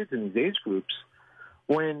these kids in these age groups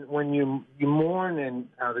when you mourn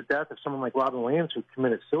the death of someone like Robin Williams who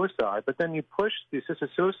committed suicide, but then you push the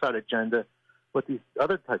assisted suicide agenda with these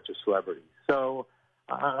other types of celebrities? So,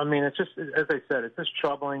 I mean, it's just, as I said, it's just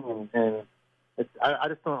troubling, and I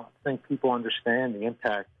just don't think people understand the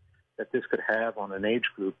impact that this could have on an age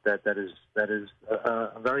group that is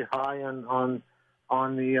very high on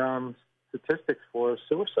the statistics for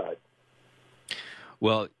suicide.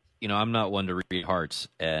 Well, you know, I'm not one to read hearts,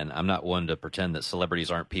 and I'm not one to pretend that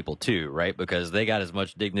celebrities aren't people too, right? Because they got as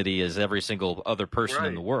much dignity as every single other person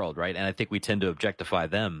in the world, right? And I think we tend to objectify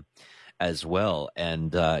them as well.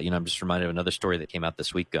 And, you know, I'm just reminded of another story that came out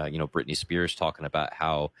this week, you know, Britney Spears talking about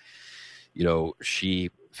how, you know, she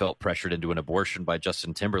felt pressured into an abortion by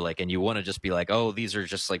Justin Timberlake, and you want to just be like, oh, these are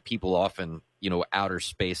just like people off in, you know, outer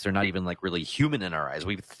space. They're not even like really human in our eyes.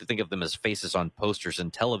 We think of them as faces on posters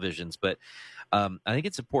and televisions. But I think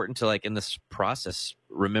it's important to, like, in this process,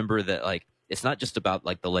 remember that, like, it's not just about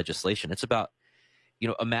like the legislation. It's about, you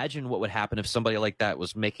know, imagine what would happen if somebody like that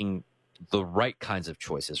was making the right kinds of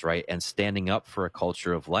choices, right? And standing up for a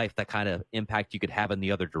culture of life, that kind of impact you could have in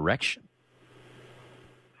the other direction.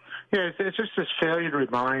 Yeah, it's just this failure to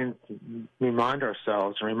remind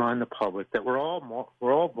ourselves and remind the public that we're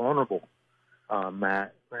all vulnerable,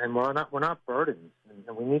 Matt, and we're not burdens,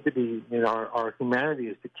 and we need to be. You know, our humanity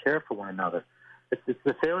is to care for one another. It's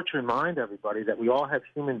the failure to remind everybody that we all have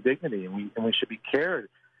human dignity, and we should be cared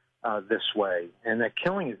this way, and that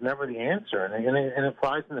killing is never the answer, and it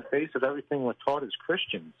flies in the face of everything we're taught as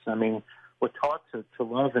Christians. I mean, we're taught to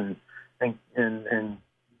love and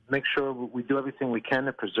make sure we do everything we can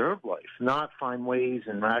to preserve life, not find ways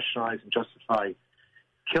and rationalize and justify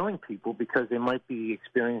killing people because they might be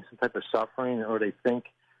experiencing some type of suffering, or they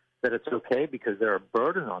think that it's okay because they're a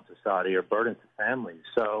burden on society or a burden to families.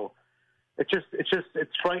 So it's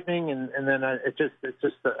frightening, and then it's just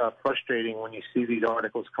frustrating when you see these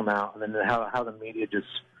articles come out, and then how the media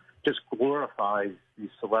just glorifies these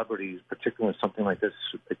celebrities, particularly something like this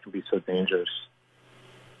that can be so dangerous.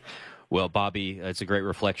 Well, Bobby, it's a great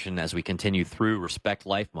reflection as we continue through Respect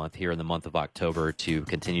Life Month here in the month of October to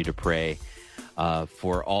continue to pray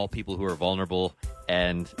for all people who are vulnerable,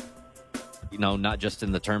 and, you know, not just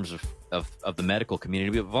in the terms of the medical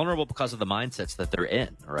community, but vulnerable because of the mindsets that they're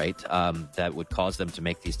in, right? That would cause them to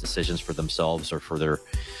make these decisions for themselves or for the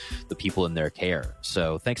people in their care.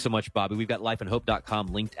 So thanks so much, Bobby. We've got lifeandhope.com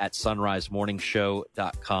linked at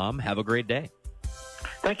sunrisemorningshow.com. Have a great day.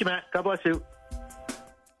 Thank you, Matt. God bless you.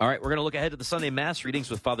 All right, we're going to look ahead to the Sunday Mass readings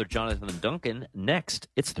with Father Jonathan Duncan. Next,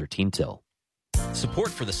 it's 13 till. Support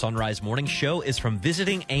for the Sunrise Morning Show is from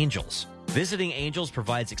Visiting Angels. Visiting Angels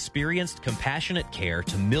provides experienced, compassionate care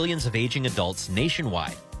to millions of aging adults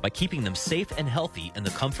nationwide by keeping them safe and healthy in the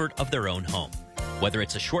comfort of their own home. Whether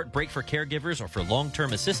it's a short break for caregivers or for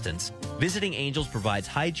long-term assistance, Visiting Angels provides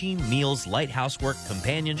hygiene, meals, light housework,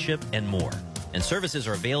 companionship, and more. And services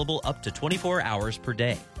are available up to 24 hours per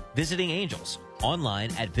day. Visiting Angels,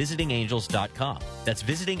 online at visitingangels.com. That's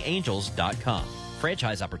visitingangels.com.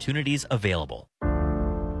 Franchise opportunities available.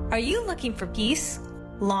 Are you looking for peace?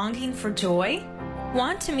 Longing for joy?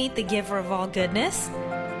 Want to meet the giver of all goodness?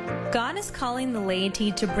 God is calling the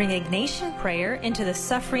laity to bring Ignatian prayer into the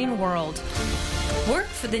suffering world. Work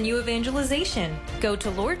for the new evangelization. Go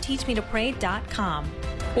to LordTeachMeToPray.com.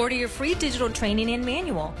 Order your free digital training and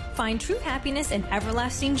manual. Find true happiness and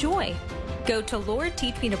everlasting joy. Go to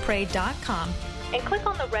LordTeachMeToPray.com and click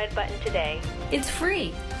on the red button today. It's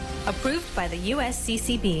free. Approved by the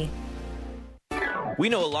USCCB. We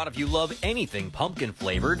know a lot of you love anything pumpkin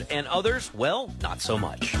flavored, and others, well, not so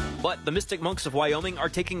much. But the Mystic Monks of Wyoming are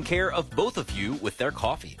taking care of both of you with their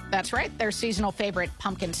coffee. That's right. Their seasonal favorite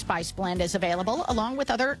pumpkin spice blend is available along with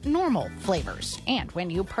other normal flavors. And when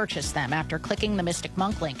you purchase them after clicking the Mystic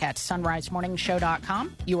Monk link at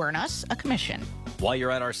sunrisemorningshow.com, you earn us a commission. While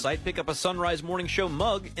you're at our site, pick up a Sunrise Morning Show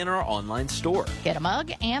mug in our online store. Get a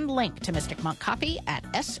mug and link to Mystic Monk Coffee at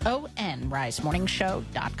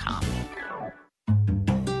sunrisemorningshow.com.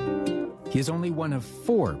 He is only one of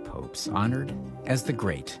 4 popes honored as the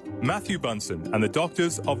Great. Matthew Bunsen and the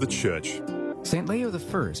Doctors of the Church. St. Leo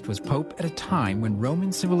I was pope at a time when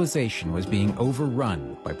Roman civilization was being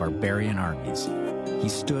overrun by barbarian armies. He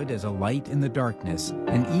stood as a light in the darkness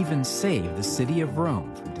and even saved the city of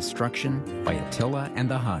Rome from destruction by Attila and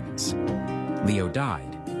the Huns. Leo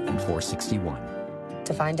died in 461.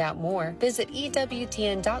 To find out more, visit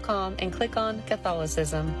EWTN.com and click on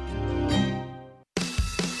Catholicism.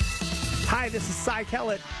 Hi, this is Cy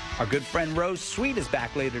Kellett. Our good friend Rose Sweet is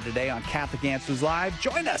back later today on Catholic Answers Live.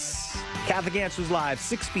 Join us! Catholic Answers Live,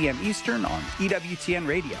 6 p.m. Eastern on EWTN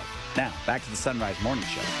Radio. Now, back to the Sunrise Morning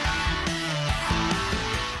Show.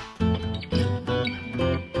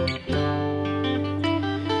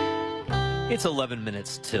 It's 11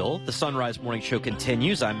 minutes till. The Sunrise Morning Show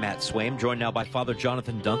continues. I'm Matt Swaim, joined now by Father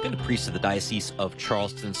Jonathan Duncan, priest of the Diocese of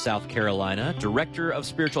Charleston, South Carolina, director of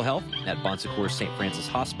spiritual health at Bon Secours St. Francis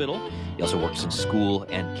Hospital. He also works in school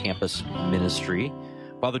and campus ministry.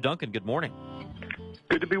 Father Duncan, good morning.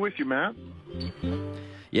 Good to be with you, Matt.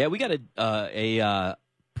 Yeah, we got a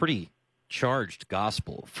pretty charged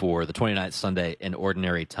gospel for the 29th Sunday in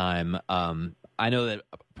Ordinary Time. I know that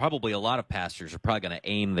probably a lot of pastors are probably going to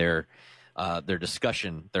aim their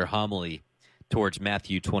discussion, their homily, towards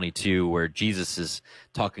Matthew 22, where Jesus is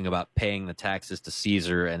talking about paying the taxes to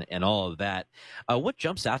Caesar and all of that. What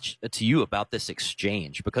jumps out to you about this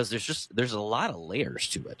exchange? Because there's a lot of layers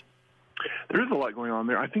to it. There is a lot going on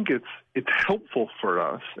there. I think it's helpful for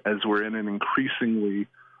us as we're in an increasingly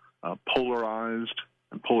polarized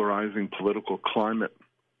and polarizing political climate.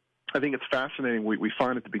 I think it's fascinating. We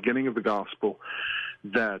find at the beginning of the gospel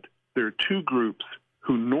that there are 2 groups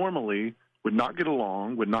who normally would not get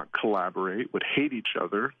along, would not collaborate, would hate each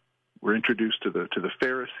other. We're introduced to the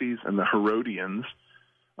Pharisees and the Herodians.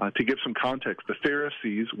 To give some context, the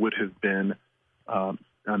Pharisees would have been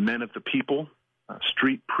men of the people,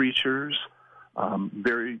 street preachers,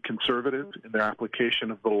 very conservative in their application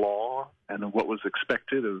of the law and of what was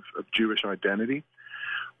expected of Jewish identity.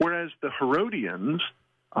 Whereas the Herodians,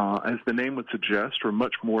 as the name would suggest, were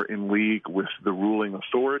much more in league with the ruling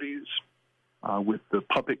authorities, with the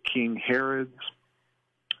puppet king Herods.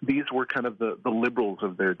 These were kind of the liberals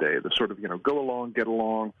of their day, the sort of, go along, get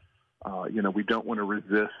along. We don't want to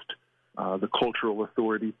resist the cultural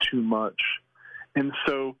authority too much. And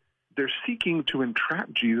so they're seeking to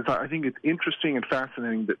entrap Jesus. I think it's interesting and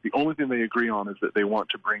fascinating that the only thing they agree on is that they want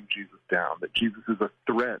to bring Jesus down, that Jesus is a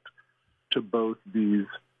threat to both these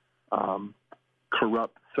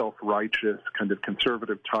corrupt, self-righteous, kind of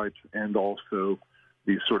conservative types and also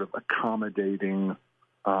these sort of accommodating,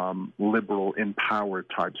 liberal, empowered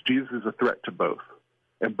types. Jesus is a threat to both,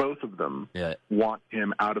 and both of them want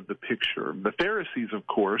him out of the picture. The Pharisees, of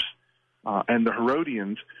course, and the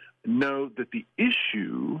Herodians know that the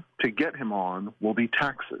issue to get him on will be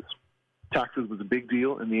taxes. Taxes was a big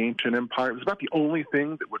deal in the ancient empire. It was about the only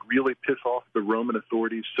thing that would really piss off the Roman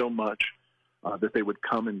authorities so much that they would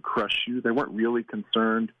come and crush you. They weren't really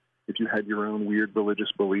concerned if you had your own weird religious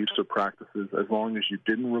beliefs or practices, as long as you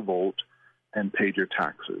didn't revolt and paid your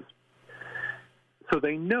taxes. So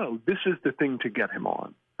they know this is the thing to get him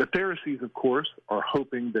on. The Pharisees, of course, are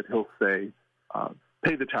hoping that he'll say,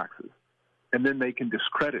 pay the taxes. And then they can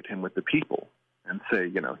discredit him with the people and say,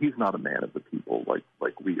 he's not a man of the people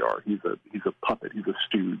like we are. He's a puppet. He's a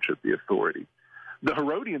stooge of the authority. The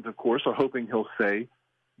Herodians, of course, are hoping he'll say,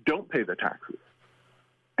 don't pay the taxes.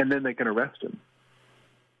 And then they can arrest him.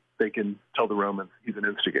 They can tell the Romans he's an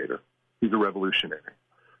instigator, he's a revolutionary,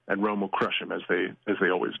 and Rome will crush him as they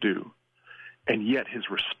always do. And yet his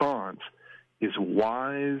response is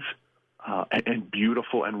wise and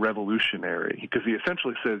beautiful and revolutionary, because he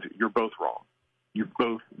essentially says, you're both wrong. You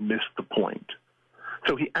both missed the point.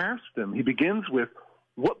 So he asks them, he begins with,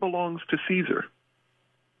 what belongs to Caesar?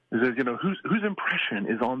 He says, whose impression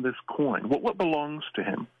is on this coin? What belongs to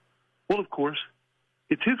him? Well, of course,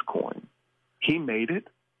 it's his coin. He made it.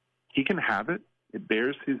 He can have it. It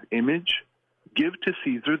bears his image. Give to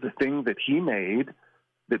Caesar the thing that he made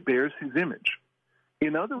that bears his image.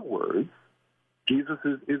 In other words, Jesus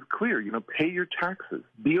is clear. Pay your taxes.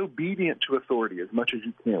 Be obedient to authority as much as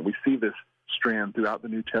you can. We see this strand throughout the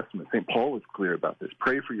New Testament. St. Paul is clear about this.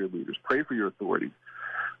 Pray for your leaders. Pray for your authorities.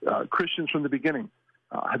 Christians from the beginning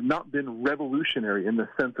have not been revolutionary in the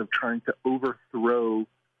sense of trying to overthrow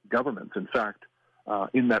governments. In fact,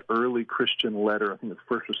 in that early Christian letter, I think it's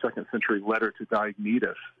 1st or 2nd century letter to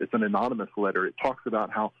Diognetus, it's an anonymous letter. It talks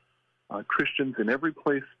about how Christians in every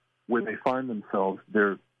place where they find themselves,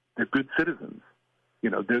 they're good citizens.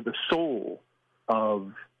 They're the soul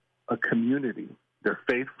of a community. They're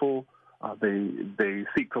faithful. They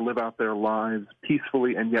seek to live out their lives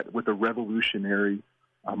peacefully and yet with a revolutionary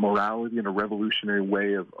morality and a revolutionary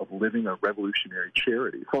way of living, a revolutionary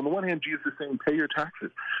charity. So on the one hand, Jesus is saying, pay your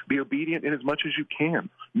taxes. Be obedient in as much as you can.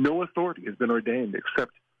 No authority has been ordained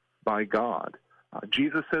except by God.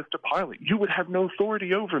 Jesus says to Pilate, you would have no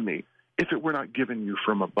authority over me if it were not given you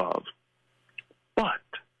from above. But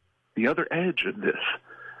the other edge of this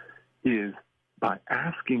is by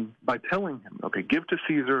telling him, okay, give to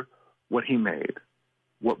Caesar what he made,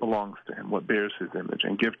 what belongs to him, what bears his image,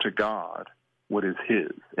 and give to God what is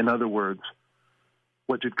his. In other words,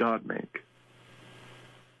 what did God make?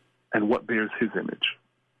 And what bears his image?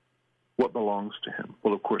 What belongs to him?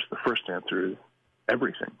 Well, of course, the first answer is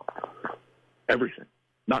everything. Everything.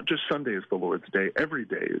 Not just Sunday is the Lord's day. Every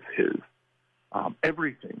day is his.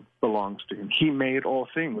 Everything belongs to him. He made all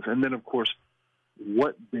things. And then, of course,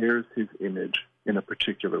 what bears his image in a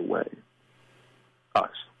particular way?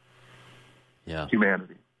 Us. Yeah.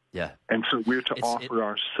 Humanity. Yeah. And so we're to offer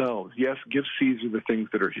ourselves. Yes, give Caesar the things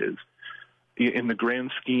that are his. In the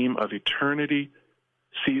grand scheme of eternity,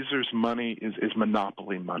 Caesar's money is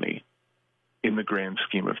monopoly money. In the grand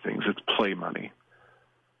scheme of things, it's play money.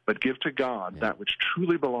 But give to God that which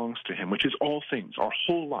truly belongs to him, which is all things, our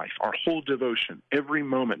whole life, our whole devotion, every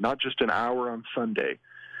moment, not just an hour on Sunday,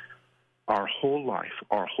 our whole life,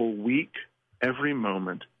 our whole week, every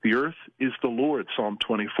moment. The earth is the Lord, Psalm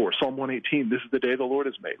 24. Psalm 118, this is the day the Lord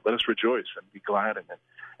has made. Let us rejoice and be glad in it.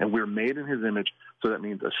 And we're made in his image, so that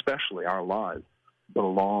means especially our lives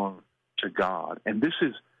belong to God. And this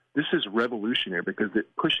is revolutionary because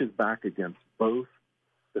it pushes back against both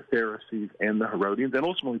the Pharisees and the Herodians, and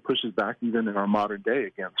ultimately pushes back even in our modern day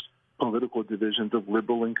against political divisions of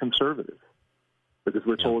liberal and conservative. Because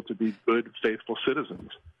we're told to be good, faithful citizens,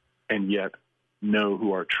 and yet know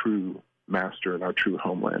who our true master and our true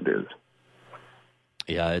homeland is.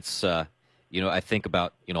 Yeah, it's, I think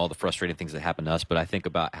about, all the frustrating things that happen to us, but I think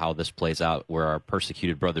about how this plays out where our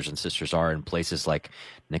persecuted brothers and sisters are in places like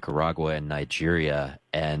Nicaragua and Nigeria,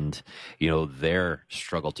 and, their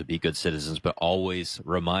struggle to be good citizens, but always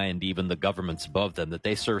remind even the governments above them that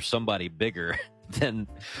they serve somebody bigger than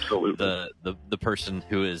the person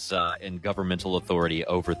who is in governmental authority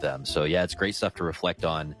over them. So, yeah, it's great stuff to reflect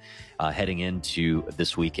on heading into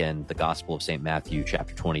this weekend, the Gospel of St. Matthew,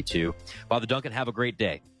 chapter 22. Father Duncan, have a great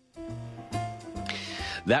day.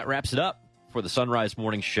 That wraps it up for the Sunrise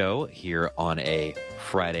Morning Show here on a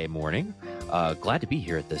Friday morning. Glad to be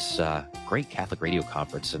here at this great Catholic Radio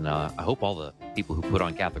conference, and I hope all the people who put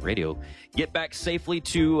on Catholic Radio get back safely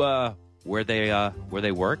to where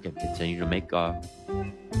they work and continue to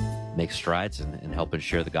make strides and help and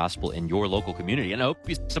share the gospel in your local community. And I hope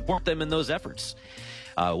you support them in those efforts.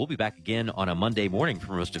 We'll be back again on a Monday morning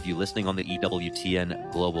for most of you listening on the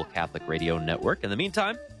EWTN Global Catholic Radio Network. In the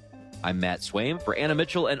meantime, I'm Matt Swaim for Anna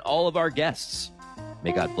Mitchell and all of our guests.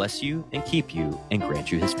 May God bless you and keep you and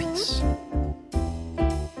grant you his peace.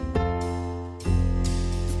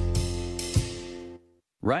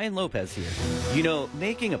 Ryan Lopez here.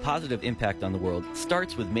 Making a positive impact on the world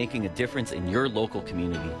starts with making a difference in your local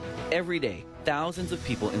community. Every day, thousands of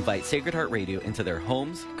people invite Sacred Heart Radio into their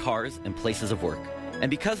homes, cars, and places of work. And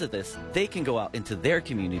because of this, they can go out into their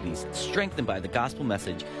communities, strengthened by the gospel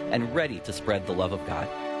message and ready to spread the love of God.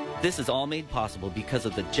 This is all made possible because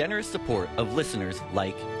of the generous support of listeners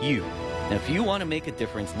like you. And if you want to make a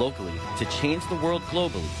difference locally to change the world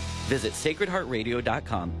globally, visit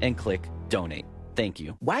sacredheartradio.com and click donate. Thank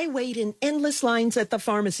you. Why wait in endless lines at the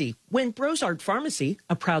pharmacy when Brosart Pharmacy,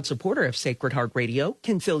 a proud supporter of Sacred Heart Radio,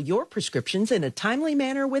 can fill your prescriptions in a timely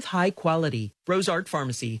manner with high quality? Brosart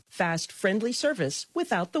Pharmacy, fast, friendly service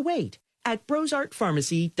without the wait at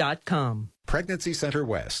brosartpharmacy.com. Pregnancy Center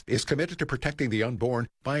West is committed to protecting the unborn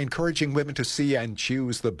by encouraging women to see and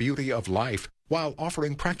choose the beauty of life while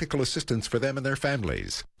offering practical assistance for them and their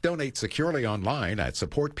families. Donate securely online at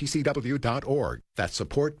supportpcw.org. That's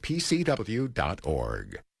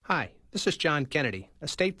supportpcw.org. Hi, this is John Kennedy, a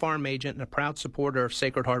State Farm agent and a proud supporter of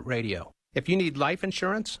Sacred Heart Radio. If you need life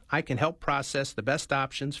insurance, I can help process the best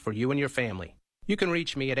options for you and your family. You can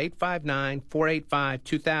reach me at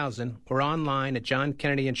 859-485-2000 or online at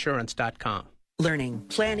johnkennedyinsurance.com. Learning,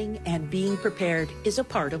 planning, and being prepared is a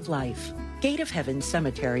part of life. Gate of Heaven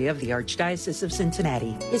Cemetery of the Archdiocese of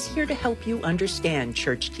Cincinnati is here to help you understand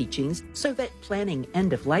church teachings so that planning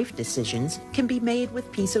end-of-life decisions can be made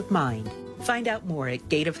with peace of mind. Find out more at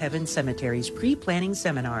Gate of Heaven Cemetery's pre-planning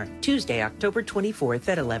seminar, Tuesday, October 24th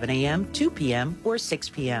at 11 a.m., 2 p.m., or 6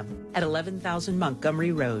 p.m. at 11,000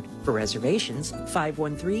 Montgomery Road. For reservations,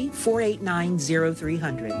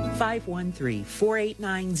 513-489-0300.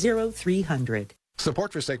 513-489-0300.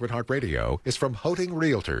 Support for Sacred Heart Radio is from Hoting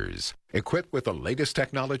Realtors. Equipped with the latest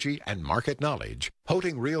technology and market knowledge,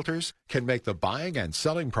 Hoting Realtors can make the buying and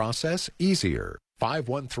selling process easier.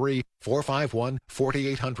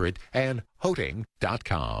 513-451-4800 and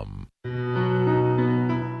Hoting.com.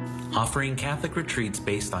 Offering Catholic retreats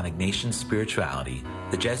based on Ignatian spirituality,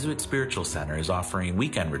 the Jesuit Spiritual Center is offering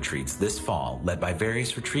weekend retreats this fall led by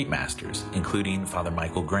various retreat masters, including Father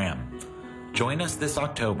Michael Graham. Join us this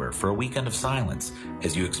October for a weekend of silence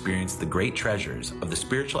as you experience the great treasures of the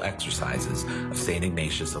spiritual exercises of St.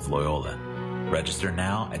 Ignatius of Loyola. Register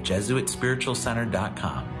now at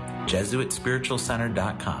JesuitSpiritualCenter.com.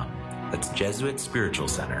 JesuitSpiritualCenter.com. That's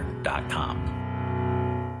JesuitSpiritualCenter.com.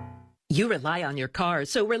 You rely on your car,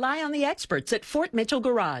 so rely on the experts at Fort Mitchell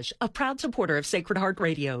Garage, a proud supporter of Sacred Heart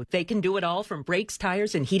Radio. They can do it all from brakes,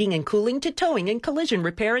 tires, and heating and cooling to towing and collision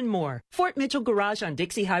repair and more. Fort Mitchell Garage on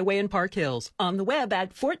Dixie Highway in Park Hills. On the web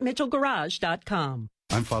at FortMitchellGarage.com.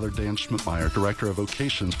 I'm Father Dan Schmidtmeyer, Director of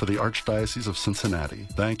Vocations for the Archdiocese of Cincinnati.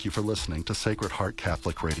 Thank you for listening to Sacred Heart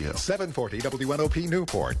Catholic Radio. 740 WNOP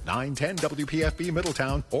Newport, 910 WPFB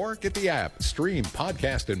Middletown, or get the app, stream,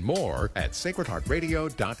 podcast, and more at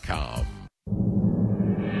sacredheartradio.com.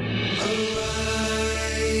 Arise,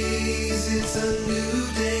 it's a new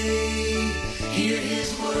day. Hear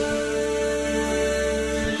his word,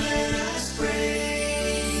 let us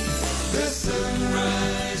pray. The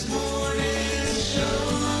sunrise morning show.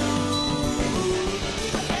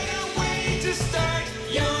 Can't wait to start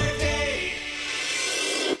your day.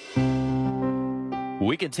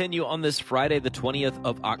 We continue on this Friday, the 20th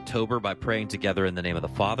of October, by praying together in the name of the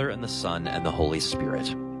Father, and the Son, and the Holy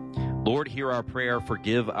Spirit. Lord, hear our prayer,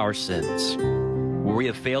 forgive our sins. Where we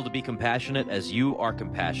have failed to be compassionate as you are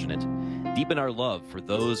compassionate, deepen our love for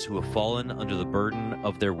those who have fallen under the burden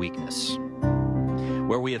of their weakness.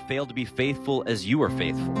 Where we have failed to be faithful as you are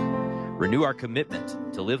faithful, renew our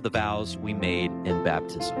commitment to live the vows we made in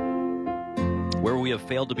baptism. Where we have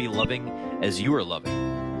failed to be loving as you are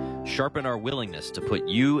loving, sharpen our willingness to put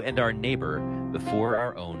you and our neighbor before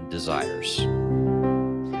our own desires.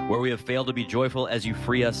 Where we have failed to be joyful as you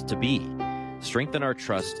free us to be, strengthen our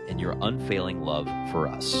trust in your unfailing love for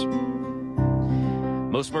us.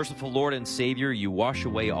 Most merciful Lord and Savior, you wash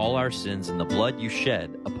away all our sins in the blood you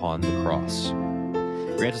shed upon the cross.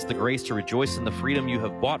 Grant us the grace to rejoice in the freedom you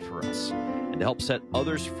have bought for us, and to help set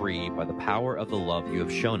others free by the power of the love you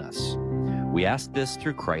have shown us. We ask this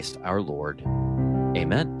through Christ our Lord.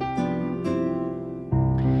 Amen.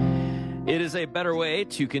 It is a better way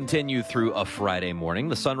to continue through a Friday morning,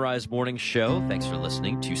 the Sunrise Morning Show. Thanks for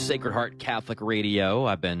listening to Sacred Heart Catholic Radio.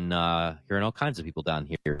 I've been hearing all kinds of people down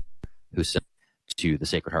here who sent to the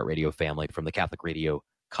Sacred Heart Radio family from the Catholic Radio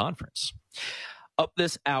Conference. Up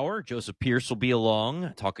this hour, Joseph Pierce will be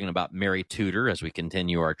along talking about Mary Tudor as we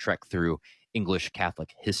continue our trek through English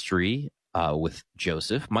Catholic history with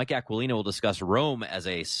Joseph. Mike Aquilino will discuss Rome as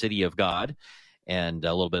a city of God and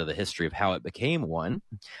a little bit of the history of how it became one.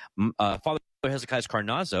 Father Hezekiah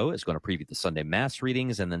Carnazzo is going to preview the Sunday Mass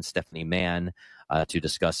readings, and then Stephanie Mann to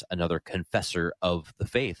discuss another confessor of the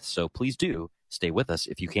faith. So please do stay with us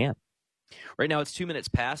if you can. Right now it's 2 minutes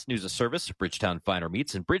past news of service, Bridgetown Finer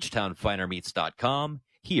Meats and BridgetownFinerMeats.com.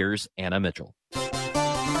 Here's Anna Mitchell.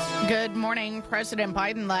 Good morning. President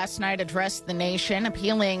Biden last night addressed the nation,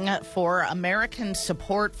 appealing for American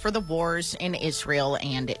support for the wars in Israel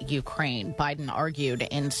and Ukraine. Biden argued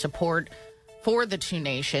in support for the two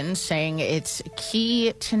nations, saying it's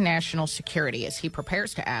key to national security as he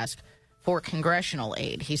prepares to ask for congressional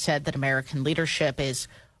aid. He said that American leadership is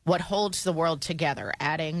what holds the world together,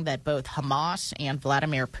 adding that both Hamas and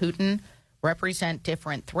Vladimir Putin represent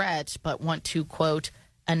different threats but want to, quote,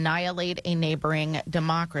 annihilate a neighboring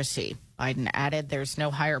democracy. Biden added there's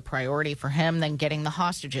no higher priority for him than getting the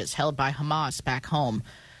hostages held by Hamas back home.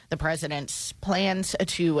 The president's plans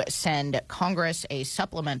to send Congress a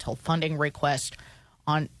supplemental funding request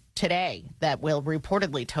on today that will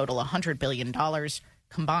reportedly total $100 billion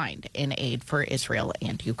combined in aid for Israel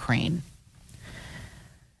and Ukraine.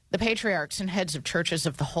 The patriarchs and heads of churches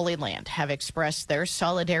of the Holy Land have expressed their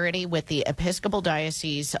solidarity with the Episcopal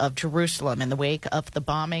Diocese of Jerusalem in the wake of the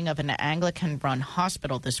bombing of an Anglican-run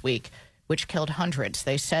hospital this week, which killed hundreds.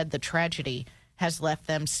 They said the tragedy has left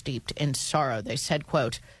them steeped in sorrow. They said,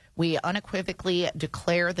 quote, we unequivocally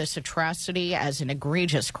declare this atrocity as an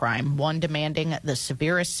egregious crime, one demanding the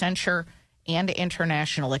severest censure and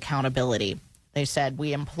international accountability. They said,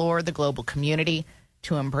 we implore the global community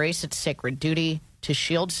to embrace its sacred duty to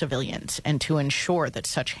shield civilians and to ensure that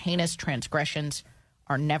such heinous transgressions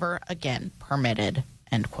are never again permitted,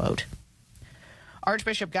 end quote.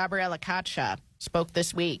 Archbishop Gabriela Katcha spoke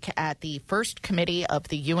this week at the First Committee of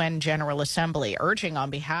the UN General Assembly, urging on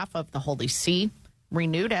behalf of the Holy See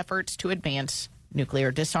renewed efforts to advance nuclear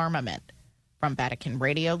disarmament. From Vatican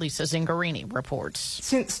Radio, Lisa Zingarini reports.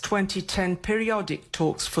 Since 2010, periodic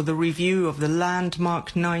talks for the review of the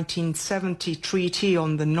landmark 1970 Treaty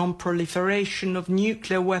on the Non-Proliferation of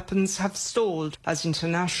Nuclear Weapons have stalled as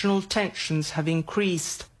international tensions have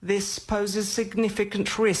increased. This poses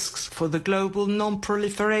significant risks for the global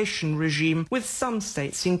non-proliferation regime, with some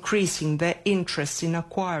states increasing their interest in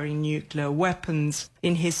acquiring nuclear weapons.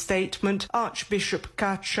 In his statement, Archbishop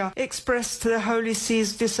Caccia expressed the Holy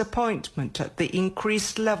See's disappointment at the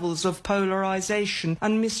increased levels of polarization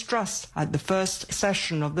and mistrust at the first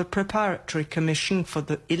session of the Preparatory Commission for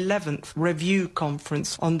the 11th Review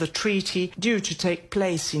Conference on the treaty, due to take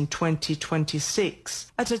place in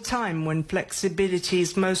 2026. At a time when flexibility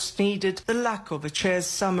is most needed, the lack of a chair's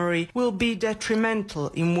summary will be detrimental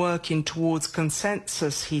in working towards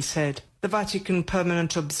consensus, he said. The Vatican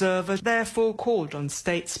Permanent Observer therefore called on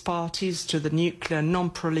states parties to the Nuclear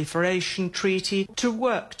Non-Proliferation Treaty to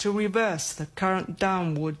work to reverse the current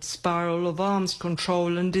downward spiral of arms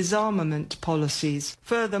control and disarmament policies.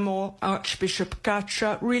 Furthermore, Archbishop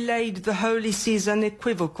Caccia relayed the Holy See's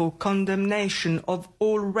unequivocal condemnation of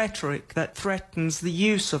all rhetoric that threatens the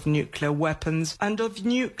use of nuclear weapons and of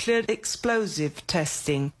nuclear explosive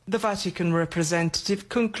testing. The Vatican representative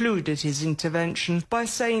concluded his intervention by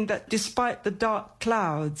saying that despite the dark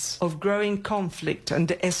clouds of growing conflict and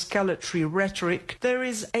escalatory rhetoric, there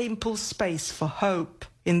is ample space for hope.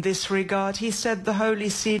 In this regard, he said the Holy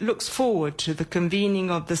See looks forward to the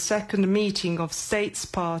convening of the second meeting of states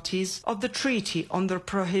parties of the Treaty on the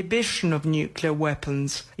Prohibition of Nuclear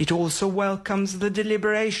Weapons. It also welcomes the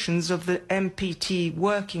deliberations of the NPT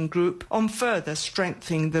Working Group on further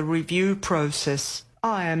strengthening the review process.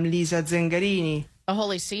 I am Lisa Zengarini. The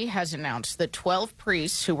Holy See has announced that 12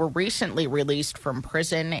 priests who were recently released from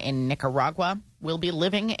prison in Nicaragua will be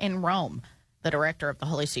living in Rome. The director of the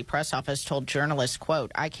Holy See press office told journalists,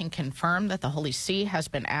 quote, "I can confirm that the Holy See has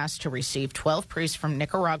been asked to receive 12 priests from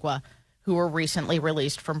Nicaragua who were recently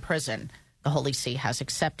released from prison. The Holy See has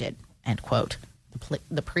accepted," end quote.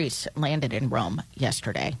 The priests landed in Rome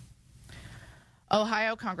yesterday.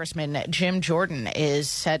 Ohio Congressman Jim Jordan is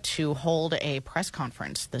set to hold a press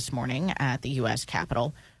conference this morning at the U.S.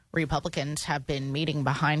 Capitol. Republicans have been meeting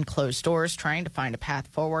behind closed doors, trying to find a path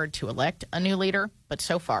forward to elect a new leader, but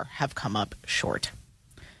so far have come up short.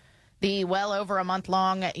 The well over a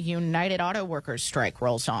month-long United Auto Workers strike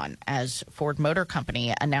rolls on as Ford Motor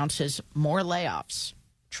Company announces more layoffs.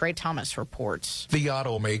 Trey Thomas reports. The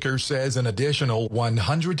automaker says an additional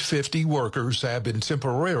 150 workers have been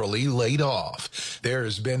temporarily laid off. There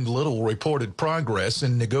has been little reported progress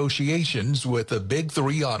in negotiations with the big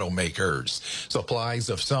three automakers. Supplies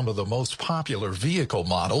of some of the most popular vehicle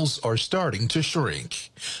models are starting to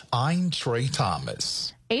shrink. I'm Trey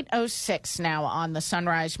Thomas. 8:06 now on the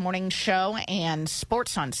Sunrise Morning Show, and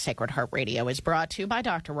Sports on Sacred Heart Radio is brought to you by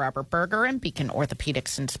Dr. Robert Berger and Beacon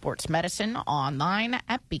Orthopedics and Sports Medicine, online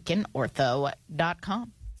at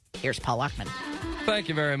beaconortho.com. Here's Paul Lockman. Thank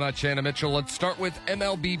you very much, Anna Mitchell. Let's start with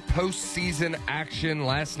MLB postseason action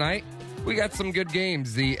last night. We got some good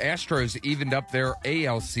games. The Astros evened up their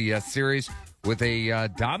ALCS series with a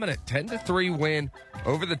dominant 10-3 win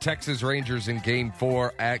over the Texas Rangers in Game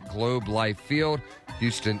 4 at Globe Life Field.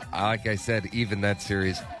 Houston, like I said, evened that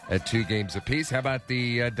series at 2 games apiece. How about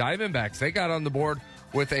the Diamondbacks? They got on the board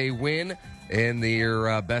with a win in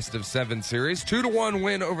their best-of-7 series. 2-1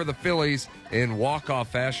 win over the Phillies in walk-off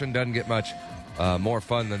fashion. Doesn't get much more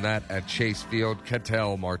fun than that at Chase Field.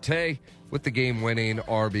 Ketel Marte with the game-winning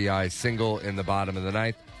RBI single in the bottom of the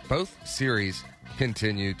ninth. Both series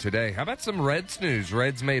continue today. How about some Reds news?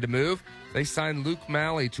 Reds made a move. They signed Luke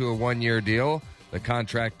Malley to a 1-year deal. The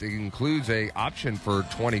contract includes a option for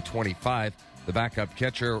 2025. The backup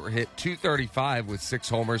catcher hit .235 with 6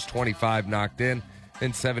 homers, 25 knocked in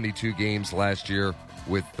 72 games last year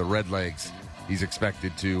with the Redlegs. He's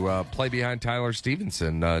expected to play behind Tyler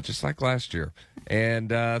Stevenson, just like last year. And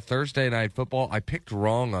Thursday Night Football, I picked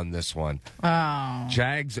wrong on this one. Oh.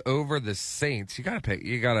 Jags over the Saints. You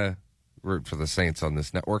gotta root for the Saints on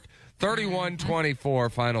this network.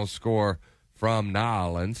 31-24 final score from New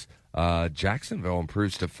Orleans. Jacksonville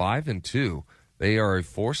improves to 5-2. They are a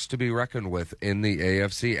force to be reckoned with in the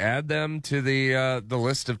AFC. Add them to the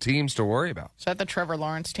list of teams to worry about. Is that the Trevor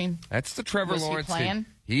Lawrence team? That's the Trevor Lawrence team.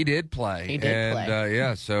 He did play. He did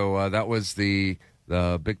play. So that was the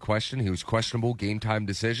big question. He was questionable, game time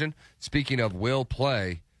decision. Speaking of will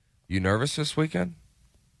play, you nervous this weekend?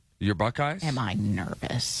 Your Buckeyes? Am I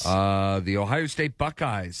nervous? The Ohio State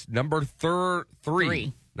Buckeyes, number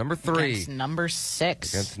 3 Number 3. Against number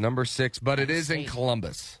 6. Against number 6, but it is in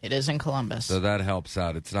Columbus. It is in Columbus. So that helps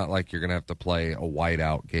out. It's not like you're going to have to play a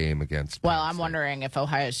whiteout game against. Well, I'm wondering if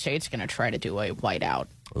Ohio State's going to try to do a whiteout.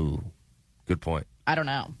 Ooh, good point. I don't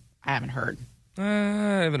know. I haven't heard. I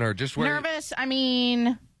haven't heard. Just where nervous? I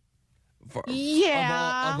mean,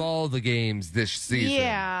 yeah. Of all the games this season.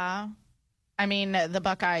 Yeah. I mean, the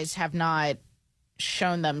Buckeyes have not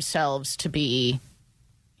shown themselves to be,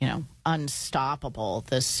 unstoppable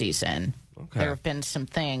this season. Okay. There have been some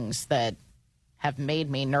things that have made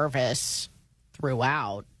me nervous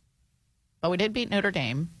throughout. But we did beat Notre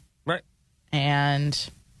Dame. Right. And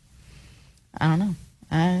I don't know.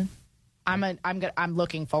 I'm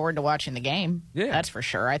looking forward to watching the game. Yeah. That's for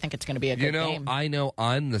sure. I think it's going to be a good game. I know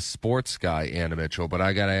I'm the sports guy, Anna Mitchell, but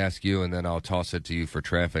I got to ask you, and then I'll toss it to you for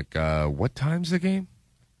traffic. What time's the game?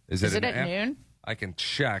 Is it at noon? I can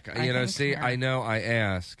check. I know I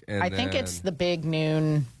ask. And I think it's the big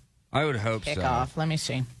noon. I would hope kickoff. so. Let me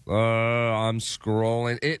see. I'm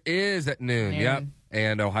scrolling. It is at noon. Yep.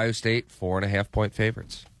 And Ohio State 4.5-point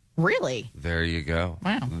favorites. Really? There you go.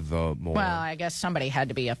 Wow. Well, I guess somebody had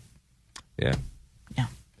to be a. Yeah. Yeah.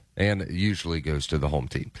 And it usually goes to the home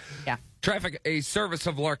team. Yeah. Traffic, a service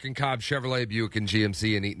of Larkin Cobb Chevrolet, Buick, and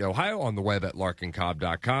GMC in Eaton, Ohio, on the web at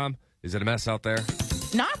larkincobb.com. Is it a mess out there?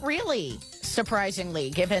 Not really, surprisingly,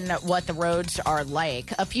 given what the roads are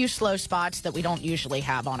like. A few slow spots that we don't usually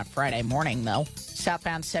have on a Friday morning, though.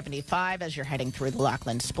 Southbound 75 as you're heading through the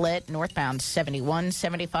Laughlin Split. Northbound 71,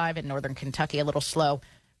 75 in northern Kentucky, a little slow.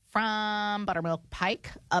 From Buttermilk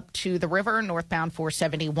Pike up to the river, northbound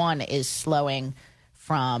 471 is slowing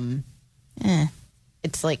from,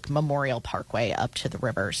 it's like Memorial Parkway up to the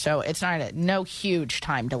river. So it's no huge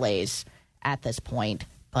time delays at this point.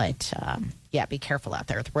 But, be careful out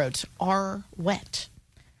there. The roads are wet.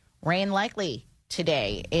 Rain likely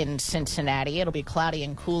today in Cincinnati. It'll be cloudy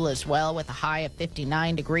and cool as well with a high of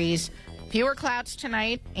 59 degrees. Fewer clouds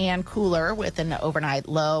tonight and cooler with an overnight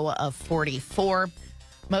low of 44.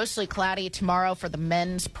 Mostly cloudy tomorrow for the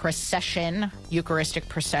men's procession, Eucharistic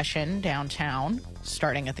procession downtown,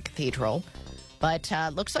 starting at the cathedral. But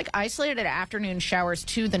looks like isolated afternoon showers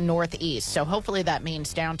to the northeast. So hopefully that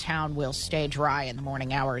means downtown will stay dry in the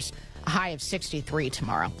morning hours. A high of 63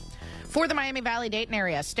 tomorrow. For the Miami Valley-Dayton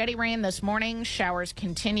area, steady rain this morning. Showers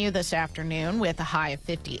continue this afternoon with a high of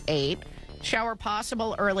 58. Shower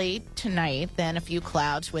possible early tonight, then a few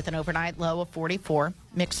clouds with an overnight low of 44.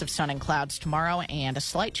 Mix of sun and clouds tomorrow, and a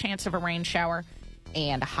slight chance of a rain shower,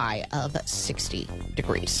 and a high of 60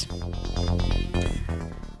 degrees.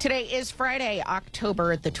 Today is Friday,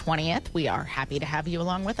 October the 20th. We are happy to have you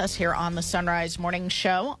along with us here on the Sunrise Morning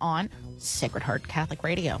Show on Sacred Heart Catholic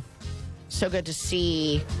Radio. So good to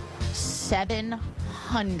see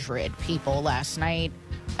 700 people last night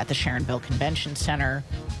at the Sharonville Convention Center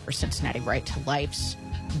for Cincinnati Right to Life's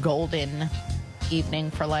Golden Evening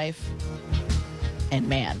for Life. And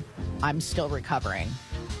man, I'm still recovering.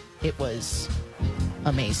 It was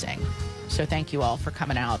amazing. So thank you all for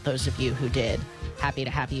coming out, those of you who did. Happy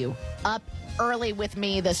to have you up early with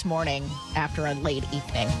me this morning after a late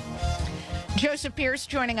evening. Joseph Pierce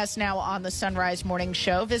joining us now on the Sunrise Morning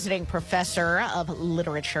Show, visiting professor of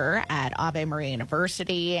literature at Ave Maria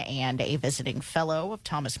University and a visiting fellow of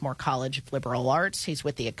Thomas More College of Liberal Arts. He's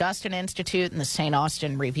with the Augustine Institute and the St.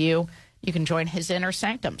 Austin Review. You can join his inner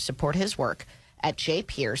sanctum, support his work at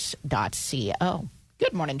jpierce.co.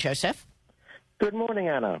 Good morning, Joseph. Good morning,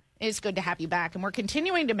 Anna. It's good to have you back. And we're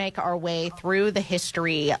continuing to make our way through the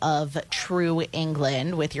history of true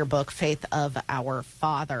England with your book, Faith of Our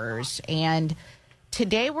Fathers. And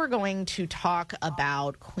today we're going to talk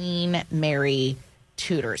about Queen Mary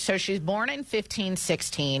Tudor. So she's born in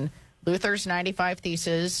 1516. Luther's 95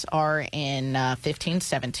 Theses are in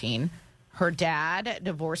 1517. Her dad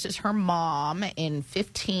divorces her mom in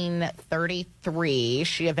 1533.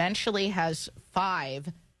 She eventually has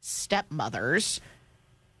 5 stepmothers.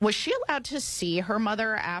 Was she allowed to see her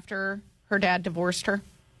mother after her dad divorced her?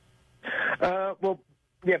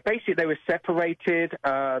 Basically they were separated.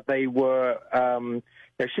 They were,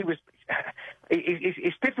 she was,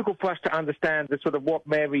 it's difficult for us to understand the sort of what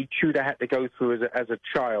Mary Tudor had to go through as a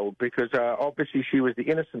child, because obviously she was the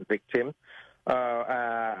innocent victim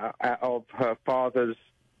of her father's,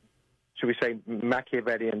 should we say,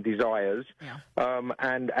 Machiavellian desires,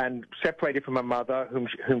 and separated from her mother, whom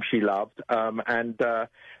she loved, and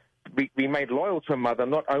remained loyal to her mother,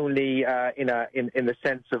 not only in the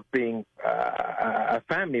sense of being a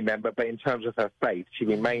family member, but in terms of her faith. She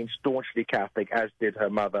remained staunchly Catholic, as did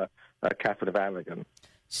her mother, Catherine of Aragon.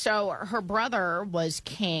 So her brother was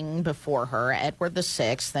king before her, Edward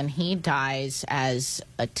VI, and he dies as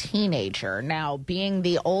a teenager. Now, being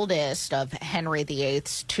the oldest of Henry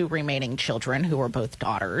VIII's two remaining children, who were both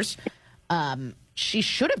daughters, she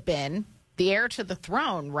should have been the heir to the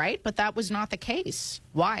throne, right? But that was not the case.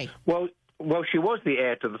 Why? Well, she was the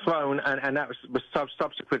heir to the throne, and that was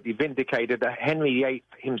subsequently vindicated. That Henry VIII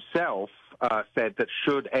himself said that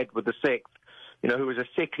should Edward VI, who was a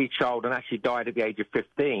sickly child and actually died at the age of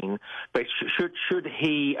 15, but should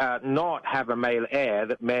he not have a male heir,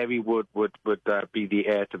 that Mary would be the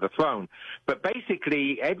heir to the throne. But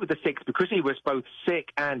basically, Edward VI, because he was both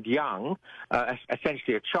sick and young,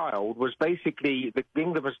 essentially a child, was basically, the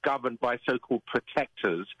England was governed by so-called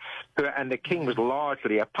protectors, and the king was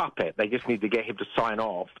largely a puppet. They just needed to get him to sign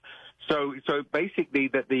off. So basically,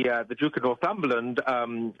 that the Duke of Northumberland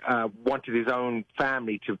wanted his own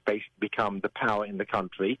family to become the power in the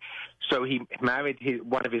country. So he married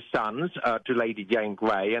one of his sons to Lady Jane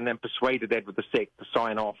Grey, and then persuaded Edward VI to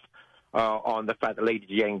sign off on the fact that Lady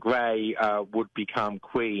Jane Grey would become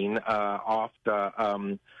queen after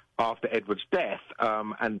Edward's death.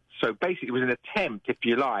 And so basically, it was an attempt, if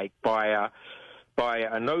you like, by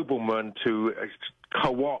a nobleman to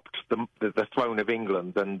co-opt the throne of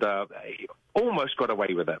England, and almost got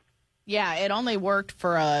away with it. Yeah, it only worked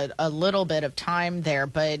for a little bit of time there,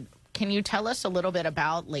 but can you tell us a little bit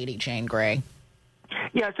about Lady Jane Grey?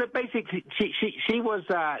 Yeah, so basically, she was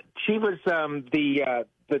the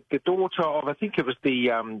daughter of, I think it was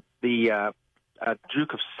the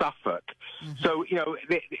Duke of Suffolk. Mm-hmm. So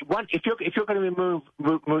if you're going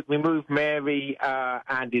to remove Mary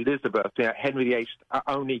and Elizabeth, Henry VIII's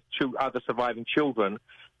only two other surviving children,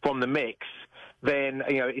 from the mix, then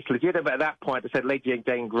it's legitimate at that point to say Lady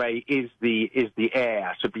Jane Grey is the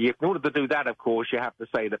heir. So in order to do that, of course, you have to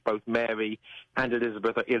say that both Mary and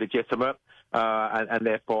Elizabeth are illegitimate and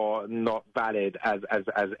therefore not valid as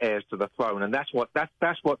heirs to the throne. And that's what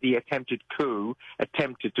the attempted coup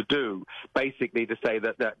attempted to do, basically to say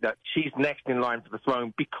that she's next in line for the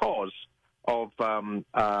throne because of by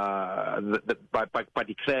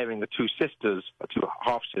declaring the two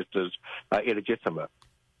half sisters illegitimate.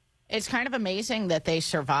 It's kind of amazing that they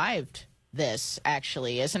survived this,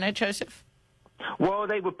 actually, isn't it, Joseph? Well,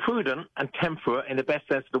 they were prudent and temperate in the best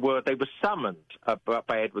sense of the word. They were summoned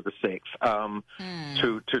by Edward VI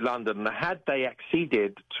to London. Had they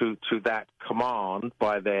acceded to that command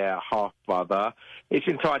by their half-brother, it's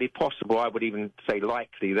entirely possible, I would even say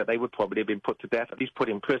likely, that they would probably have been put to death, at least put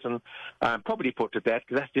in prison, probably put to death,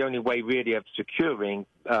 because that's the only way really of securing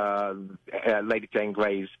Lady Jane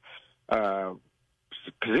Grey's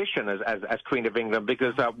position as Queen of England,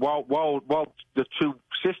 because while the two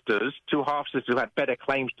half-sisters who had better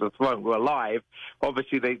claims to the throne were alive,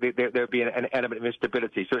 obviously there would be an element of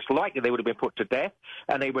instability. So it's likely they would have been put to death,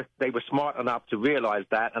 and they were smart enough to realize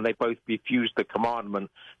that, and they both refused the commandment.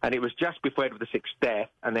 And it was just before Edward VI's death,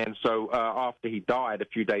 and then after he died a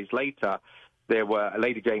few days later,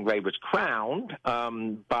 Lady Jane Grey was crowned,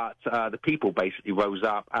 but the people basically rose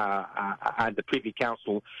up, and the Privy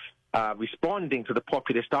Council, responding to the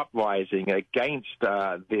populist uprising against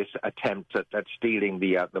this attempt at stealing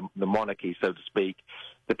the monarchy, so to speak,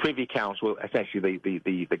 the Privy Council, essentially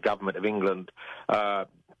the government of England,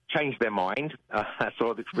 changed their mind,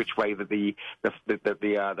 saw which way that the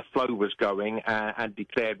flow was going, and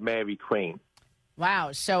declared Mary queen.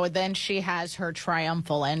 Wow! So then she has her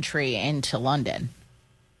triumphal entry into London.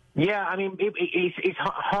 Yeah, I mean, it's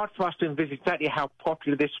hard for us to envisage exactly how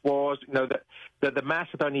popular this was. That the Mass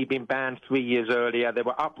had only been banned 3 years earlier. There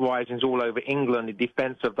were uprisings all over England in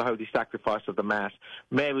defense of the holy sacrifice of the Mass.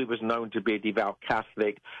 Mary was known to be a devout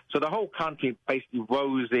Catholic. So the whole country basically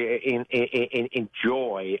rose in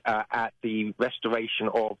joy at the restoration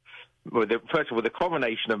of, first of all, the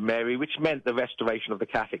coronation of Mary, which meant the restoration of the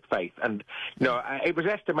Catholic faith. And, it was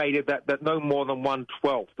estimated that no more than 1/12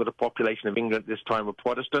 of the population of England at this time were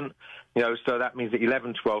Protestant, so that means that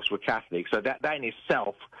 11/12 were Catholic. So that in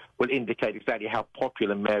itself will indicate exactly how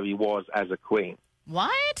popular Mary was as a queen.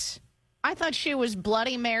 What? I thought she was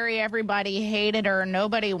Bloody Mary. Everybody hated her.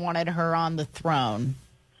 Nobody wanted her on the throne.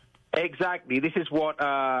 Exactly. This is what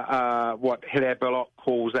Hilaire Belloc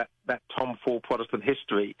calls that tomfool Protestant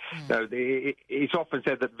history. It's often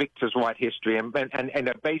said that victors write history, and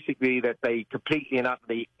basically that they completely and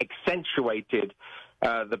utterly accentuated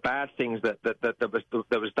the bad things that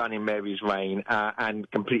was done in Mary's reign, and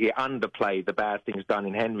completely underplayed the bad things done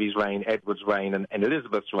in Henry's reign, Edward's reign, and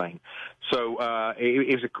Elizabeth's reign. So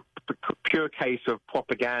it was a pure case of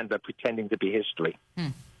propaganda pretending to be history.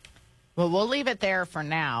 Well, we'll leave it there for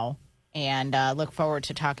now. And look forward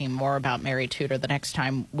to talking more about Mary Tudor the next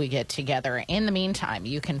time we get together. In the meantime,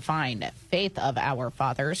 you can find Faith of Our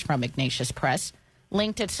Fathers from Ignatius Press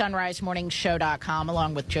linked at sunrisemorningshow.com,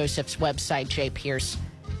 along with Joseph's website, jpierce.co.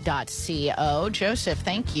 Joseph,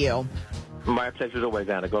 thank you. My pleasure as always,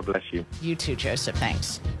 Anna. God bless you. You too, Joseph.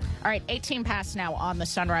 Thanks. All right, 18 past now on the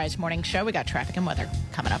Sunrise Morning Show. We got traffic and weather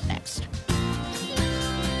coming up next.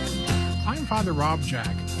 I'm Father Rob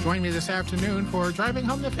Jack. Join me this afternoon for Driving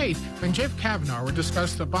Home the Faith when Jeff Kavanaugh will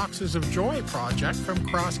discuss the Boxes of Joy project from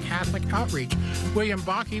Cross Catholic Outreach. William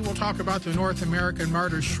Bakke will talk about the North American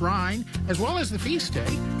Martyrs Shrine, as well as the feast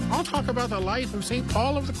day. I'll talk about the life of St.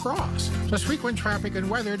 Paul of the Cross, plus frequent traffic and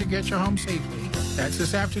weather to get you home safely. That's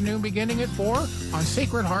this afternoon beginning at 4 on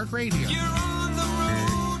Sacred Heart Radio. You're on the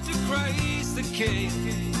road to Christ the King,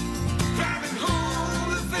 driving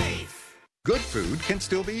home the faith. Good food can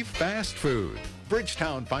still be fast food.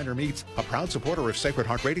 Bridgetown Finer Meats, a proud supporter of Sacred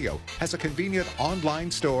Heart Radio, has a convenient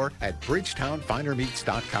online store at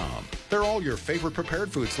bridgetownfinermeats.com. They're all your favorite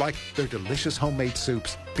prepared foods, like their delicious homemade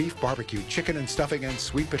soups, beef barbecue, chicken and stuffing, and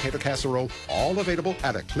sweet potato casserole, all available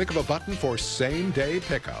at a click of a button for same-day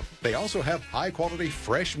pickup. They also have high-quality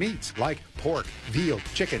fresh meats like pork, veal,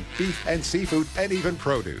 chicken, beef, and seafood, and even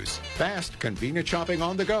produce. Fast, convenient shopping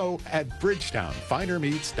on the go at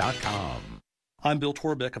bridgetownfinermeats.com. I'm Bill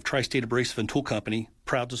Torbeck of Tri-State Abrasive and Tool Company,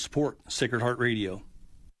 proud to support Sacred Heart Radio.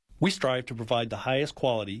 We strive to provide the highest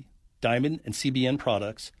quality Diamond and CBN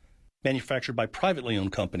products manufactured by privately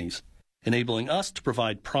owned companies, enabling us to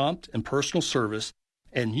provide prompt and personal service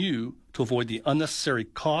and you to avoid the unnecessary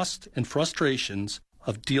cost and frustrations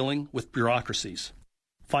of dealing with bureaucracies.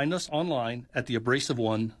 Find us online at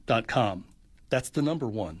theabrasiveone.com. That's the number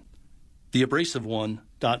 1.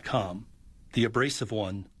 Theabrasiveone.com.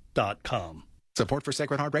 Theabrasiveone.com. Support for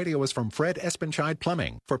Sacred Heart Radio is from Fred Espenscheid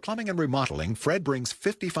Plumbing. For plumbing and remodeling, Fred brings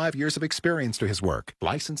 55 years of experience to his work.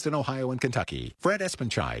 Licensed in Ohio and Kentucky. Fred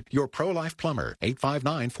Espenscheid, your pro-life plumber.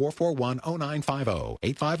 859-441-0950.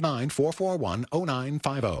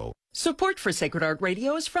 859-441-0950. Support for Sacred Heart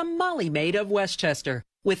Radio is from Molly Maid of Westchester.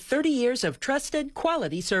 With 30 years of trusted,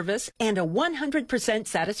 quality service and a 100%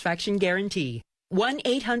 satisfaction guarantee.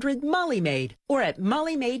 1-800-MOLLY-MAID or at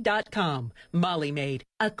mollymaid.com. Molly Maid,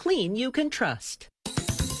 a clean you can trust.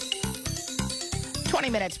 20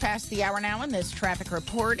 minutes past the hour now, and this traffic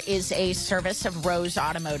report is a service of Rose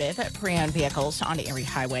Automotive, pre-owned vehicles on Erie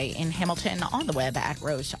Highway in Hamilton, on the web at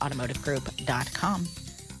roseautomotivegroup.com.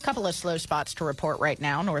 A couple of slow spots to report right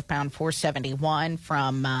now. Northbound 471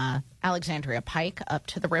 from Alexandria Pike up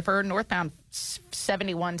to the river. Northbound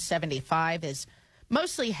 7175 is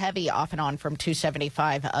mostly heavy off and on from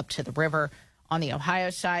 275 up to the river. On the Ohio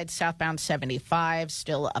side, southbound 75,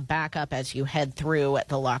 still a backup as you head through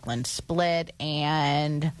the Lockland Split.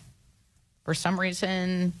 And for some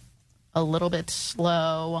reason, a little bit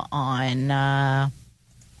slow on northbound.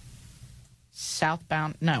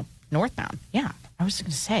 Yeah, I was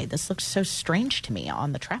going to say, this looks so strange to me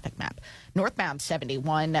on the traffic map. Northbound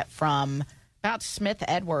 71 from about Smith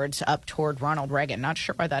Edwards up toward Ronald Reagan. Not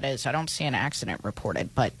sure why that is. I don't see an accident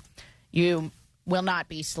reported, but you will not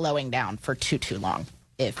be slowing down for too long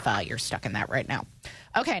if you're stuck in that right now.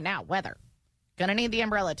 Okay, now weather. Gonna need the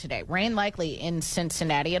umbrella today. Rain likely in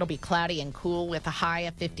Cincinnati. It'll be cloudy and cool with a high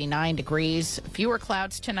of 59 degrees. Fewer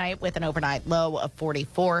clouds tonight with an overnight low of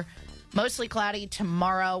 44. Mostly cloudy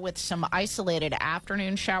tomorrow with some isolated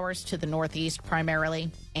afternoon showers to the northeast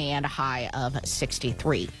primarily, and a high of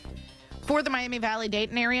 63. For the Miami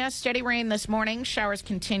Valley-Dayton area, steady rain this morning. Showers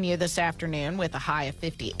continue this afternoon with a high of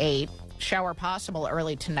 58. Shower possible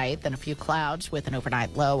early tonight, then a few clouds with an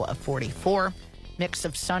overnight low of 44. Mix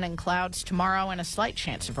of sun and clouds tomorrow and a slight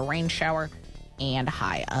chance of a rain shower and a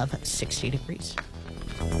high of 60 degrees.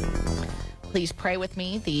 Please pray with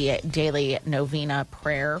me the daily novena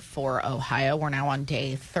prayer for Ohio. We're now on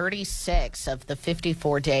day 36 of the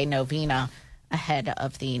 54-day novena ahead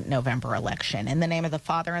of the November election. In the name of the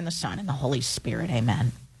Father, and the Son, and the Holy Spirit,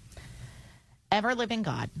 amen. Ever-living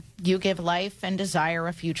God, you give life and desire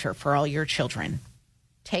a future for all your children.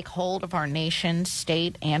 Take hold of our nation,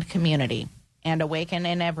 state, and community, and awaken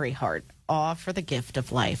in every heart awe for the gift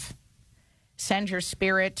of life. Send your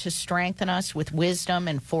Spirit to strengthen us with wisdom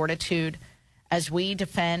and fortitude as we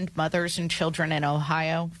defend mothers and children in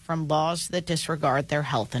Ohio from laws that disregard their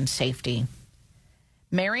health and safety.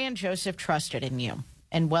 Mary and Joseph trusted in you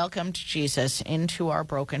and welcomed Jesus into our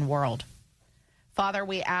broken world. Father,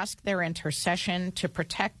 we ask their intercession to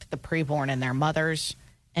protect the preborn and their mothers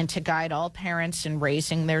and to guide all parents in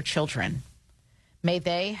raising their children. May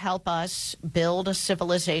they help us build a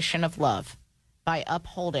civilization of love by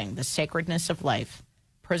upholding the sacredness of life,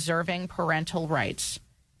 preserving parental rights,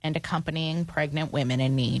 and accompanying pregnant women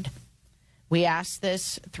in need. We ask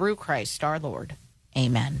this through Christ our Lord.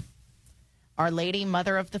 Amen. Our Lady,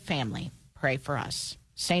 Mother of the Family, pray for us.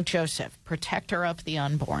 Saint Joseph, protector of the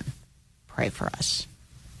unborn, pray for us.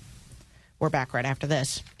 We're back right after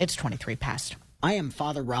this. It's 23 past. I am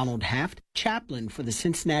Father Ronald Haft, chaplain for the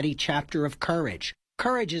Cincinnati chapter of Courage.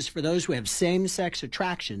 Courage is for those who have same-sex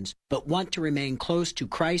attractions but want to remain close to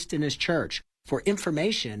Christ and his church. For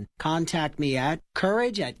information, contact me at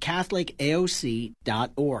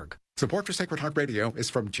courage@catholicaoc.org. Support for Sacred Heart Radio is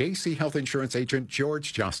from JC Health Insurance agent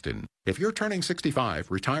George Justin. If you're turning 65,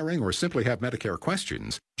 retiring, or simply have Medicare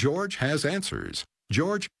questions, George has answers.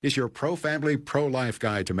 George is your pro-family, pro-life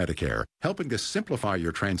guide to Medicare, helping to simplify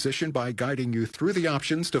your transition by guiding you through the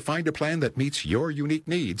options to find a plan that meets your unique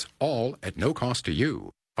needs, all at no cost to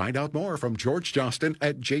you. Find out more from George Justin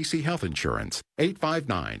at JC Health Insurance,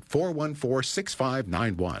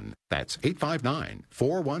 859-414-6591. That's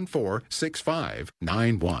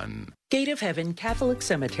 859-414-6591. Gate of Heaven Catholic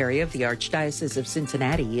Cemetery of the Archdiocese of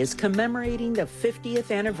Cincinnati is commemorating the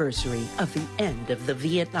 50th anniversary of the end of the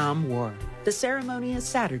Vietnam War. The ceremony is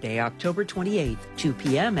Saturday, October 28th, 2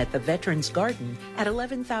 p.m. at the Veterans Garden at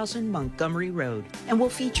 11,000 Montgomery Road, and will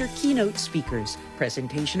feature keynote speakers,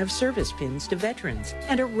 presentation of service pins to veterans,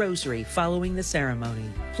 and a rosary following the ceremony.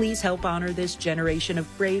 Please help honor this generation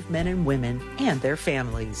of brave men and women and their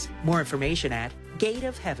families. More information at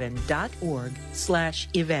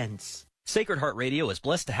gateofheaven.org/events. Sacred Heart Radio is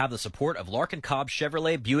blessed to have the support of Larkin Cobb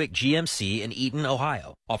Chevrolet Buick GMC in Eaton,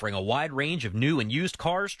 Ohio, offering a wide range of new and used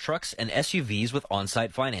cars, trucks, and SUVs with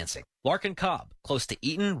on-site financing. Larkin Cobb, close to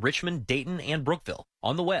Eaton, Richmond, Dayton, and Brookville.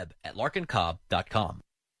 On the web at larkincobb.com.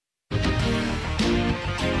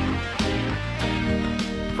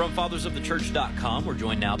 From fathersofthechurch.com, we're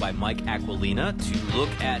joined now by Mike Aquilina to look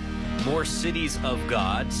at more cities of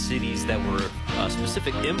God, cities that were a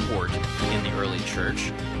specific import in the early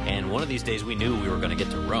church. And one of these days we knew we were going to get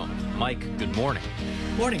to Rome. Mike, good morning.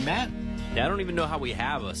 Morning, Matt. Now, I don't even know how we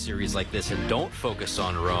have a series like this and don't focus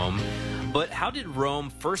on Rome. But how did Rome,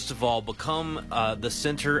 first of all, become the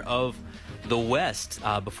center of the West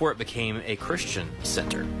before it became a Christian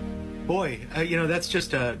center? Boy, that's just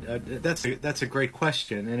that's a great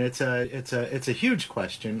question, and it's a huge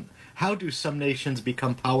question. How do some nations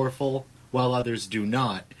become powerful while others do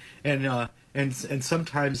not? And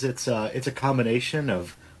sometimes it's a combination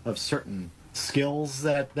of certain skills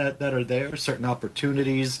that are there, certain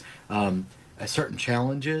opportunities, certain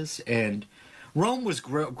challenges, and Rome was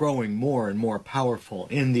growing more and more powerful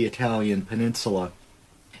in the Italian peninsula.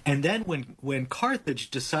 And then when Carthage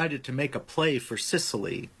decided to make a play for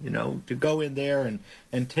Sicily, to go in there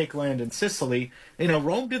and take land in Sicily,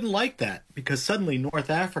 Rome didn't like that because suddenly North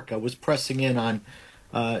Africa was pressing in on,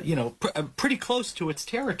 pretty close to its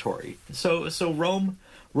territory. So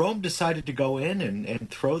Rome decided to go in and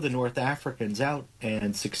throw the North Africans out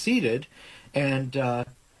and succeeded. And the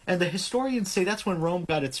historians say that's when Rome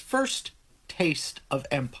got its first taste of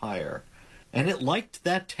empire. And it liked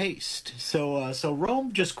that taste. So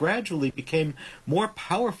Rome just gradually became more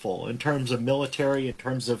powerful in terms of military, in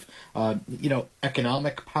terms of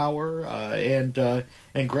economic power, and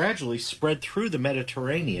gradually spread through the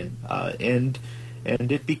Mediterranean. And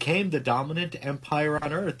it became the dominant empire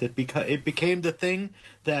on earth. It became the thing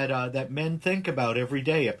that men think about every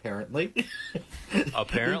day. Apparently.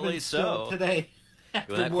 Apparently so. Today.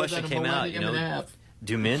 When that question came out,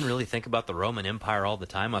 do men really think about the Roman Empire all the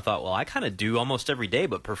time? I thought, well, I kind of do almost every day,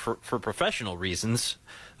 but for professional reasons.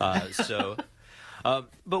 But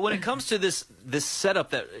when it comes to this setup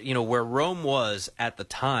that, where Rome was at the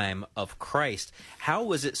time of Christ, how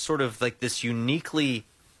was it sort of like this uniquely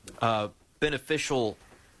beneficial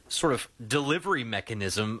sort of delivery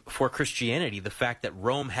mechanism for Christianity, the fact that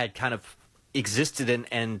Rome had kind of existed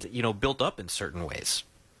and built up in certain ways?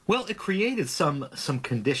 Well, it created some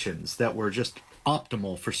conditions that were just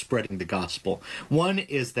optimal for spreading the gospel. One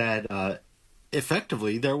is that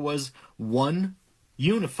effectively there was one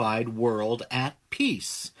unified world at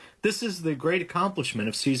peace. This is the great accomplishment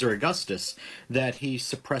of Caesar Augustus, that he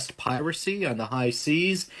suppressed piracy on the high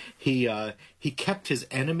seas. He kept his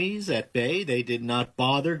enemies at bay. They did not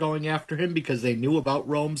bother going after him because they knew about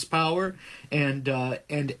Rome's power, and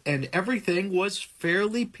everything was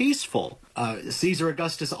fairly peaceful. Caesar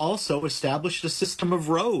Augustus also established a system of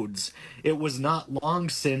roads. It was not long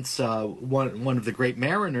since one of the great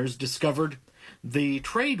mariners discovered the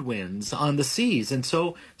trade winds on the seas. And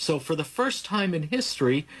so for the first time in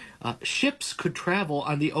history, ships could travel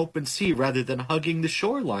on the open sea rather than hugging the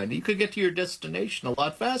shoreline. You could get to your destination a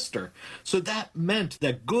lot faster. So that meant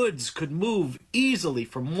that goods could move easily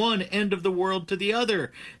from one end of the world to the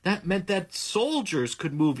other. That meant that soldiers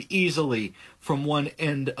could move easily from one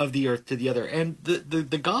end of the earth to the other. And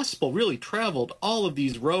the gospel really traveled all of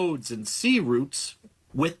these roads and sea routes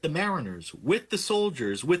with the mariners, with the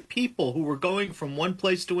soldiers, with people who were going from one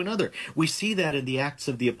place to another. We see that in the Acts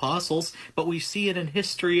of the Apostles, but we see it in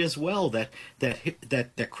history as well, that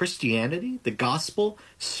Christianity, the gospel,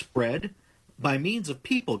 spread by means of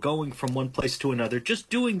people going from one place to another, just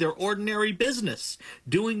doing their ordinary business,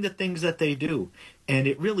 doing the things that they do. And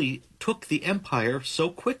it really took the empire so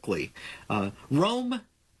quickly. Rome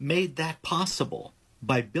made that possible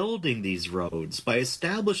by building these roads, by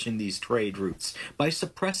establishing these trade routes, by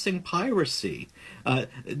suppressing piracy.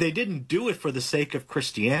 They didn't do it for the sake of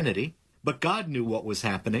Christianity, but God knew what was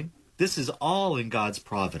happening. This is all in God's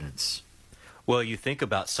providence. Well, you think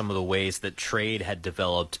about some of the ways that trade had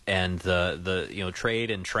developed, and the trade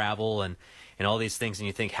and travel and all these things, and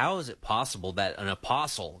you think, how is it possible that an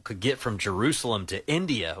apostle could get from Jerusalem to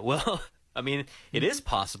India? Well, I mean, it is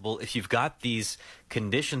possible if you've got these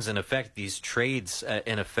conditions in effect, these trades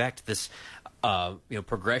in effect, this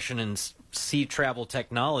progression in sea travel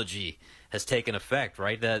technology has taken effect,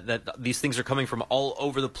 right? That these things are coming from all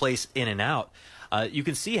over the place, in and out. You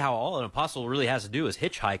can see how all an apostle really has to do is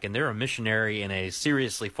hitchhike, and they're a missionary in a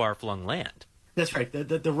seriously far-flung land. That's right.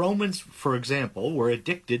 The Romans, for example, were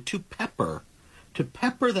addicted to pepper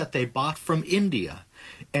that they bought from India.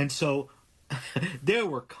 And so there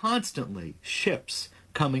were constantly ships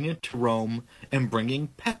coming into Rome and bringing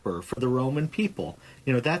pepper for the Roman people.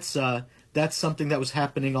 That's something that was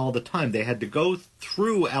happening all the time. They had to go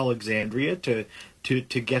through Alexandria to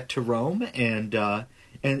get to Rome, and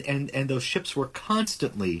those ships were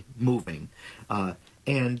constantly moving,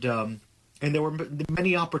 and there were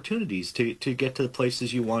many opportunities to get to the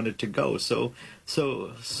places you wanted to go. So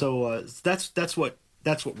that's what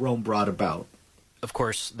Rome brought about. Of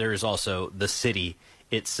course, there is also the city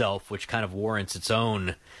itself, which kind of warrants its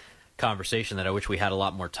own conversation that I wish we had a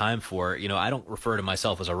lot more time for. I don't refer to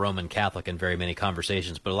myself as a Roman Catholic in very many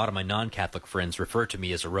conversations, but a lot of my non-Catholic friends refer to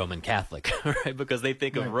me as a Roman Catholic, right? Because they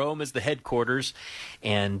think of Rome as the headquarters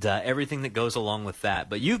and everything that goes along with that.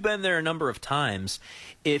 But you've been there a number of times.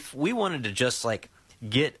 If we wanted to just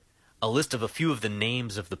get a list of a few of the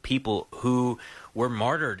names of the people who were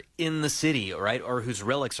martyred in the city, right, or whose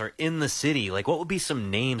relics are in the city, what would be some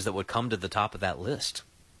names that would come to the top of that list?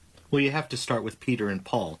 Well, you have to start with Peter and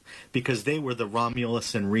Paul, because they were the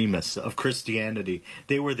Romulus and Remus of Christianity.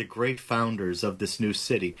 They were the great founders of this new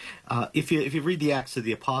city. If you read the Acts of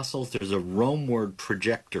the Apostles, there's a Romeward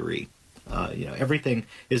trajectory. Everything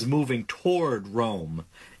is moving toward Rome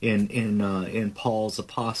in Paul's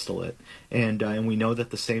apostolate, and we know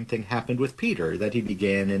that the same thing happened with Peter. That he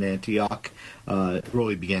began in Antioch,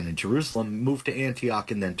 really began in Jerusalem, moved to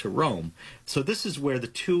Antioch, and then to Rome. So this is where the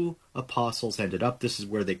two apostles ended up. This is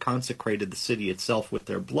where they consecrated the city itself with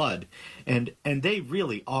their blood, and they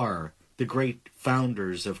really are the great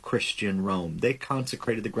founders of Christian Rome. They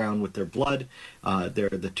consecrated the ground with their blood. They're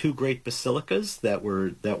the two great basilicas that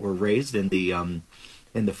were raised in the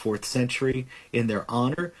 4th century in their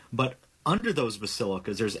honor. But under those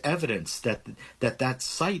basilicas, there's evidence that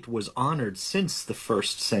site was honored since the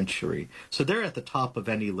 1st century. So they're at the top of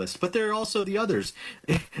any list. But there are also the others.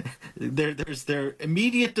 There's their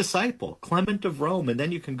immediate disciple, Clement of Rome, and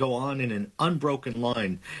then you can go on in an unbroken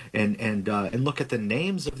line and look at the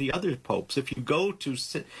names of the other popes. If you go to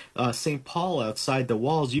St. Paul outside the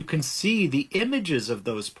walls, you can see the images of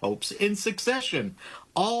those popes in succession.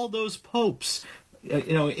 All those popes,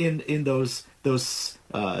 in those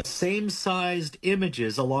same-sized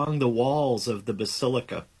images along the walls of the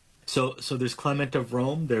basilica. So there's Clement of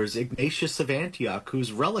Rome, there's Ignatius of Antioch,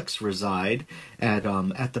 whose relics reside at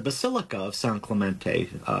the Basilica of San Clemente,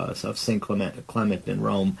 of Saint Clement in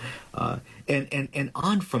Rome, and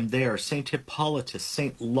on from there, Saint Hippolytus,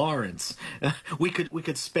 Saint Lawrence. We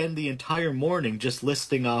could spend the entire morning just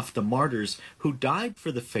listing off the martyrs who died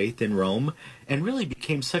for the faith in Rome and really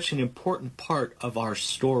became such an important part of our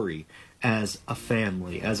story as a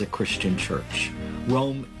family, as a Christian church.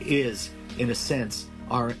 Rome is, in a sense,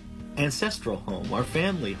 our ancestral home, our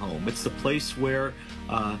family home. It's the place where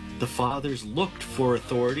the fathers looked for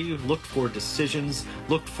authority, looked for decisions,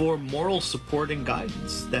 looked for moral support and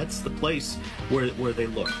guidance. That's the place where they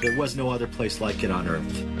looked. There was no other place like it on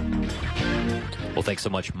earth. Well, thanks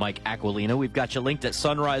so much, Mike Aquilino. We've got you linked at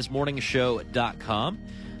sunrisemorningshow.com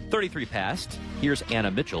 33 past. Here's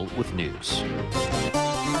Anna Mitchell with news.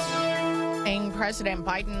 President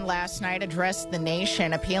Biden last night addressed the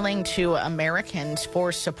nation, appealing to Americans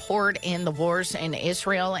for support in the wars in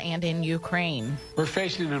Israel and in Ukraine. We're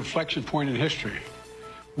facing an inflection point in history.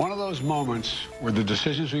 One of those moments where the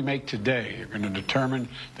decisions we make today are going to determine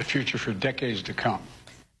the future for decades to come.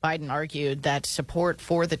 Biden argued that support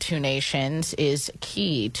for the two nations is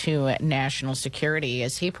key to national security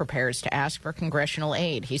as he prepares to ask for congressional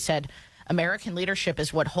aid. He said, American leadership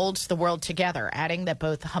is what holds the world together, adding that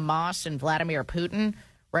both Hamas and Vladimir Putin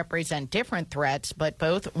represent different threats, but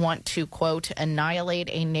both want to, quote, annihilate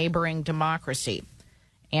a neighboring democracy.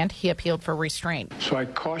 And he appealed for restraint. So I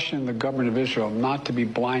caution the government of Israel not to be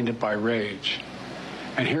blinded by rage.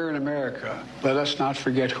 And here in America, let us not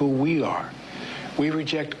forget who we are. We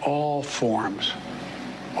reject all forms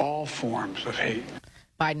of hate.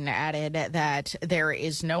 Biden added that there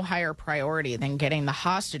is no higher priority than getting the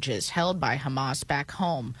hostages held by Hamas back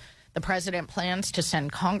home. The president plans to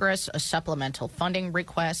send Congress a supplemental funding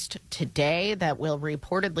request today that will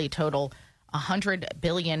reportedly total $100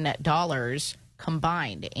 billion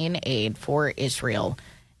combined in aid for Israel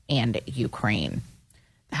and Ukraine.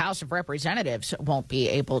 The House of Representatives won't be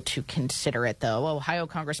able to consider it, though. Ohio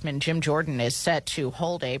Congressman Jim Jordan is set to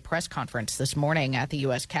hold a press conference this morning at the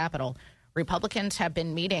U.S. Capitol. Republicans have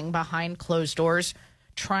been meeting behind closed doors,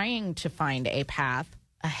 trying to find a path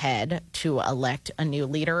ahead to elect a new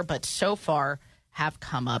leader, but so far have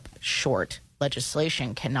come up short.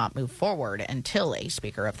 Legislation cannot move forward until a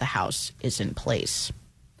Speaker of the House is in place.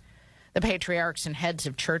 The patriarchs and heads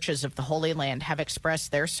of churches of the Holy Land have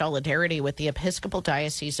expressed their solidarity with the Episcopal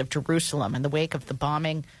Diocese of Jerusalem in the wake of the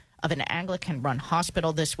bombing of an Anglican-run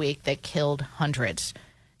hospital this week that killed hundreds,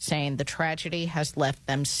 saying the tragedy has left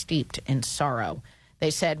them steeped in sorrow.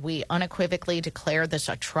 They said, we unequivocally declare this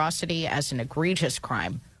atrocity as an egregious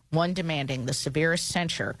crime, one demanding the severest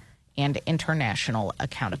censure and international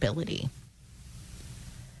accountability.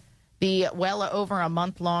 The well over a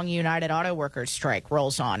month-long United Auto Workers strike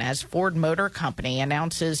rolls on as Ford Motor Company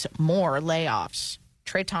announces more layoffs.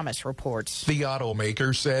 Trey Thomas reports. The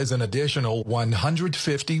automaker says an additional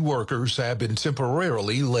 150 workers have been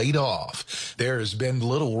temporarily laid off. There has been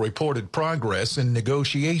little reported progress in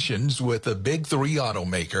negotiations with the big three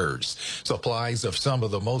automakers. Supplies of some of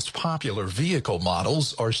the most popular vehicle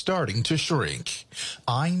models are starting to shrink.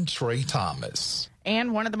 I'm Trey Thomas.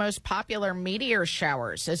 And one of the most popular meteor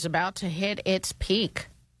showers is about to hit its peak.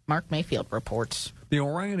 Mark Mayfield reports. The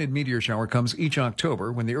Orionid meteor shower comes each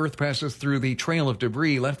October when the Earth passes through the trail of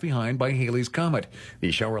debris left behind by Halley's Comet.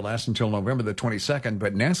 The shower lasts until November the 22nd,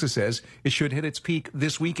 but NASA says it should hit its peak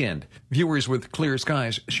this weekend. Viewers with clear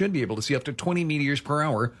skies should be able to see up to 20 meteors per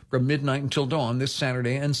hour from midnight until dawn this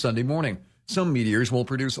Saturday and Sunday morning. Some meteors will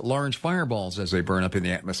produce large fireballs as they burn up in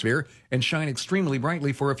the atmosphere and shine extremely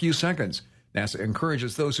brightly for a few seconds. NASA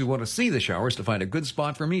encourages those who want to see the showers to find a good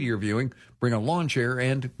spot for meteor viewing, bring a lawn chair,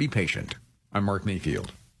 and be patient. I'm Mark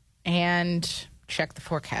Mayfield. And check the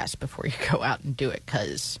forecast before you go out and do it,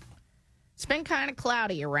 because it's been kind of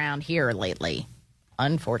cloudy around here lately.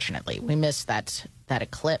 Unfortunately, we missed that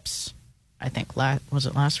eclipse. I think, was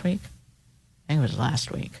it last week? I think it was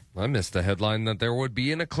last week. I missed the headline that there would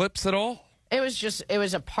be an eclipse at all. It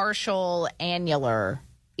was a partial annular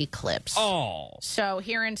eclipse. Oh. So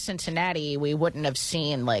here in Cincinnati, we wouldn't have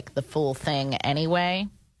seen, like, the full thing anyway.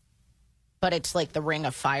 But it's like the Ring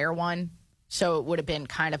of Fire one. So it would have been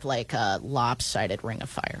kind of like a lopsided Ring of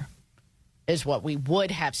Fire is what we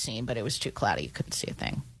would have seen, but it was too cloudy. You couldn't see a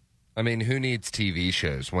thing. I mean, who needs TV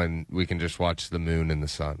shows when we can just watch the moon and the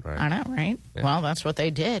sun, right? I know, right? Yeah. Well, that's what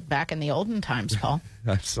they did back in the olden times, Paul.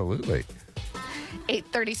 Absolutely.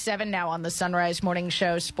 8:37 now on the Sunrise Morning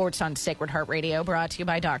Show. Sports on Sacred Heart Radio, brought to you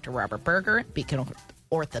by Dr. Robert Berger, Beacon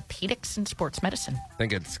Orthopedics and Sports Medicine. I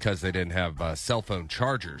think it's because they didn't have cell phone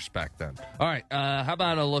chargers back then. All right, how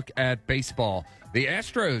about a look at baseball? The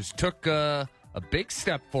Astros took a big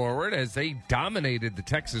step forward as they dominated the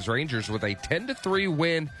Texas Rangers with a 10-3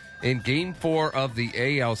 win in Game 4 of the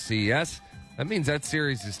ALCS. That means that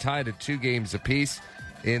series is tied at 2 games apiece.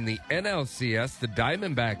 In the NLCS, the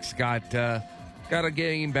Diamondbacks got a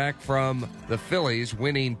game back from the Phillies,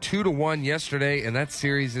 winning 2-1 yesterday, and that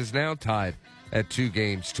series is now tied at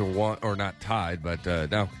 2-1, or not tied, but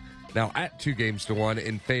now at 2-1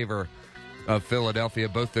 in favor of Philadelphia.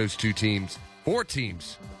 Both those 2 teams, 4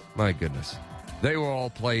 teams, my goodness, they will all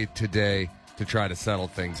play today to try to settle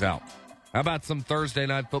things out. How about some Thursday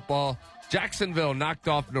night football? Jacksonville knocked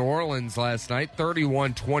off New Orleans last night,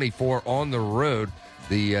 31-24 on the road.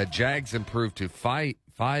 The Jags improved to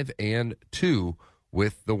 5-2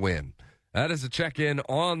 with the win. That is a check-in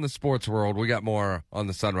on the sports world. We got more on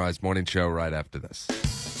the Sunrise Morning Show right after this.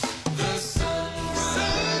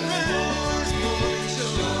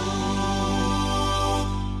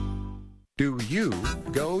 Do you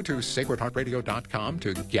go to sacredheartradio.com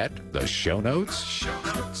to get the show notes?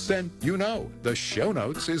 Then you know the show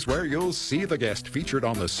notes is where you'll see the guest featured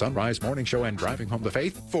on the Sunrise Morning Show and Driving Home the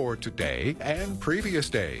Faith for today and previous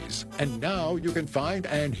days. And now you can find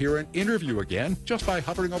and hear an interview again just by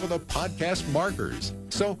hovering over the podcast markers.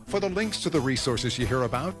 So for the links to the resources you hear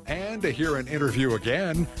about and to hear an interview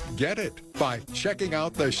again, get it by checking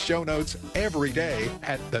out the show notes every day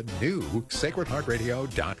at the new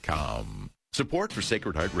sacredheartradio.com. Support for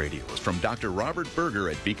Sacred Heart Radio is from Dr. Robert Berger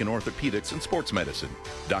at Beacon Orthopedics and Sports Medicine.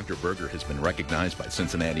 Dr. Berger has been recognized by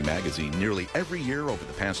Cincinnati Magazine nearly every year over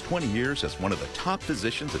the past 20 years as one of the top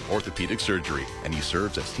physicians in orthopedic surgery, and he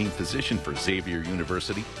serves as team physician for Xavier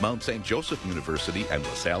University, Mount St. Joseph University, and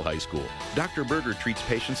LaSalle High School. Dr. Berger treats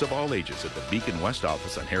patients of all ages at the Beacon West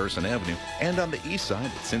office on Harrison Avenue and on the east side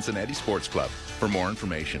at Cincinnati Sports Club. For more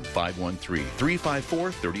information,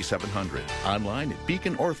 513-354-3700. Online at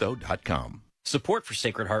beaconortho.com. Support for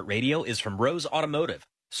Sacred Heart Radio is from Rose Automotive,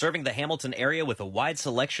 serving the Hamilton area with a wide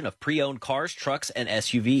selection of pre-owned cars, trucks, and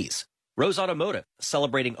SUVs. Rose Automotive,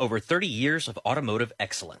 celebrating over 30 years of automotive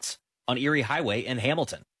excellence. On Erie Highway in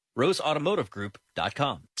Hamilton.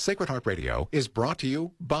 RoseAutomotiveGroup.com. Sacred Heart Radio is brought to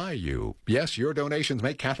you by you. Yes, your donations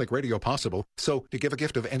make Catholic radio possible. So to give a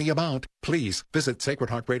gift of any amount, please visit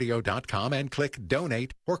sacredheartradio.com and click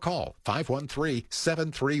Donate or call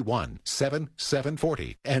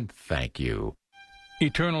 513-731-7740. And thank you.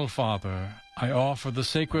 Eternal Father, I offer the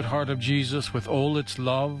Sacred Heart of Jesus with all its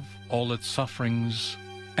love, all its sufferings,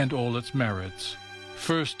 and all its merits.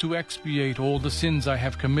 First, to expiate all the sins I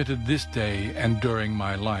have committed this day and during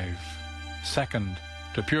my life. Second,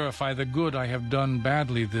 to purify the good I have done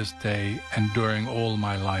badly this day and during all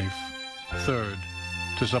my life. Third,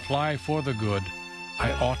 to supply for the good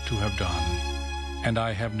I ought to have done, and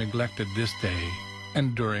I have neglected this day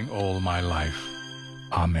and during all my life.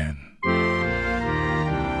 Amen.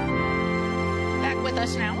 With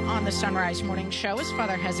us now on the Sunrise Morning Show is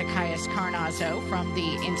Father Hezekiah Carnazzo from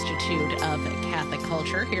the Institute of Catholic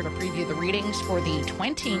Culture, here to preview the readings for the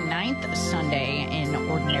 29th Sunday in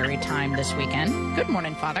Ordinary Time this weekend. Good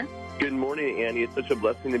morning, Father. Good morning, Annie. It's such a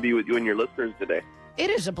blessing to be with you and your listeners today. It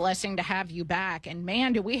is a blessing to have you back, and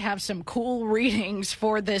man, do we have some cool readings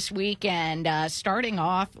for this weekend, starting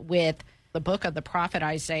off with the book of the prophet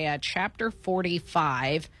Isaiah, chapter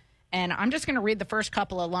 45. And I'm just going to read the first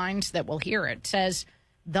couple of lines that we'll hear. It says,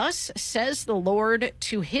 "Thus says the Lord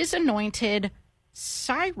to his anointed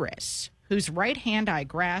Cyrus, whose right hand I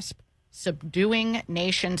grasp, subduing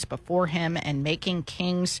nations before him and making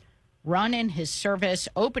kings run in his service,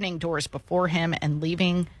 opening doors before him and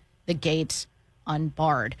leaving the gates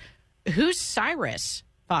unbarred." Who's Cyrus,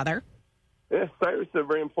 Father? Yeah, Cyrus is a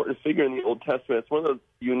very important figure in the Old Testament. It's one of those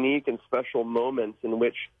unique and special moments in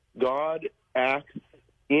which God acts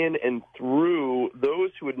in and through those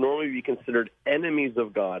who would normally be considered enemies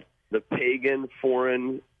of God. The pagan,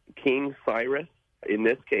 foreign King Cyrus, in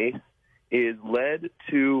this case, is led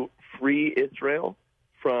to free Israel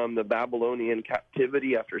from the Babylonian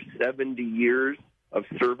captivity after 70 years of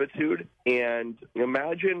servitude. And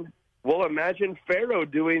imagine Pharaoh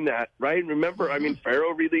doing that, right? Remember,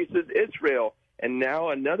 Pharaoh releases Israel. And now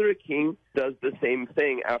another king does the same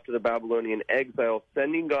thing after the Babylonian exile,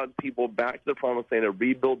 sending God's people back to the Promised Land to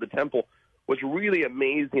rebuild the temple. What's really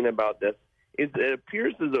amazing about this is it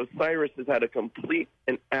appears as though Cyrus has had a complete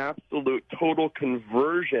and absolute total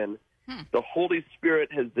conversion. The Holy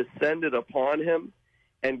Spirit has descended upon him,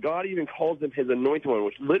 and God even calls him his anointed one,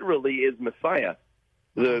 which literally is Messiah,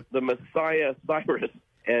 the Messiah Cyrus,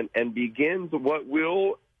 and begins what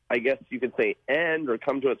will, I guess you could say, end or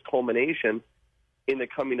come to its culmination in the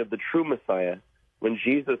coming of the true Messiah, when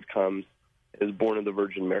Jesus comes, is born of the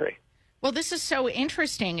Virgin Mary. Well, this is so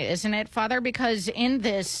interesting, isn't it, Father? Because in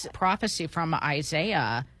this prophecy from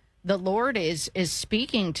Isaiah, the Lord is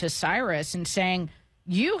speaking to Cyrus and saying,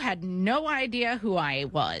 you had no idea who I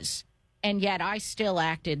was, and yet I still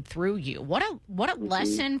acted through you. What a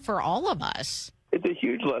lesson for all of us. It's a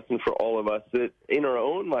huge lesson for all of us, that in our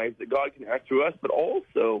own lives that God can act through us, but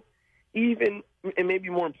also even, and maybe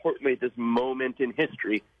more importantly, at this moment in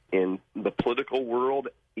history, in the political world,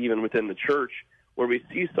 even within the church, where we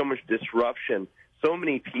see so much disruption, so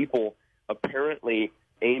many people apparently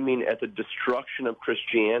aiming at the destruction of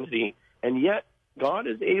Christianity, and yet God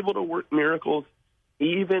is able to work miracles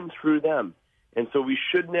even through them. And so we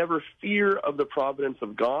should never fear of the providence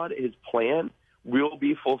of God. His plan will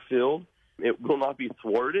be fulfilled. It will not be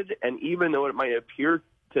thwarted. And even though it might appear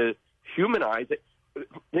to humanize it.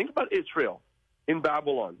 Think about Israel in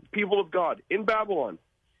Babylon, people of God in Babylon.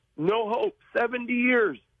 No hope, 70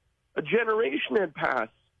 years. A generation had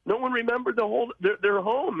passed. No one remembered their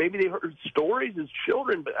home. Maybe they heard stories as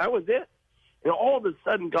children, but that was it. And all of a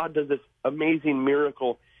sudden, God does this amazing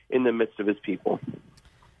miracle in the midst of his people.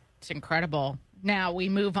 It's incredible. Now we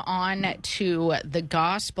move on to the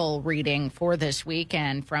gospel reading for this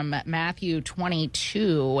weekend from Matthew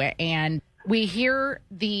 22. And we hear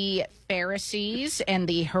the Pharisees and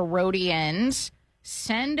the Herodians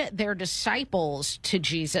send their disciples to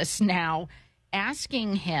Jesus now,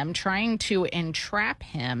 asking him, trying to entrap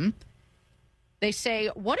him. They say,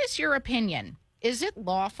 "What is your opinion? Is it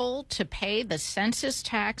lawful to pay the census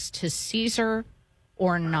tax to Caesar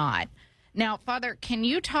or not?" Now, Father, can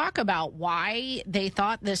you talk about why they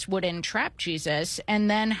thought this would entrap Jesus, and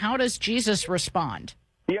then how does Jesus respond?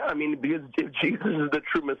 Yeah, I mean, because if Jesus is the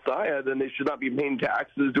true Messiah, then they should not be paying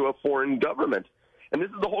taxes to a foreign government. And this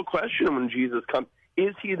is the whole question when Jesus comes.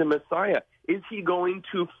 Is he the Messiah? Is he going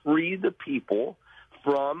to free the people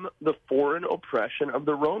from the foreign oppression of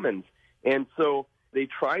the Romans? And so they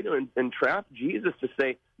try to entrap Jesus to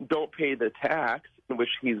say, don't pay the tax, in which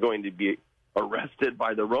he's going to be arrested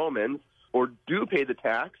by the Romans, or do pay the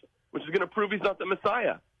tax, which is going to prove he's not the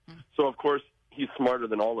Messiah. So, of course, he's smarter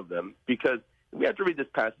than all of them, because we have to read this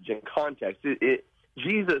passage in context.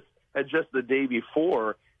 Jesus had just the day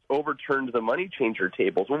before overturned the money changer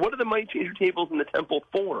tables. Well, what are the money changer tables in the temple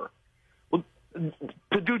for? Well,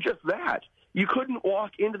 to do just that. You couldn't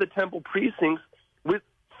walk into the temple precincts with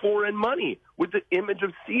foreign money, with the image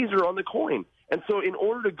of Caesar on the coin. And so in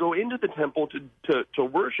order to go into the temple to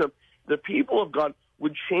worship, the people of God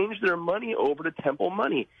would change their money over to temple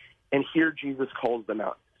money. And here Jesus calls them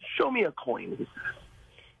out. Show me a coin, he says.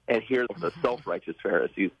 And here the self-righteous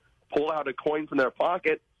Pharisees pull out a coin from their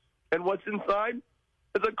pocket, and what's inside?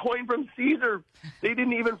 It's a coin from Caesar. They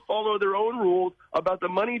didn't even follow their own rules about the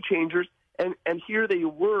money changers, and here they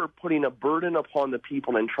were putting a burden upon the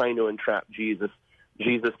people and trying to entrap Jesus.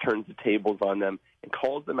 Jesus turns the tables on them and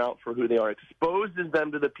calls them out for who they are, exposes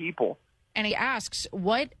them to the people. And he asks,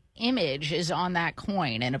 what image is on that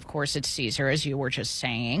coin? And, of course, it's Caesar, as you were just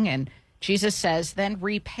saying. And Jesus says, then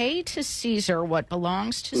repay to Caesar what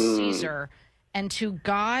belongs to Caesar, and to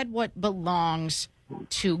God what belongs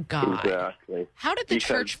to God. Exactly. How did the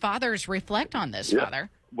church fathers reflect on this, Father?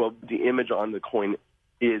 Well, the image on the coin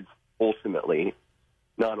is ultimately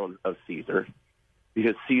not of Caesar,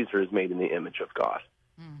 because Caesar is made in the image of God.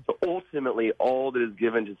 So ultimately, all that is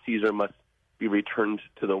given to Caesar must be returned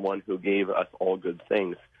to the one who gave us all good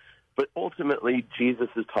things. But ultimately, Jesus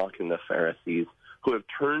is talking to Pharisees who have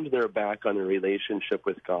turned their back on their relationship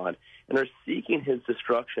with God and are seeking his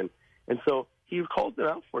destruction. And so he calls them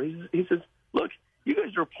out for it. He says, look, you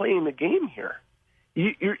guys are playing the game here.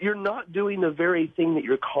 You're not doing the very thing that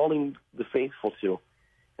you're calling the faithful to,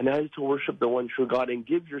 and that is to worship the one true God and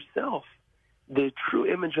give yourself the true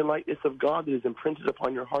image and likeness of God that is imprinted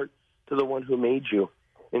upon your heart to the one who made you.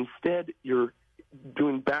 Instead, you're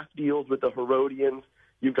doing back deals with the Herodians.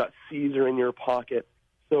 You've got Caesar in your pocket.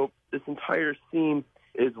 So this entire scene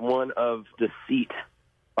is one of deceit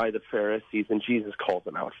by the Pharisees, and Jesus calls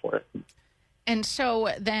them out for it. And so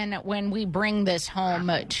then when we bring this home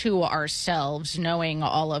to ourselves, knowing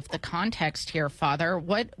all of the context here, Father,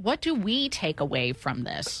 what do we take away from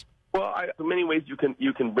this? Well, in many ways you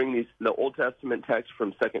can bring the Old Testament text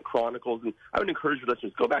from 2 Chronicles, and I would encourage your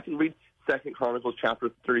listeners, go back and read 2 Chronicles chapter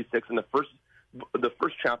 36 and the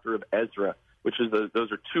first chapter of Ezra, which is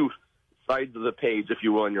those are two sides of the page, if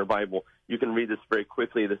you will, in your Bible. You can read this very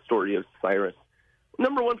quickly, the story of Cyrus.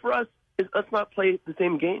 Number one for us is let's not play the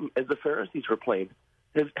same game as the Pharisees were playing,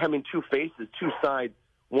 having two faces, two sides,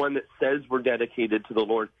 one that says we're dedicated to the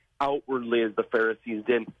Lord outwardly as the Pharisees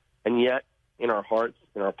did, and yet in our hearts,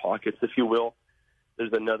 in our pockets, if you will,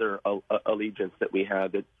 there's another allegiance that we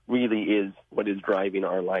have that really is what is driving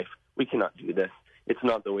our life. We cannot do this. It's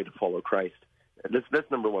not the way to follow Christ.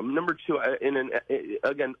 That's number one. Number two,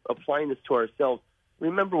 again, applying this to ourselves,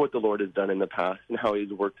 remember what the Lord has done in the past and how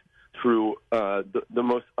he's worked through the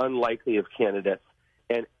most unlikely of candidates.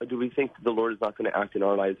 And do we think the Lord is not going to act in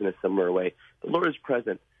our lives in a similar way? The Lord is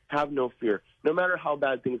present. Have no fear. No matter how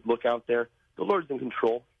bad things look out there, the Lord's in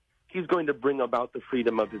control. He's going to bring about the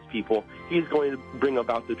freedom of his people. He's going to bring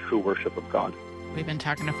about the true worship of God. We've been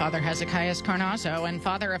talking to Father Hezekiah Carnazzo. And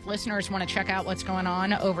Father, if listeners want to check out what's going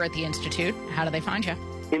on over at the Institute, how do they find you?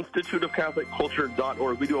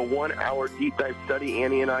 InstituteofCatholicCulture.org. We do a 1-hour deep dive study,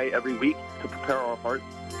 Annie and I, every week to prepare our hearts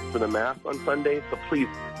for the Mass on Sunday. So please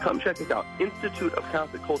come check us out,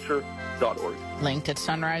 InstituteofCatholicCulture.org. Linked at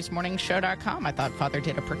sunrisemorningshow.com. I thought Father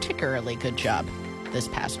did a particularly good job. this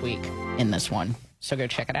past week in this one. So go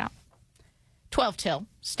check it out. 12 till.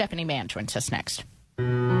 Stephanie Mann joins us next.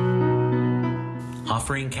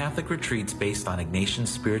 Offering Catholic retreats based on Ignatian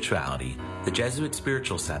spirituality, the Jesuit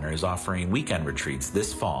Spiritual Center is offering weekend retreats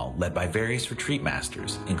this fall led by various retreat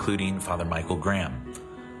masters, including Father Michael Graham.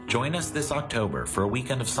 Join us this October for a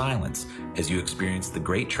weekend of silence as you experience the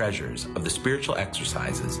great treasures of the spiritual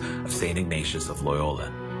exercises of St. Ignatius of Loyola.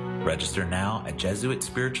 Register now at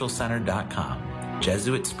JesuitSpiritualCenter.com.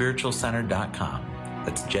 JesuitSpiritualCenter.com.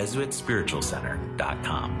 That's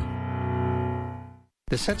JesuitSpiritualCenter.com.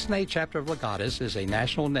 The Cincinnati chapter of Legatus is a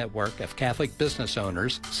national network of Catholic business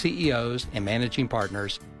owners, CEOs, and managing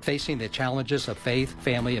partners facing the challenges of faith,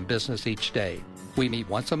 family, and business each day. We meet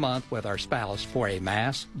once a month with our spouse for a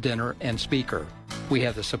Mass, dinner, and speaker. We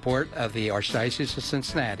have the support of the Archdiocese of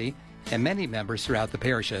Cincinnati and many members throughout the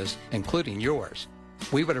parishes, including yours.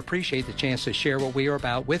 We would appreciate the chance to share what we are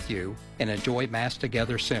about with you and enjoy Mass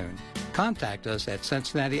together soon. Contact us at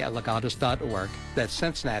cincinnati@legatus.org. That's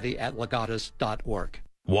cincinnati@legatus.org.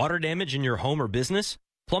 Water damage in your home or business?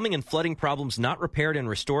 Plumbing and flooding problems not repaired and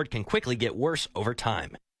restored can quickly get worse over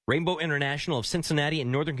time. Rainbow International of Cincinnati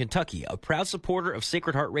and Northern Kentucky, a proud supporter of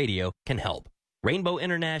Sacred Heart Radio, can help. Rainbow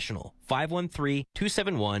International,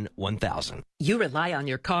 513-271-1000. You rely on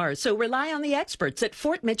your car, so rely on the experts at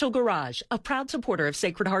Fort Mitchell Garage, a proud supporter of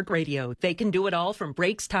Sacred Heart Radio. They can do it all from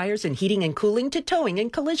brakes, tires, and heating and cooling to towing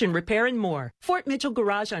and collision repair and more. Fort Mitchell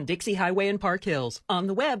Garage on Dixie Highway in Park Hills. On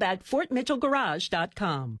the web at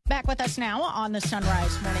fortmitchellgarage.com. Back with us now on the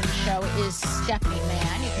Sunrise Morning Show is Stephanie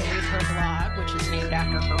Mann. You can read her blog, which is named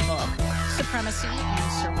after her book,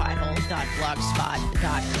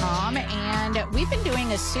 supremacyandsurvival.blogspot.com. And we've been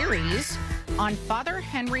doing a series on Father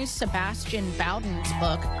Henry Sebastian Bowden's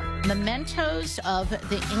book, Mementos of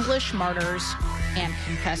the English Martyrs and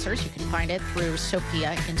Confessors. You can find it through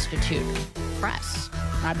Sophia Institute Press.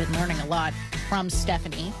 I've been learning a lot from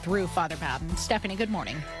Stephanie through Father Bowden. Stephanie, good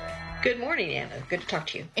morning. Good morning, Anna. Good to talk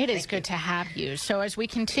to you. It is good to have you. So as we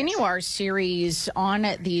continue our series on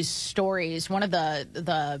these stories, one of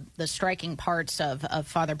the striking parts of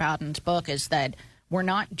Father Bowden's book is that we're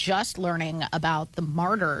not just learning about the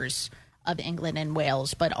martyrs of England and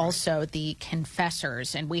Wales, but also the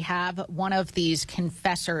confessors. And we have one of these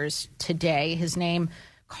confessors today. His name,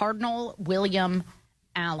 Cardinal William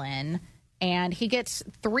Allen. And he gets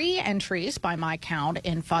 3 entries, by my count,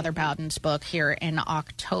 in Father Bowden's book here in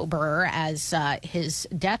October, as his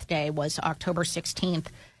death day was October 16th,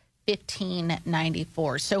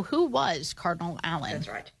 1594. So who was Cardinal Allen? That's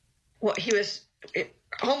right. Well, he was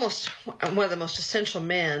almost one of the most essential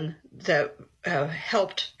men that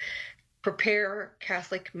helped prepare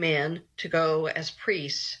Catholic men to go as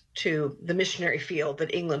priests to the missionary field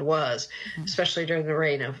that England was, especially during the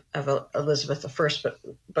reign of Elizabeth I,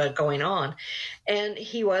 but going on. And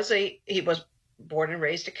he was born and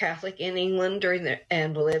raised a Catholic in England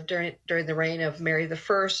and lived during the reign of Mary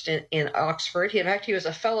I in Oxford. In fact, he was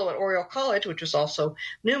a fellow at Oriel College, which was also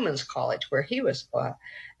Newman's College, where he was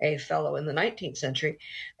a fellow in the 19th century.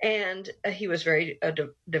 And he was very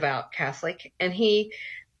devout Catholic, and he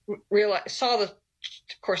saw the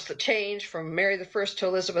change from Mary I to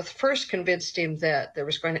Elizabeth I convinced him that there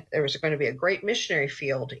was going to be a great missionary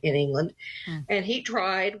field in England, and he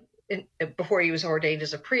tried before he was ordained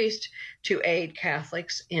as a priest to aid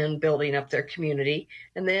Catholics in building up their community.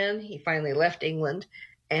 And then he finally left England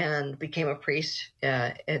and became a priest.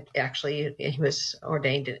 He was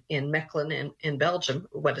ordained in Mechelen in Belgium,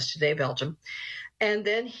 what is today Belgium. And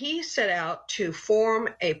then he set out to form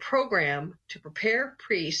a program to prepare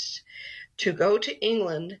priests to go to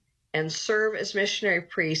England and serve as missionary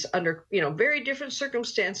priests under, very different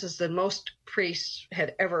circumstances than most priests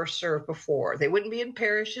had ever served before. They wouldn't be in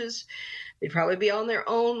parishes. They'd probably be on their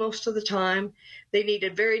own most of the time. They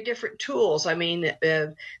needed very different tools. I mean,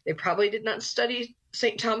 they probably did not study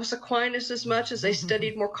St. Thomas Aquinas as much as they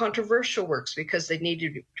studied more controversial works, because they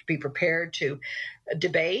needed to be prepared to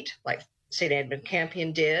debate, like St. Edmund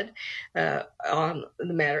Campion did, on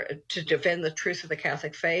the matter to defend the truth of the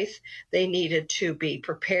Catholic faith. They needed to be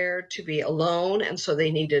prepared to be alone, and so they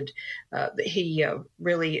needed. He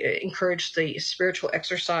really encouraged the spiritual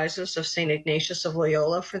exercises of St. Ignatius of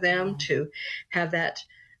Loyola for them to have that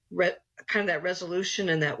kind of that resolution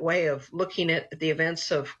and that way of looking at the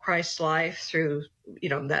events of Christ's life through,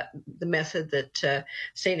 the method that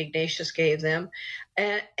St. Ignatius gave them,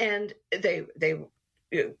 and they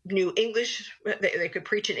knew English. They could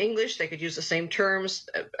preach in English. They could use the same terms,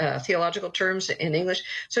 theological terms in English.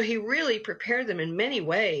 So he really prepared them in many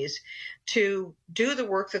ways to do the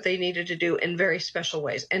work that they needed to do in very special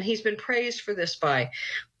ways. And he's been praised for this by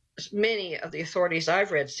many of the authorities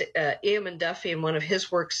I've read, Eamon Duffy in one of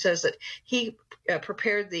his works says that he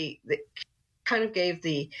prepared kind of gave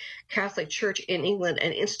the Catholic Church in England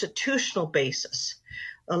an institutional basis,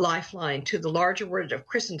 a lifeline to the larger world of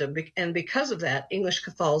Christendom. And because of that, English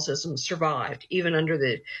Catholicism survived, even under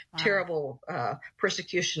the terrible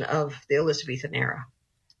persecution of the Elizabethan era.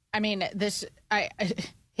 I mean,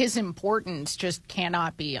 his importance just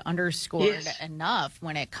cannot be underscored enough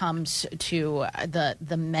when it comes to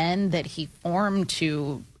the men that he formed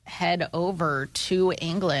to head over to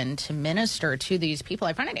England to minister to these people.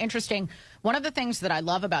 I find it interesting. One of the things that I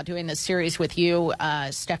love about doing this series with you,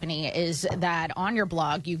 Stephanie, is that on your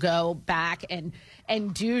blog you go back and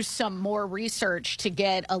do some more research to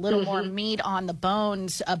get a little more meat on the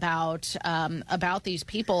bones about these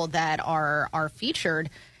people that are featured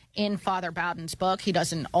in Father Bowden's book. He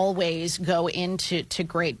doesn't always go into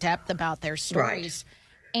great depth about their stories. Right.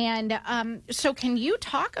 And so can you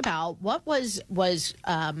talk about what was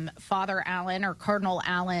Father Allen or Cardinal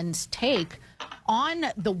Allen's take on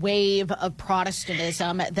the wave of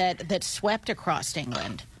Protestantism that swept across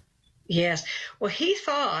England? Yes. Well, he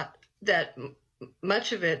thought that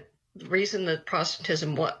much of it, the reason that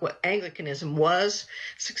Protestantism, what Anglicanism was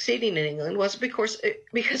succeeding in England, was because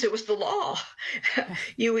it was the law.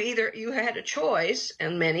 You had a choice,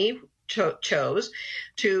 and many chose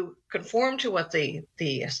to conform to what the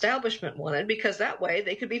establishment wanted, because that way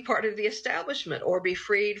they could be part of the establishment or be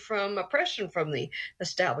freed from oppression from the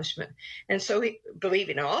establishment. And so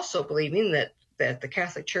believing that the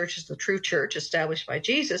Catholic Church is the true church established by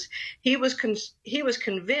Jesus, he was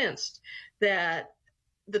convinced that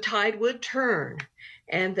the tide would turn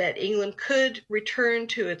and that England could return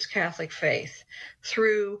to its Catholic faith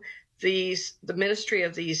through the ministry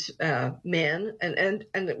of these men, and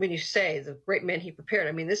when you say the great men he prepared,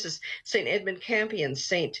 I mean, this is St. Edmund Campion,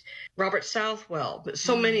 St. Robert Southwell, but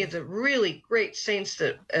so many of the really great saints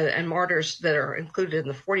and martyrs that are included in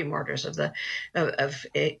the 40 martyrs of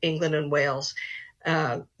England and Wales,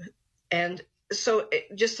 and so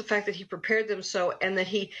just the fact that he prepared them so, and that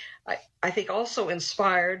he, I think, also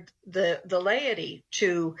inspired the laity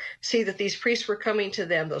to see that these priests were coming to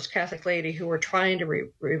them, those Catholic laity who were trying to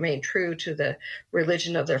remain true to the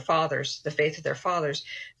religion of their fathers, the faith of their fathers,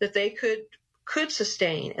 that they could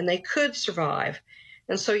sustain and they could survive.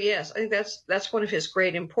 And so, yes, I think that's one of his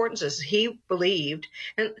great importances. He believed,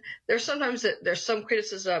 and there's some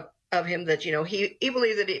criticism of him that, he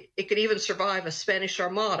believed that it could even survive a Spanish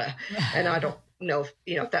Armada. And I don't know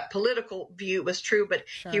if that political view was true, but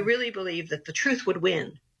he really believed that the truth would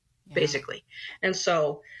win, basically. And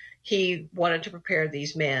so he wanted to prepare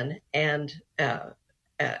these men and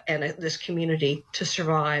this community to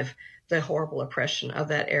survive the horrible oppression of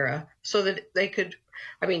that era, so that they could,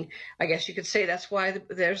 I guess you could say that's why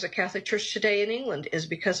there's a Catholic Church today in England, is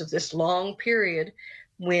because of this long period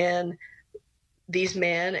when these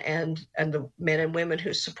men and the men and women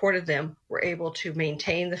who supported them were able to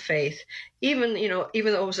maintain the faith, even though it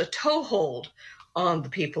was a toehold on the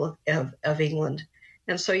people of England.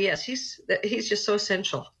 And so, yes, he's just so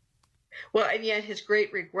essential. Well, and yet his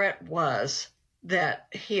great regret was that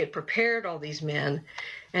he had prepared all these men,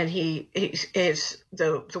 and he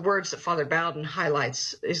the words that Father Bowden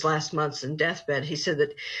highlights his last months in deathbed. He said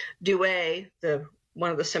that Douay,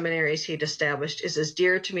 one of the seminaries he'd established, is as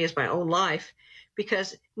dear to me as my own life,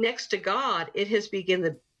 because next to God, it has been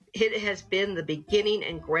the beginning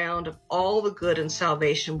and ground of all the good and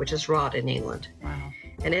salvation which is wrought in England. Wow.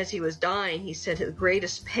 And as he was dying, he said the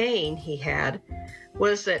greatest pain he had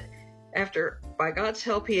was that after, by God's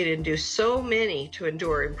help, he had induced so many to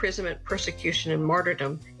endure imprisonment, persecution, and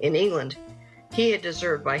martyrdom in England, he had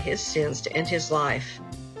deserved by his sins to end his life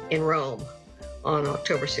in Rome on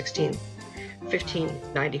October 16th.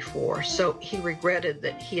 1594. So he regretted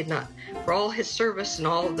that he had not, for all his service and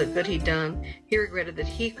all the good he'd done, he regretted that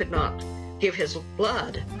he could not give his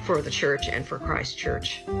blood for the church and for Christ's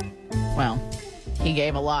church. Well, he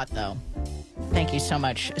gave a lot, though. Thank you so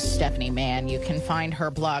much, Stephanie Mann. You can find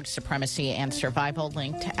her blog, Supremacy and Survival,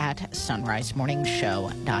 linked at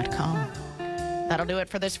sunrisemorningshow.com. That'll do it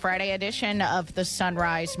for this Friday edition of the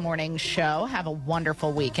Sunrise Morning Show. Have a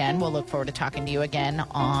wonderful weekend. We'll look forward to talking to you again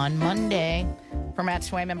on Monday. For Matt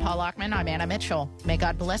Swaim and Paul Lockman, I'm Anna Mitchell. May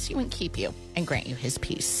God bless you and keep you and grant you his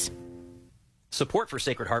peace. Support for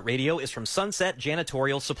Sacred Heart Radio is from Sunset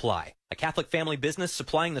Janitorial Supply, a Catholic family business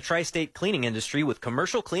supplying the tri-state cleaning industry with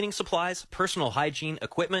commercial cleaning supplies, personal hygiene,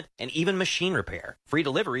 equipment, and even machine repair. Free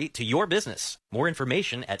delivery to your business. More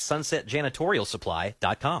information at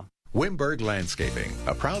sunsetjanitorialsupply.com. Wimberg Landscaping,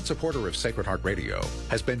 a proud supporter of Sacred Heart Radio,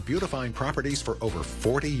 has been beautifying properties for over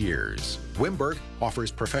 40 years. Wimberg offers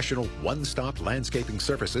professional one-stop landscaping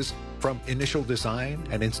services from initial design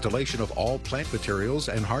and installation of all plant materials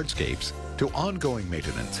and hardscapes to ongoing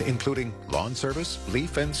maintenance, including lawn service,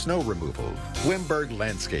 leaf and snow removal. Wimberg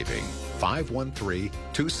Landscaping,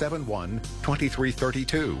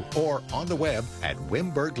 513-271-2332 or on the web at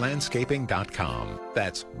wimberglandscaping.com.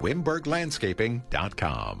 That's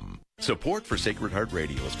wimberglandscaping.com. Support for Sacred Heart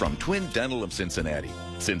Radio is from Twin Dental of Cincinnati.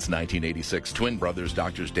 Since 1986, twin brothers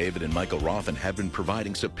Drs. David and Michael Rothen have been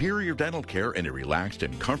providing superior dental care in a relaxed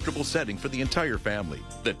and comfortable setting for the entire family.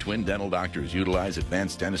 The Twin Dental doctors utilize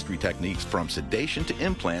advanced dentistry techniques from sedation to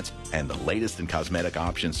implants and the latest in cosmetic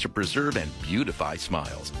options to preserve and beautify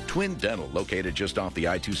smiles. Twin Dental, located just off the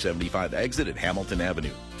I-275 exit at Hamilton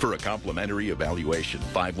Avenue. For a complimentary evaluation,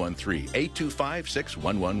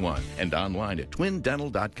 513-825-6111 and online at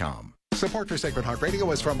twindental.com. Support for Sacred Heart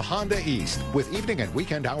Radio is from Honda East, with evening and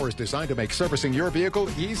weekend hours designed to make servicing your vehicle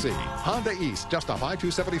easy. Honda East, just off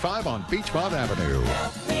I-275 on Beachmont Avenue.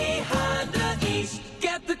 Help me, Honda East,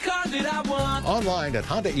 get the car that I want. Online at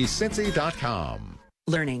HondaEastCincy.com.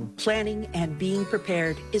 Learning, planning, and being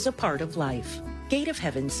prepared is a part of life. Gate of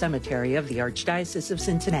Heaven Cemetery of the Archdiocese of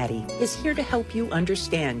Cincinnati is here to help you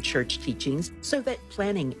understand church teachings so that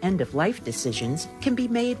planning end-of-life decisions can be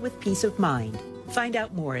made with peace of mind. Find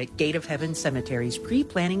out more at Gate of Heaven Cemetery's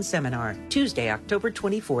pre-planning seminar, Tuesday, October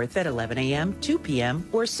 24th at 11 a.m., 2 p.m.,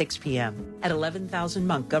 or 6 p.m. at 11,000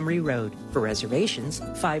 Montgomery Road. For reservations,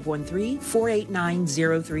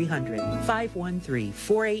 513-489-0300.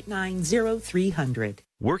 513-489-0300.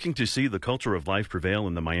 Working to see the culture of life prevail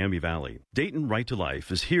in the Miami Valley, Dayton Right to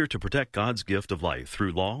Life is here to protect God's gift of life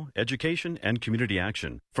through law, education, and community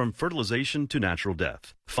action, from fertilization to natural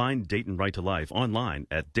death. Find Dayton Right to Life online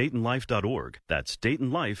at DaytonLife.org. That's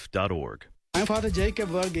DaytonLife.org. I'm Father Jacob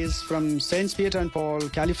Verghese from St. Peter and Paul,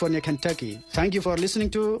 California, Kentucky. Thank you for listening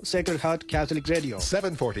to Sacred Heart Catholic Radio.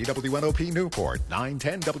 740 WNOP Newport,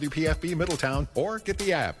 910 WPFB Middletown, or get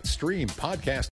the app, stream, podcast,